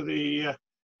it to the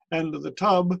end of the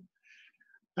tub,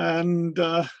 and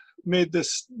made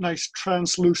this nice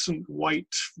translucent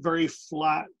white, very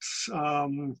flat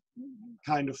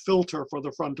kind of filter for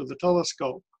the front of the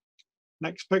telescope.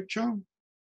 Next picture.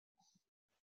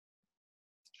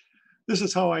 This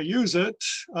is how I use it.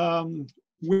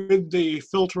 With the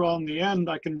filter on the end,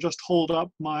 I can just hold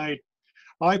up my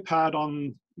iPad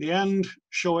on the end,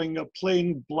 showing a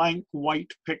plain blank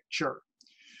white picture.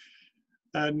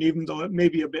 And even though it may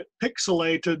be a bit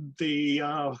pixelated,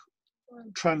 the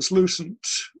translucent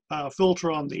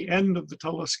filter on the end of the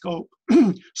telescope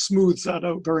smooths that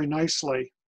out very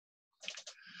nicely.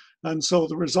 And so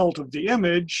the result of the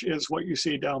image is what you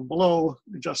see down below,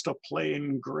 just a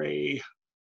plain gray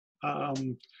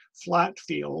flat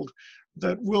field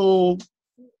that will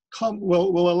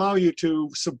will allow you to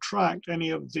subtract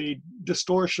any of the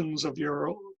distortions of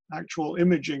your actual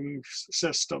imaging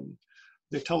system,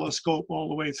 the telescope all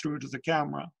the way through to the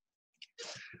camera.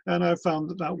 And I found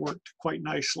that that worked quite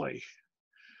nicely.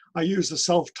 I use the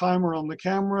self-timer on the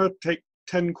camera, take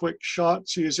 10 quick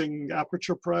shots using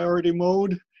aperture priority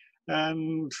mode,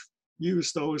 and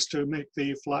use those to make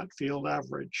the flat field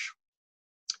average.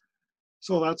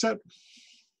 So that's it.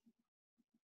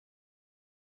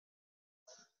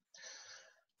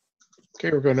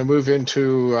 Okay, we're going to move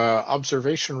into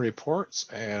observation reports,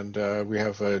 and we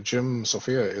have Jim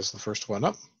Sophia is the first one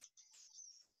up.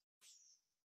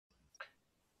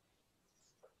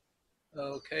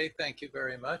 Okay, thank you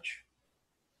very much.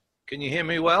 Can you hear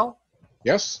me well?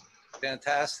 Yes.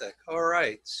 Fantastic. All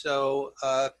right, so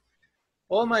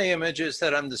all my images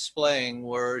that I'm displaying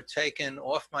were taken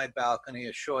off my balcony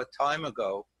a short time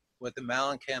ago with the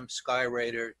Mallencamp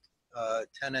Skyraider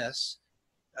 10S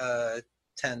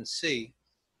 10C,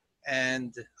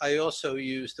 and I also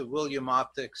used the William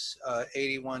Optics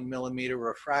 81 millimeter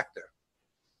refractor.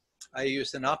 I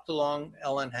used an Optolong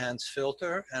L-enhanced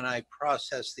filter, and I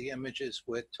processed the images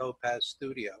with Topaz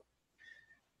Studio.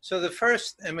 So the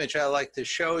first image I like to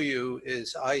show you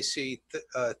is IC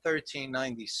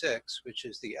 1396, which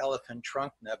is the Elephant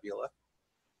Trunk Nebula.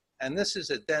 And this is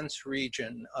a dense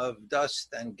region of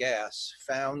dust and gas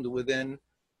found within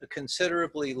a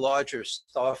considerably larger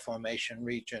star formation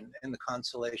region in the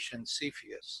constellation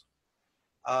Cepheus.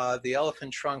 The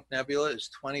Elephant Trunk Nebula is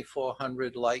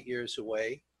 2,400 light years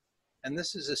away, and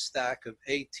this is a stack of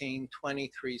 18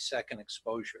 23-second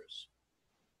exposures.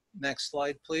 Next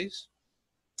slide, please.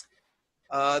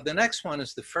 The next one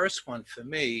is the first one for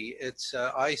me. It's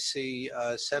IC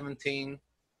 17.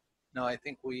 No, I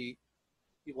think you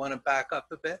want to back up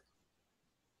a bit.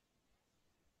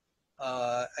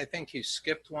 I think you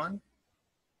skipped one.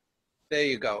 There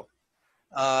you go.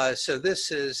 So this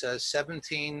is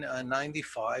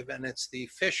 1795, and it's the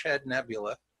Fishhead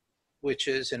Nebula, which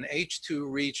is an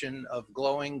H2 region of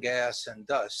glowing gas and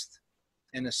dust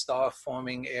in a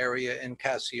star-forming area in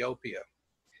Cassiopeia.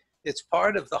 It's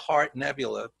part of the Heart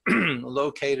Nebula,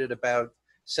 located about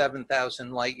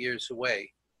 7,000 light years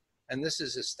away. And this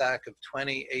is a stack of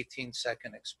 20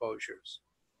 18-second exposures.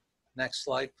 Next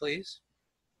slide, please.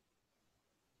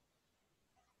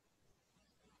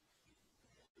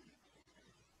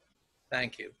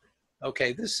 Thank you.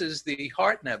 Okay, this is the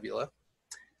Heart Nebula,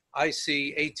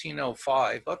 IC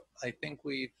 1805. Oh, I think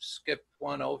we've skipped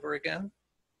one over again.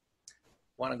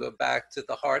 Want to go back to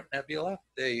the Heart Nebula?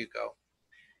 There you go.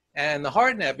 And the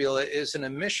Heart Nebula is an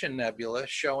emission nebula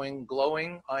showing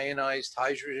glowing ionized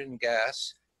hydrogen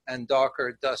gas and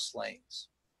darker dust lanes.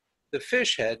 The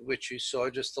Fishhead, which you saw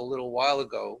just a little while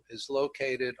ago, is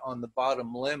located on the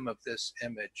bottom limb of this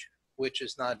image, which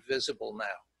is not visible now.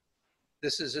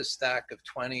 This is a stack of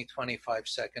 20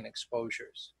 25-second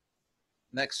exposures.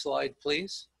 Next slide,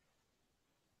 please.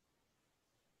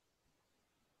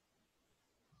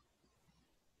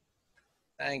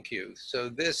 Thank you. So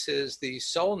this is the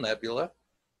Sol Nebula,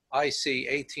 IC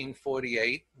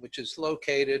 1848, which is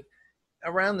located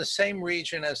around the same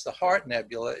region as the Heart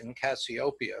Nebula in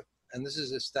Cassiopeia. And this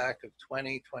is a stack of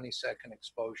 20 20-second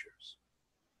exposures.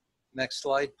 Next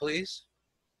slide, please.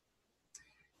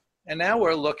 And now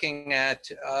we're looking at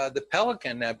the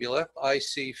Pelican Nebula,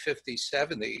 IC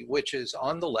 5070, which is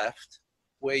on the left,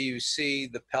 where you see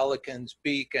the pelican's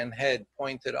beak and head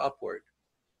pointed upward.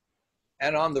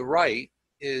 And on the right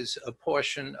is a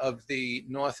portion of the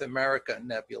North America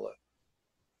Nebula,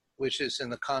 which is in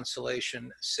the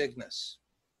constellation Cygnus.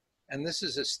 And this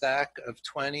is a stack of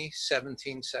 20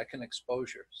 17-second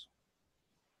exposures.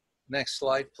 Next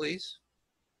slide, please.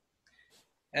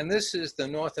 And this is the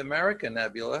North America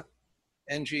Nebula,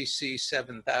 NGC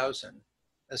 7000,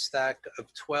 a stack of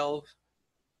 12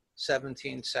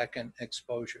 17-second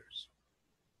exposures.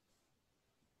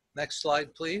 Next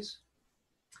slide, please.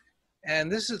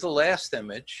 And this is the last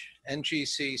image,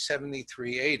 NGC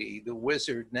 7380, the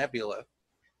Wizard Nebula,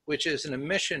 which is an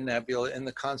emission nebula in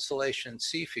the constellation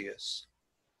Cepheus,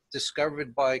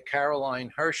 discovered by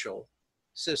Caroline Herschel,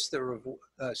 sister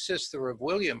of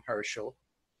William Herschel,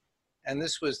 and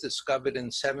this was discovered in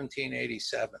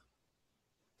 1787.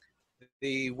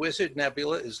 The Wizard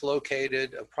Nebula is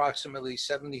located approximately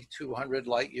 7,200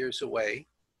 light years away,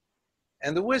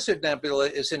 and the Wizard Nebula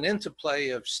is an interplay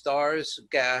of stars,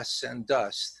 gas, and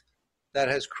dust that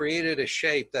has created a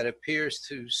shape that appears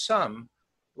to some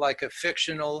like a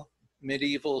fictional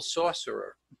medieval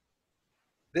sorcerer.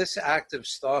 This active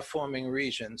star-forming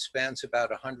region spans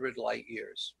about 100 light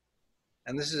years.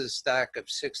 And this is a stack of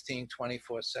 16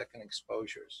 24-second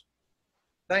exposures.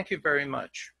 Thank you very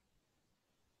much.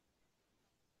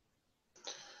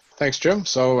 Thanks, Jim.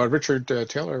 So Richard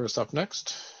Taylor is up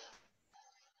next.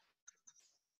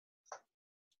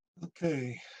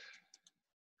 Okay.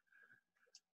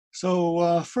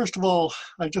 So first of all,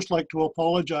 I'd just like to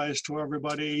apologize to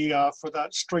everybody for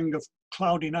that string of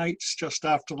cloudy nights just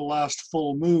after the last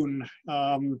full moon.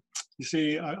 You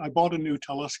see, I bought a new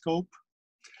telescope.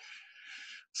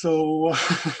 So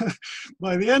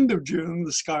by the end of June,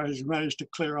 the skies managed to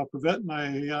clear up a bit, and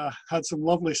I had some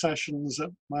lovely sessions at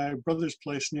my brother's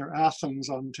place near Athens,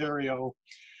 Ontario.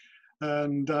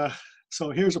 And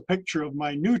so here's a picture of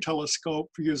my new telescope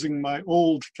using my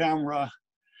old camera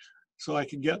so I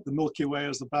could get the Milky Way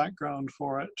as the background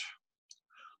for it.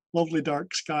 Lovely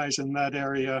dark skies in that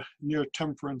area near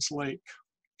Temperance Lake.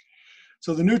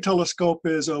 So the new telescope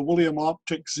is a William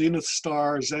Optics Zenith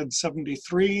Star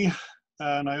Z73.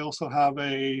 And I also have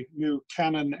a new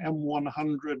Canon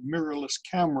M100 mirrorless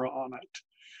camera on it.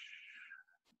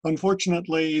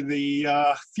 Unfortunately,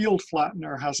 the field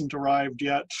flattener hasn't arrived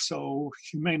yet, so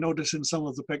you may notice in some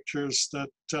of the pictures that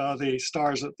the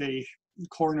stars at the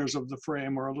corners of the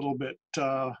frame are a little bit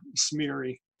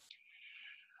smeary.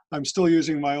 I'm still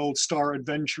using my old Star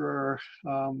Adventurer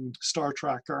star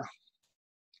tracker.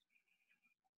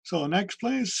 So next,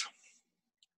 please.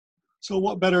 So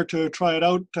what better to try it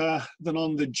out than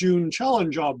on the June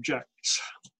challenge objects?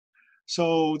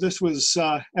 So this was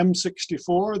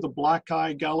M64, the Black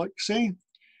Eye Galaxy.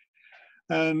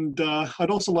 And I'd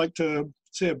also like to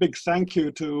say a big thank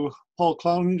you to Paul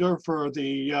Clowninger for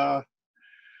the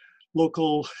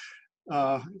local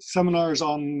seminars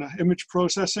on image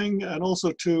processing, and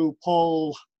also to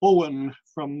Paul Owen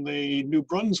from the New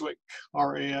Brunswick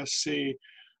RASC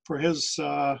for his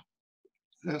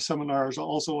seminars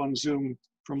also on Zoom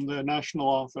from the national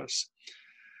office.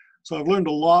 So I've learned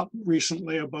a lot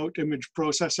recently about image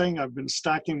processing. I've been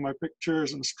stacking my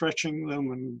pictures and stretching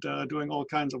them and doing all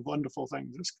kinds of wonderful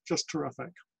things. It's just terrific.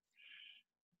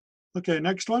 Okay,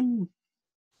 next one.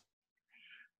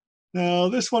 Now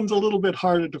this one's a little bit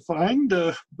harder to find,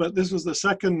 but this was the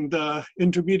second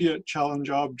intermediate challenge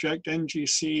object,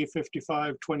 NGC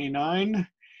 5529.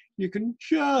 You can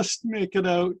just make it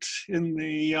out in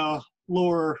the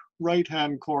lower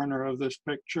right-hand corner of this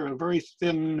picture, a very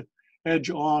thin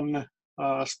edge-on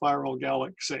spiral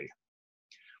galaxy.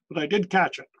 But I did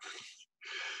catch it.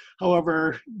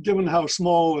 However, given how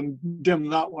small and dim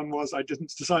that one was, I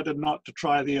decided not to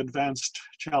try the advanced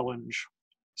challenge.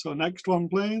 So next one,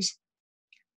 please.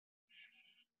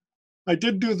 I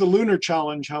did do the lunar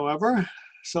challenge, however.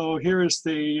 So here is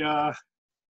the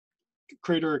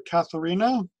crater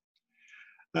Katharina.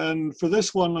 And for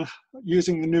this one,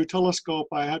 using the new telescope,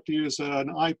 I had to use an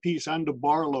eyepiece and a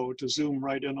Barlow to zoom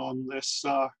right in on this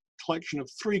collection of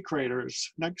 3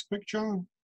 craters. Next picture.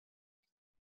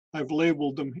 I've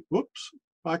labeled them. Whoops,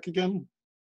 back again.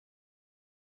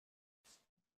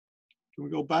 Can we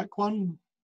go back one?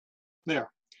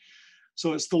 There.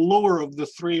 So it's the lower of the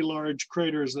 3 large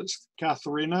craters that's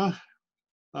Katharina.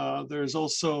 There's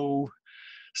also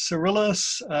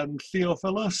Cyrillus and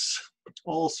Theophilus,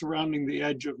 all surrounding the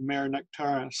edge of Mare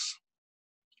Nectaris.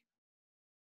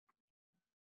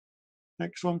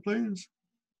 Next one, please.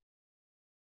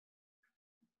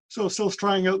 So still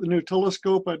trying out the new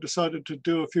telescope, I decided to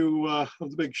do a few of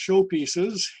the big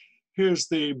showpieces. Here's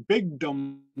the Big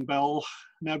Dumbbell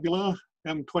Nebula,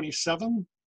 M27.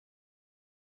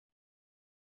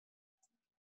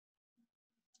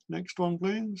 Next one,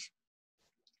 please.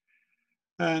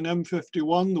 And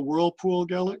M51, the Whirlpool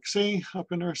Galaxy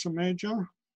up in Ursa Major.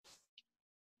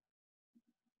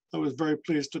 I was very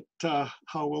pleased at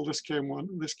how well this came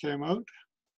out.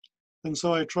 And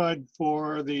so I tried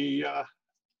for the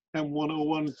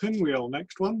M101 pinwheel.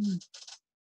 Next one.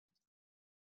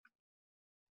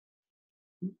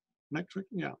 Next one,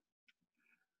 yeah.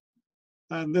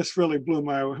 And this really blew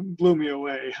me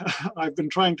away. I've been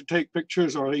trying to take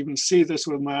pictures or even see this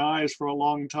with my eyes for a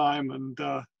long time,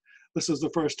 and this is the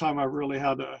first time I've really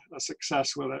had a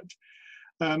success with it.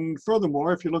 And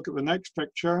furthermore, if you look at the next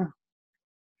picture,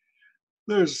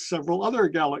 there's several other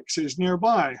galaxies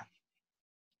nearby.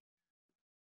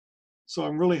 So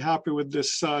I'm really happy with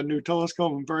this new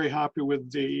telescope. I'm very happy with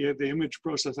the image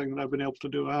processing that I've been able to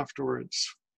do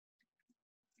afterwards.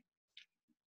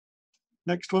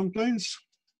 Next one, please.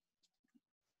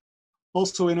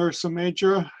 Also in Ursa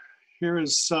Major, here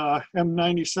is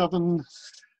M97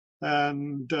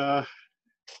 and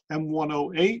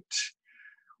M108,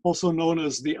 also known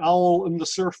as the Owl and the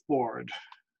Surfboard.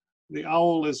 The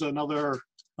Owl is another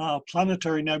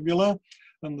planetary nebula,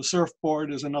 and the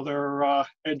Surfboard is another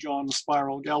edge-on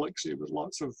spiral galaxy with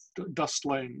lots of dust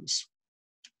lanes.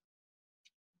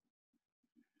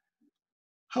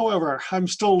 However, I'm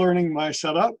still learning my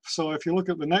setup. So if you look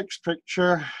at the next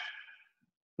picture,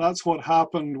 that's what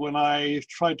happened when I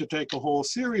tried to take a whole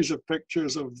series of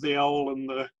pictures of the owl and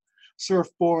the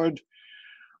surfboard.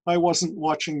 I wasn't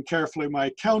watching carefully my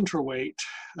counterweight.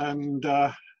 And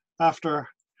after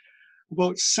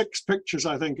about 6 pictures,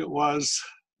 I think it was,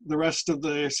 the rest of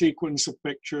the sequence of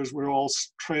pictures were all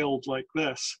trailed like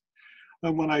this.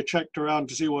 And when I checked around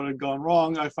to see what had gone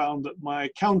wrong, I found that my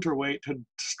counterweight had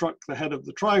struck the head of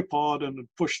the tripod and had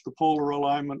pushed the polar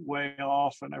alignment way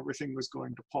off, and everything was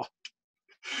going to pot.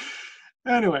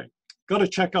 Anyway, got to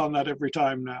check on that every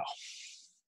time now.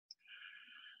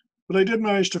 But I did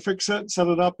manage to fix it, set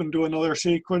it up, and do another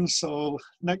sequence. So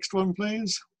next one,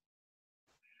 please.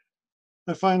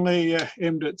 I finally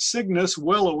aimed at Cygnus,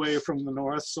 well away from the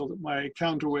north, so that my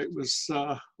counterweight was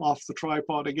off the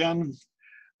tripod again.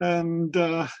 And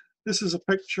this is a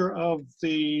picture of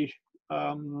the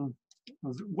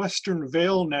Western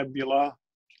Veil Nebula,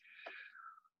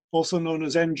 also known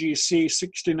as NGC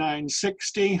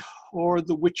 6960, or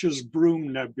the Witch's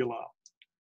Broom Nebula.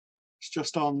 It's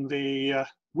just on the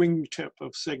wingtip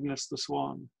of Cygnus the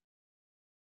Swan.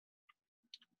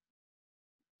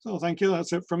 So thank you,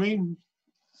 that's it for me.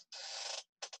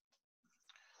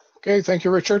 Okay, thank you,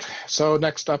 Richard. So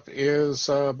next up is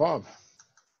Bob.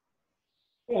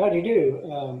 Yeah, how do you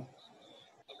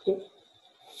do?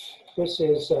 This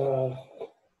is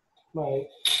my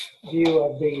view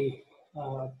of the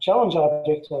challenge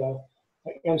object,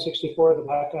 M64, the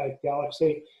black-eyed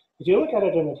galaxy. If you look at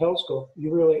it in a telescope,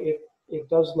 you really, it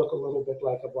does look a little bit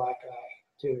like a black eye,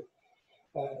 too.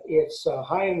 It's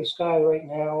high in the sky right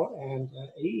now, and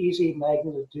easy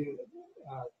magnitude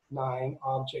 9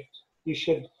 object. You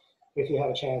should, if you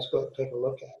have a chance, go take a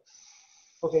look at it.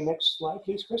 Okay, next slide,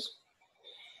 please, Chris.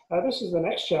 This is the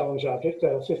next challenge object,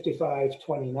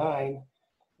 5529,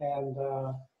 and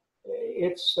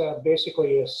it's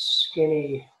basically a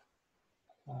skinny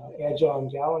edge-on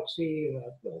galaxy.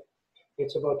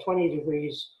 It's about 20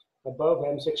 degrees above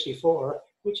M64,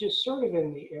 which is sort of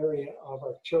in the area of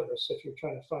Arcturus, if you're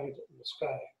trying to find it in the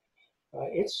sky.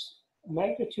 It's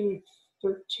magnitude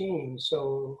 13,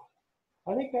 so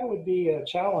I think that would be a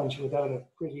challenge without a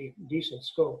pretty decent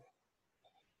scope.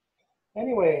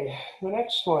 Anyway, the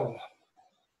next one.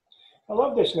 I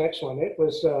love this next one.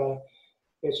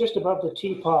 It's just above the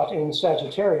teapot in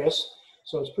Sagittarius,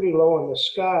 so it's pretty low in the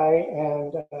sky,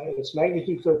 and it's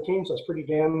magnitude 13, so it's pretty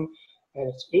dim, and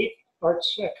it's 8 arc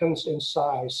seconds in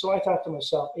size. So I thought to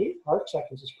myself, 8 arc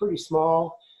seconds is pretty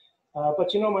small,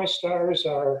 but you know, my stars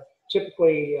are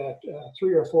typically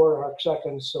 3 or 4 arc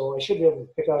seconds, so I should be able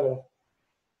to pick out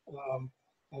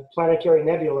a planetary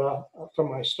nebula from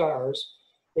my stars.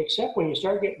 Except when you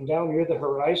start getting down near the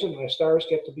horizon, my stars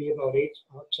get to be about 8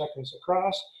 arc seconds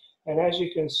across. And as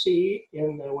you can see,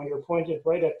 when you're pointed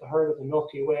right at the heart of the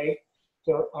Milky Way,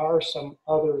 there are some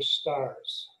other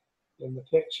stars in the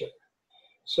picture.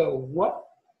 So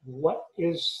what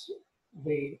is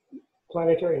the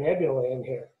planetary nebula in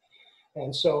here?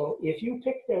 And so if you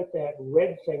picked out that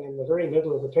red thing in the very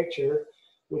middle of the picture,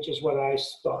 which is what I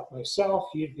thought myself,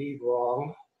 you'd be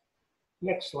wrong.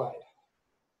 Next slide.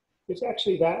 It's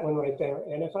actually that one right there.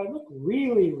 And if I look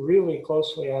really, really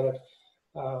closely at it,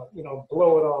 you know,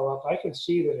 blow it all up, I can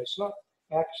see that it's not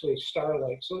actually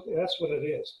starlight. So that's what it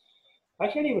is. I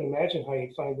can't even imagine how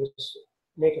you'd find this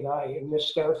naked eye in this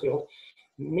star field.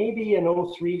 Maybe an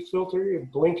O3 filter, you're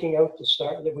blinking out the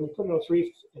star. When you put an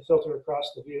O3 filter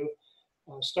across the view,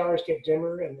 stars get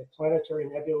dimmer and the planetary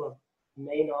nebula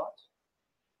may not.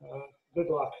 Good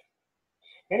luck.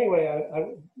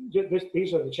 Anyway,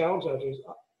 these are the challenge objects.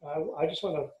 I just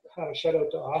want to have a shout out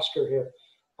to Oscar here.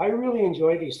 I really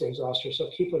enjoy these things, Oscar, so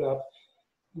keep it up.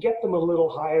 Get them a little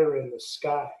higher in the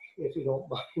sky, if you don't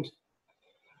mind.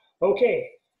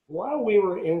 Okay, while we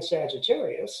were in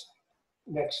Sagittarius,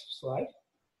 next slide,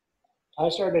 I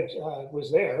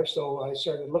was there, so I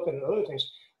started looking at other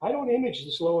things. I don't image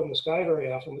this low in the sky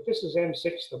very often, but this is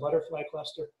M6, the butterfly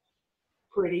cluster.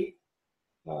 Pretty.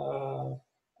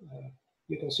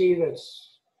 You can see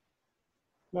that's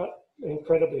not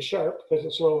incredibly sharp because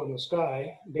it's low in the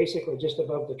sky, basically just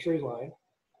above the tree line,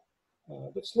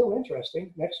 but still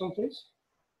interesting. Next one, please.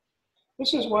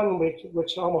 This is one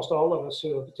which almost all of us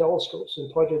who have telescopes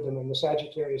and pointed them in the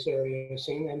Sagittarius area have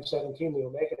seen, M17, the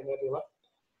Omega Nebula.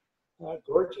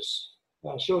 Gorgeous.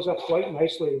 Shows up quite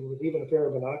nicely with even a pair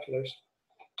of binoculars.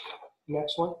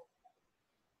 Next one.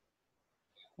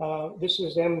 This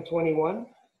is M21.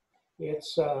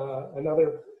 It's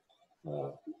another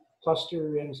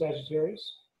cluster in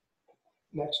Sagittarius.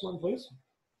 Next one, please.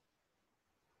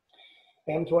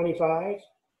 M25,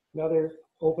 another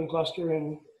open cluster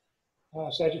in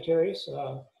Sagittarius.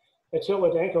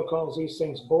 Attila Danko calls these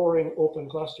things boring open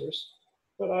clusters,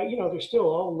 but they're still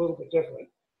all a little bit different.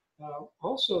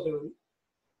 Also, they're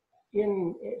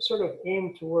in sort of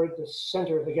aimed toward the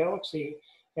center of the galaxy,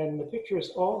 and the pictures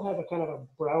all have a kind of a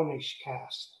brownish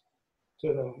cast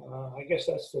to them. I guess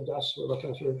that's the dust we're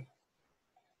looking through.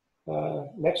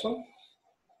 Next one.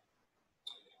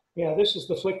 Yeah, this is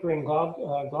the flickering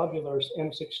globulars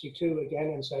M62 again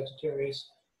in Sagittarius.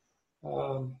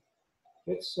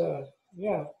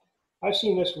 Yeah, I've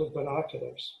seen this with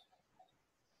binoculars.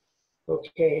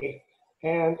 Okay,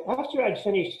 and after I'd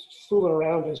finished fooling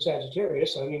around in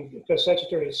Sagittarius, I mean, because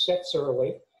Sagittarius sets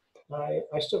early,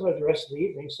 I still had the rest of the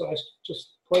evening, so I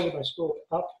just pointed my scope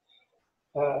up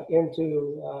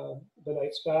into the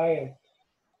night sky.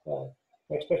 And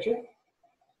next picture.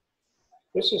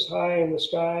 This is high in the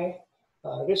sky.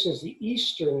 This is the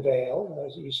eastern veil.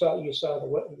 As you saw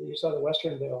the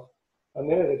western veil a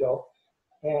minute ago,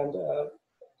 and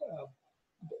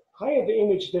I have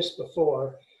imaged this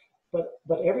before, but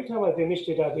every time I've imaged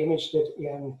it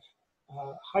in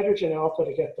hydrogen alpha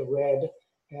to get the red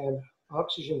and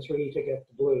oxygen 3 to get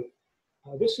the blue.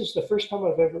 This is the first time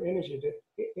I've ever imaged it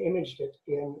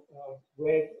in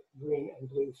red, green, and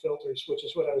blue filters, which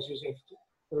is what I was using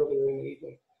earlier in the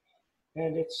evening.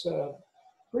 And it's a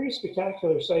pretty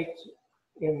spectacular sight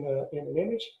in an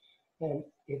image, and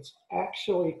it's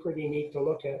actually pretty neat to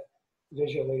look at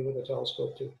visually with a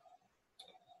telescope too.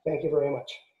 Thank you very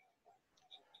much.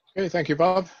 Okay, thank you,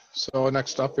 Bob. So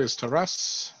next up is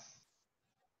Taras.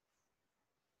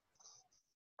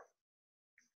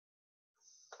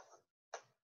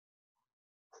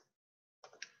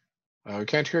 We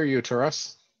can't hear you,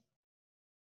 Taras.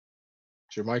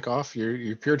 Is your mic off?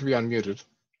 You appear to be unmuted.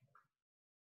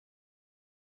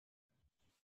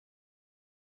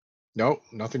 No,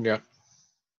 nothing yet.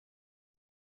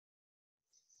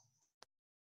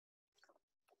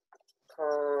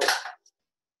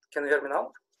 Can you hear me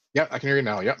now? Yeah, I can hear you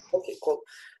now. Yeah. Okay, cool.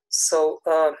 So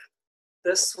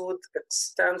this would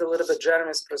extend a little bit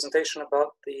Jeremy's presentation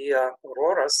about the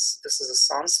auroras. This is a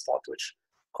sunspot which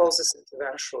causes it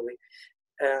eventually.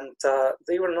 And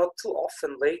they were not too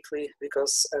often lately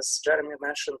because, as Jeremy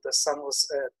mentioned, the sun was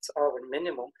at our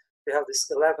minimum. We have this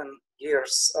 11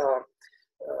 years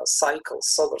cycles,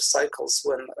 solar cycles,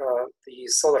 when the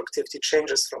solar activity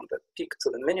changes from the peak to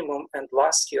the minimum, and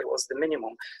last year was the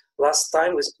minimum. Last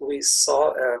time we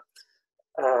saw a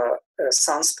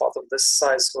sunspot of this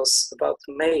size was about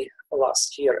May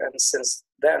last year, and since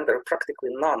then there are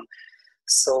practically none.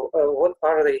 So what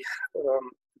are they?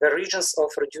 The regions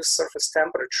of reduced surface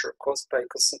temperature caused by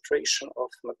concentration of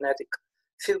magnetic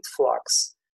field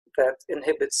flux that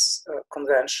inhibits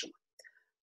convection.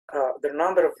 The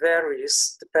number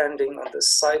varies depending on the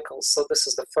cycle. So this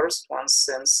is the first one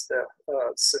since the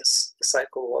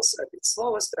cycle was at its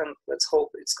lowest, and let's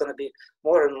hope it's going to be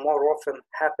more and more often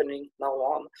happening now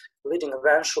on, leading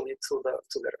eventually to the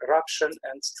eruption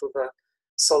and to the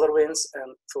solar winds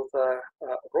and to the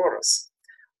auroras.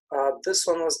 This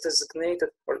one was designated,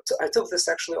 I took this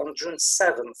actually on June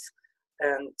 7th,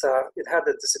 and it had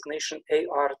the designation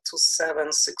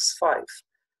AR2765.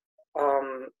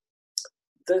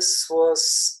 This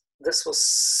was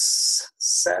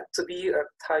said to be a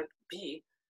type B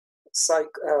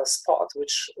spot,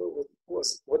 which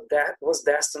was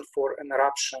destined for an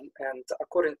eruption. And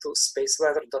according to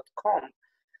spaceweather.com,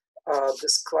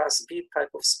 this class B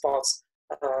type of spots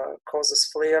causes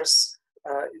flares.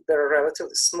 They're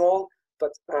relatively small,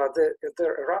 but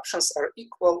their eruptions are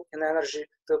equal in energy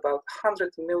to about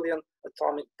 100 million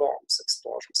atomic bombs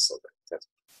explosions. So that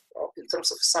in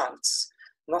terms of sun, it's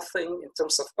nothing. In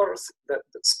terms of Earth, the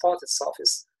spot itself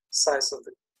is size of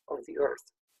the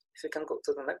Earth. If you can go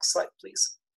to the next slide,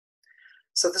 please.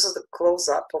 So this is the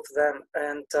close-up of them,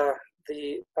 and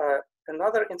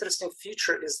another interesting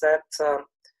feature is that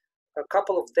a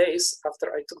couple of days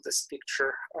after I took this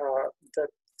picture,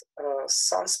 that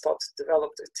sunspot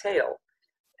developed a tail,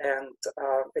 and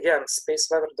again,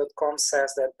 spaceweather.com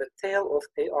says that the tail of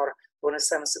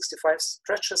AR2765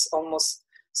 stretches almost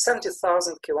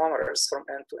 70,000 kilometers from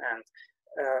end to end.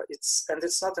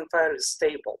 It's not entirely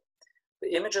stable.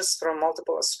 The images from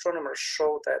multiple astronomers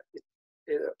show that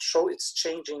it's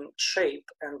changing shape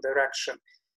and direction.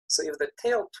 So if the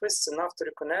tail twists enough to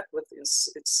reconnect with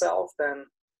itself, then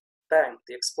bang,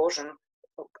 the explosion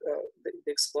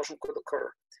could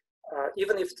occur.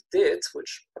 Even if it did,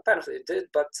 which apparently it did,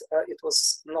 but it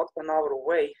was not an hour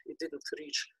away, it didn't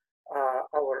reach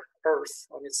our Earth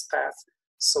on its path,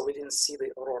 so we didn't see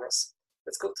the auroras.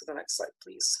 Let's go to the next slide,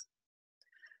 please.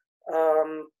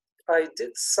 I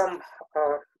did some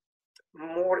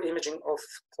more imaging of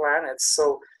planets.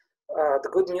 So the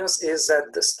good news is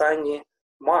that this tiny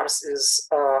Mars is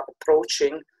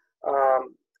approaching,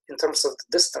 in terms of the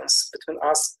distance between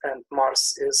us and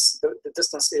Mars, is the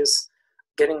distance is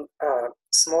getting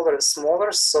smaller and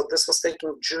smaller. So this was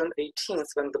taken June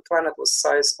 18th when the planet was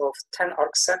size of 10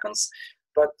 arc seconds.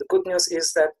 But the good news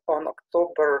is that on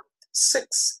October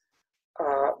 6th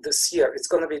this year, it's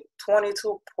going to be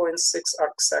 22.6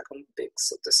 arc second big.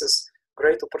 So this is a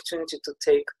great opportunity to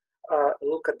take a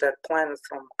look at that planet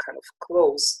from kind of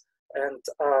close, and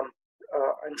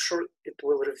I'm sure it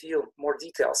will reveal more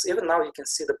details. Even now you can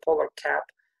see the polar cap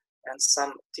and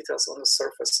some details on the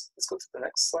surface. Let's go to the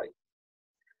next slide.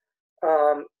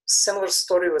 Similar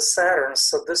story with Saturn.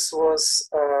 So this was,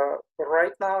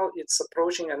 right now it's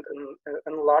approaching and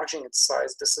enlarging its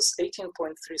size. This is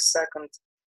 18.3 second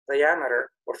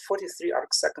diameter, or 43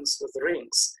 arc seconds with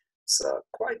rings. It's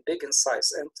quite big in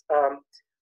size. And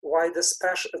why this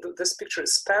picture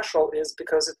is special is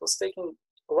because it was taken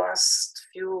last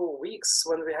few weeks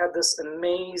when we had this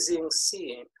amazing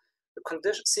seeing.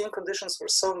 The seeing conditions were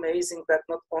so amazing that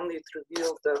not only it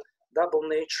revealed the double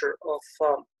nature of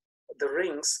the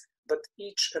rings, but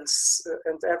each and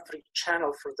every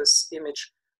channel for this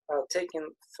image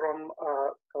taken from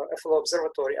FLO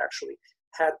Observatory actually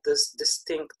had this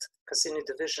distinct Cassini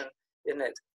division in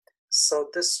it. So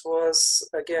this was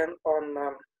again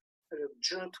on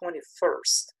June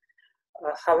 21st.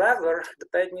 However, the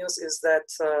bad news is that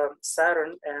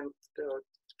Saturn and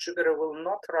Jupiter will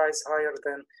not rise higher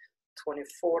than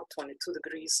 24, 22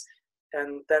 degrees,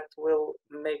 and that will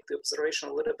make the observation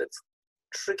a little bit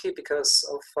tricky because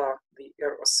of the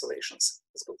air oscillations.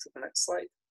 Let's go to the next slide.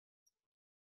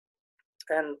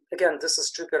 And again, this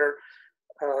is Jupiter,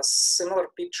 similar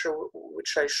picture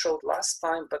which I showed last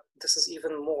time, but this is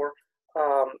even more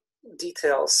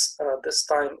details this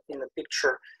time in the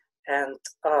picture. And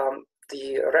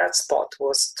the red spot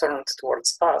was turned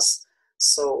towards us.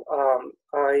 So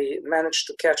I managed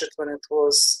to catch it when it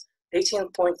was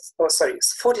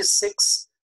 46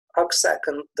 arc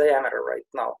second diameter right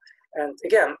now. And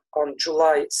again, on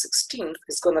July 16th,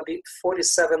 it's going to be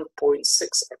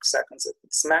 47.6 arc seconds at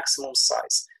its maximum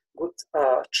size. Good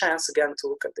chance again to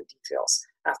look at the details.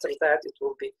 After that, it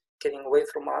will be getting away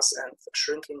from us and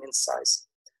shrinking in size.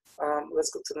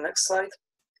 Let's go to the next slide.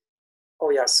 Oh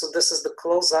yeah, so this is the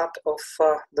close-up of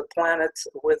the planet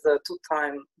with a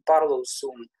 2-time Barlow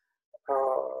zoom.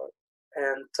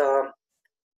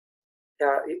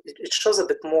 Yeah, it shows a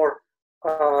bit more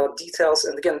details,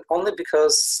 and again, only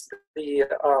because the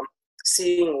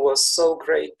seeing was so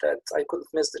great that I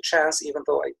couldn't miss the chance, even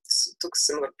though I took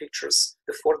similar pictures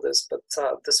before this, but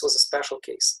this was a special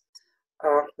case.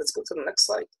 Let's go to the next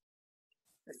slide.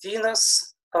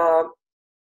 Venus,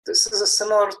 this is a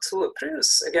similar to a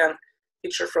previous, again,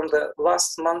 picture from the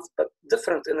last month, but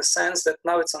different in the sense that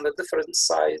now it's on the different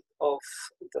side of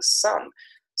the sun.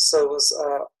 So it was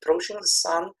approaching the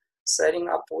sun, setting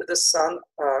up with the sun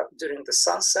during the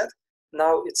sunset.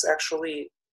 Now it's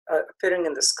actually appearing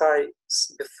in the sky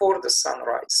before the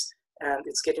sunrise, and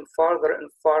it's getting farther and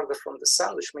farther from the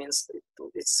sun, which means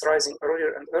it's rising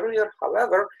earlier and earlier.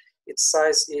 However, its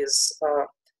size is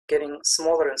getting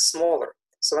smaller and smaller.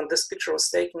 So when this picture was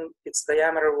taken, its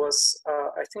diameter was,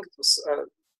 I think it was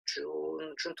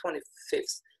June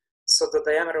 25th. So the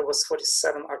diameter was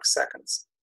 47 arc seconds.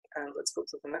 And let's go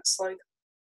to the next slide.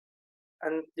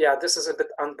 And yeah, this is a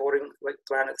bit unboring, like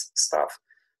planet stuff.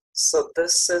 So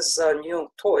this is a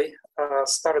new toy,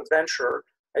 Star Adventurer.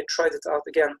 I tried it out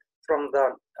again from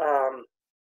the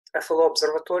FLO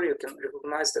Observatory. You can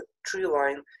recognize the tree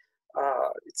line.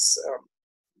 It's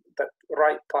that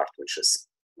right part, which is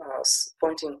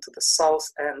pointing to the south,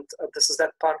 and this is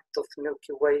that part of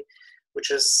Milky Way,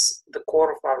 which is the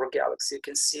core of our galaxy. You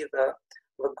can see the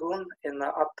lagoon in the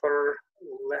upper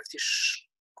leftish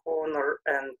corner,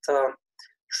 and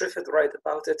Trifid right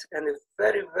about it, and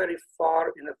very, very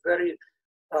far in a very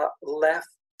left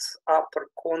upper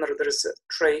corner, there is a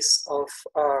trace of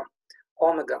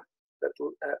Omega, that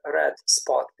red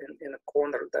spot in a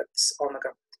corner, that's Omega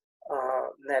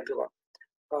Nebula.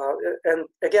 And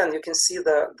again, you can see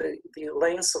the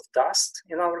lanes of dust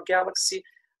in our galaxy.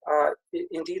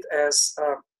 Indeed, as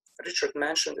Richard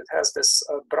mentioned, it has this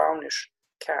brownish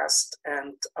cast,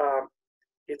 and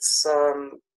it's,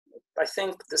 I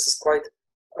think this is quite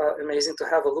amazing to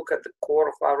have a look at the core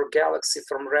of our galaxy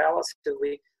from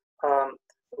relatively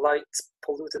light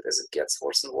polluted as it gets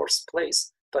worse and worse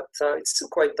place. But it's still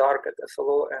quite dark at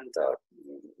FLO, and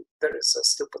there is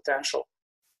still potential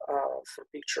for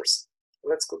pictures.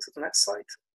 Let's go to the next slide.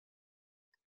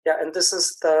 Yeah, and this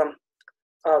is the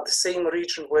same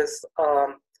region with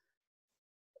a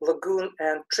Lagoon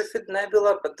and Trifid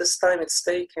Nebula, but this time it's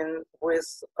taken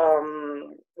with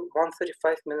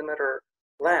 135 millimeter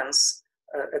lens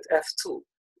at f2.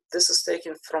 This is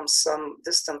taken from some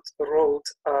distant road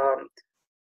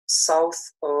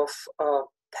south of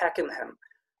Pakenham,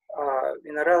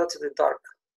 in a relatively dark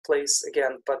place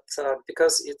again, but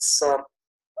because it's a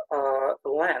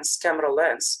camera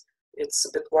lens, it's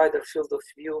a bit wider field of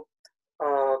view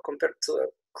compared to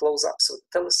close-ups of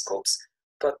telescopes,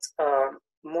 but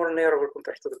more narrower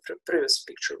compared to the previous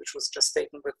picture, which was just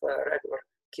taken with a regular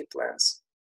kit lens.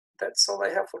 That's all I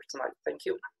have for tonight. Thank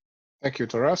you. Thank you,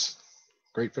 Taras.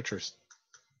 Great pictures.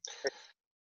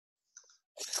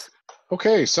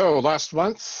 Okay, so last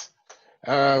month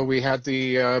we had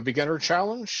the beginner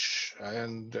challenge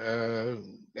and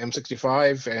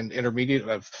M65 and intermediate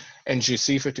of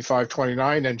NGC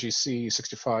 5529, NGC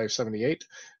 6578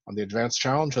 on the advanced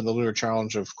challenge, and the lunar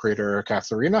challenge of Crater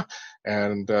Katharina.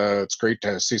 And it's great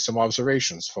to see some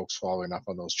observations, folks following up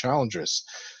on those challenges.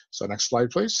 So next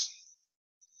slide, please.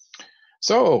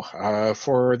 So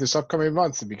for this upcoming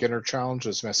month, the beginner challenge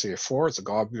is Messier 4. It's a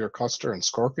globular cluster in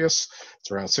Scorpius.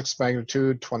 It's around 6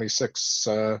 magnitude, 26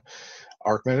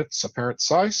 arc minutes apparent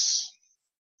size.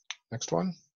 Next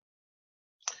one.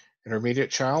 Intermediate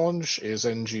challenge is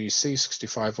NGC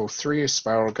 6503,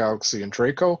 Spiral Galaxy in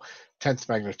Draco, 10th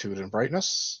magnitude in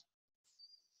brightness.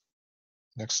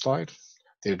 Next slide.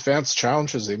 The advanced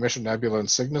challenge is the Emission Nebula in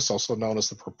Cygnus, also known as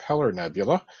the Propeller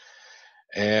Nebula.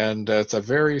 And it's a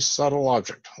very subtle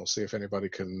object. We'll see if anybody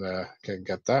can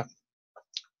get that.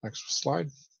 Next slide.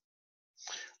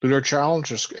 Lunar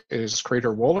challenge is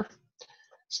Crater Wohler.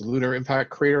 It's a lunar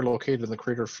impact crater located in the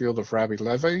crater field of Rabi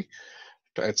Levi.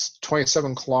 It's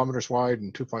 27 kilometers wide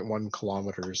and 2.1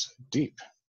 kilometers deep.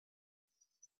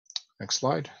 Next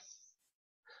slide.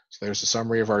 So there's a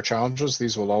summary of our challenges.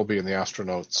 These will all be in the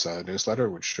Astronauts newsletter,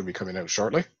 which should be coming out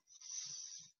shortly.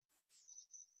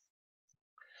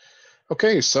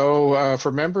 Okay, so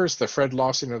for members, the Fred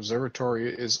Lawson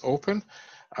Observatory is open.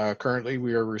 Currently,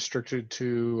 we are restricted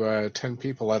to 10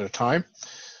 people at a time.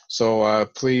 So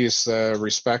please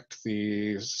respect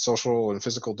the social and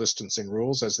physical distancing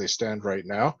rules as they stand right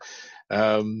now.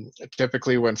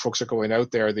 Typically, when folks are going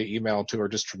out there, they email to our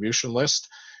distribution list.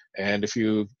 And if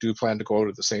you do plan to go out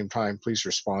at the same time, please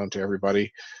respond to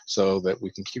everybody so that we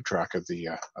can keep track of the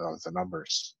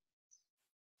numbers.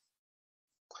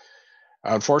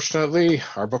 Unfortunately,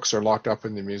 our books are locked up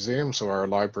in the museum, so our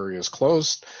library is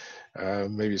closed.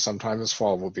 Maybe sometime this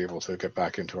fall, we'll be able to get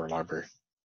back into our library.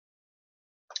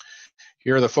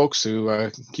 Here are the folks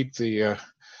who keep the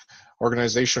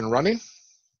organization running.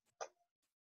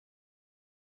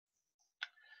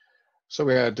 So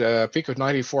we had a peak of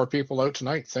 94 people out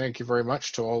tonight. Thank you very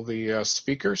much to all the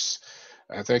speakers.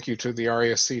 Thank you to the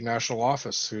RASC National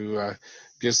Office who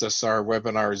gives us our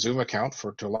webinar Zoom account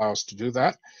to allow us to do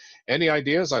that. Any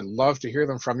ideas? I'd love to hear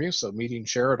them from you. So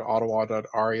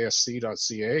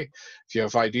meetingchair@ottawa.rasc.ca. If you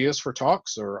have ideas for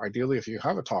talks, or ideally if you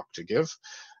have a talk to give,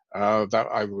 that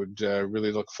I would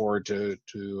really look forward to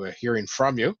hearing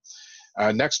from you.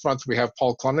 Next month we have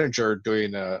Paul Cloninger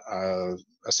doing a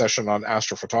session on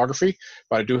astrophotography,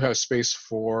 but I do have space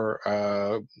for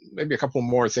maybe a couple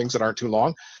more things that aren't too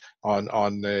long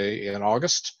in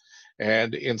August.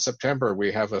 And in September,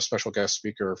 we have a special guest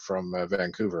speaker from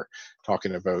Vancouver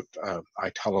talking about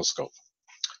iTelescope.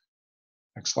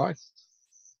 Next slide.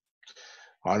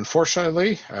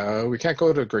 Unfortunately, we can't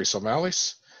go to Grace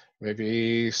O'Malley's.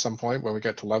 Maybe some point when we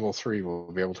get to level 3,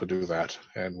 we'll be able to do that,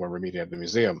 and when we're meeting at the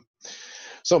museum.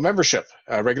 So membership,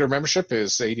 regular membership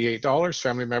is $88.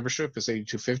 Family membership is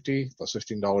 $82.50 plus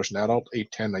 $15 an adult,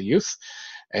 $8.10 a youth.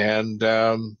 And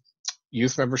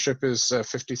youth membership is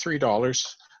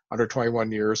 $53. Under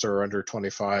 21 years or under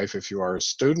 25 if you are a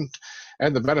student.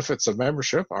 And the benefits of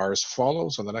membership are as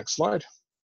follows on the next slide.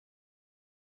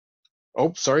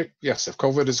 Oh, sorry. Yes, if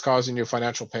COVID is causing you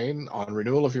financial pain on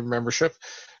renewal of your membership,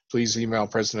 please email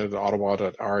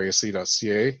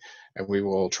president@ottawa.rasc.ca and we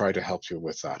will try to help you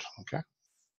with that, okay?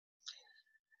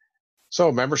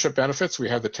 So membership benefits, we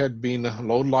have the Ted Bean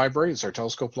Loan Library. It's our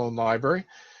telescope loan library.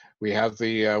 We have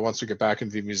the, once we get back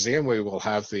into the museum, we will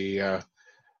have the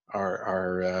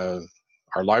our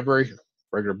library,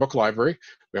 regular book library.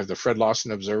 We have the Fred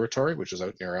Lawson Observatory, which is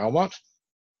out near Almont.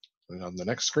 And on the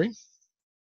next screen.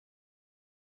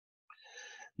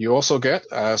 You also get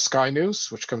Sky News,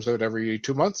 which comes out every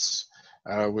 2 months,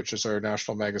 which is our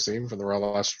national magazine for the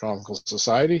Royal Astronomical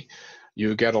Society.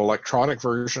 You get an electronic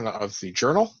version of the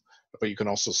journal, but you can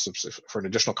also, for an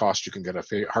additional cost, you can get a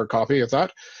hard copy of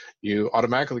that. You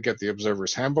automatically get the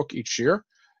Observer's Handbook each year.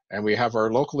 And we have our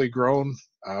locally grown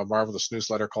marvelous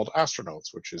newsletter called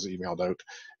Astronotes, which is emailed out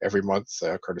every month,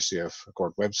 courtesy of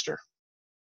Gord Webster.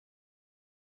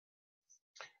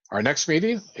 Our next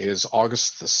meeting is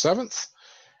August the 7th,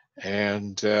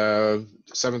 and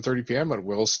 7:30 p.m. It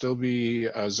will still be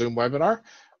a Zoom webinar.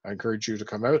 I encourage you to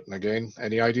come out. And again,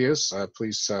 any ideas,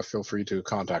 please feel free to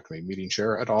contact me,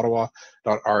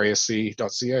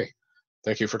 meetingchair@ottawa.rasc.ca.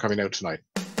 Thank you for coming out tonight.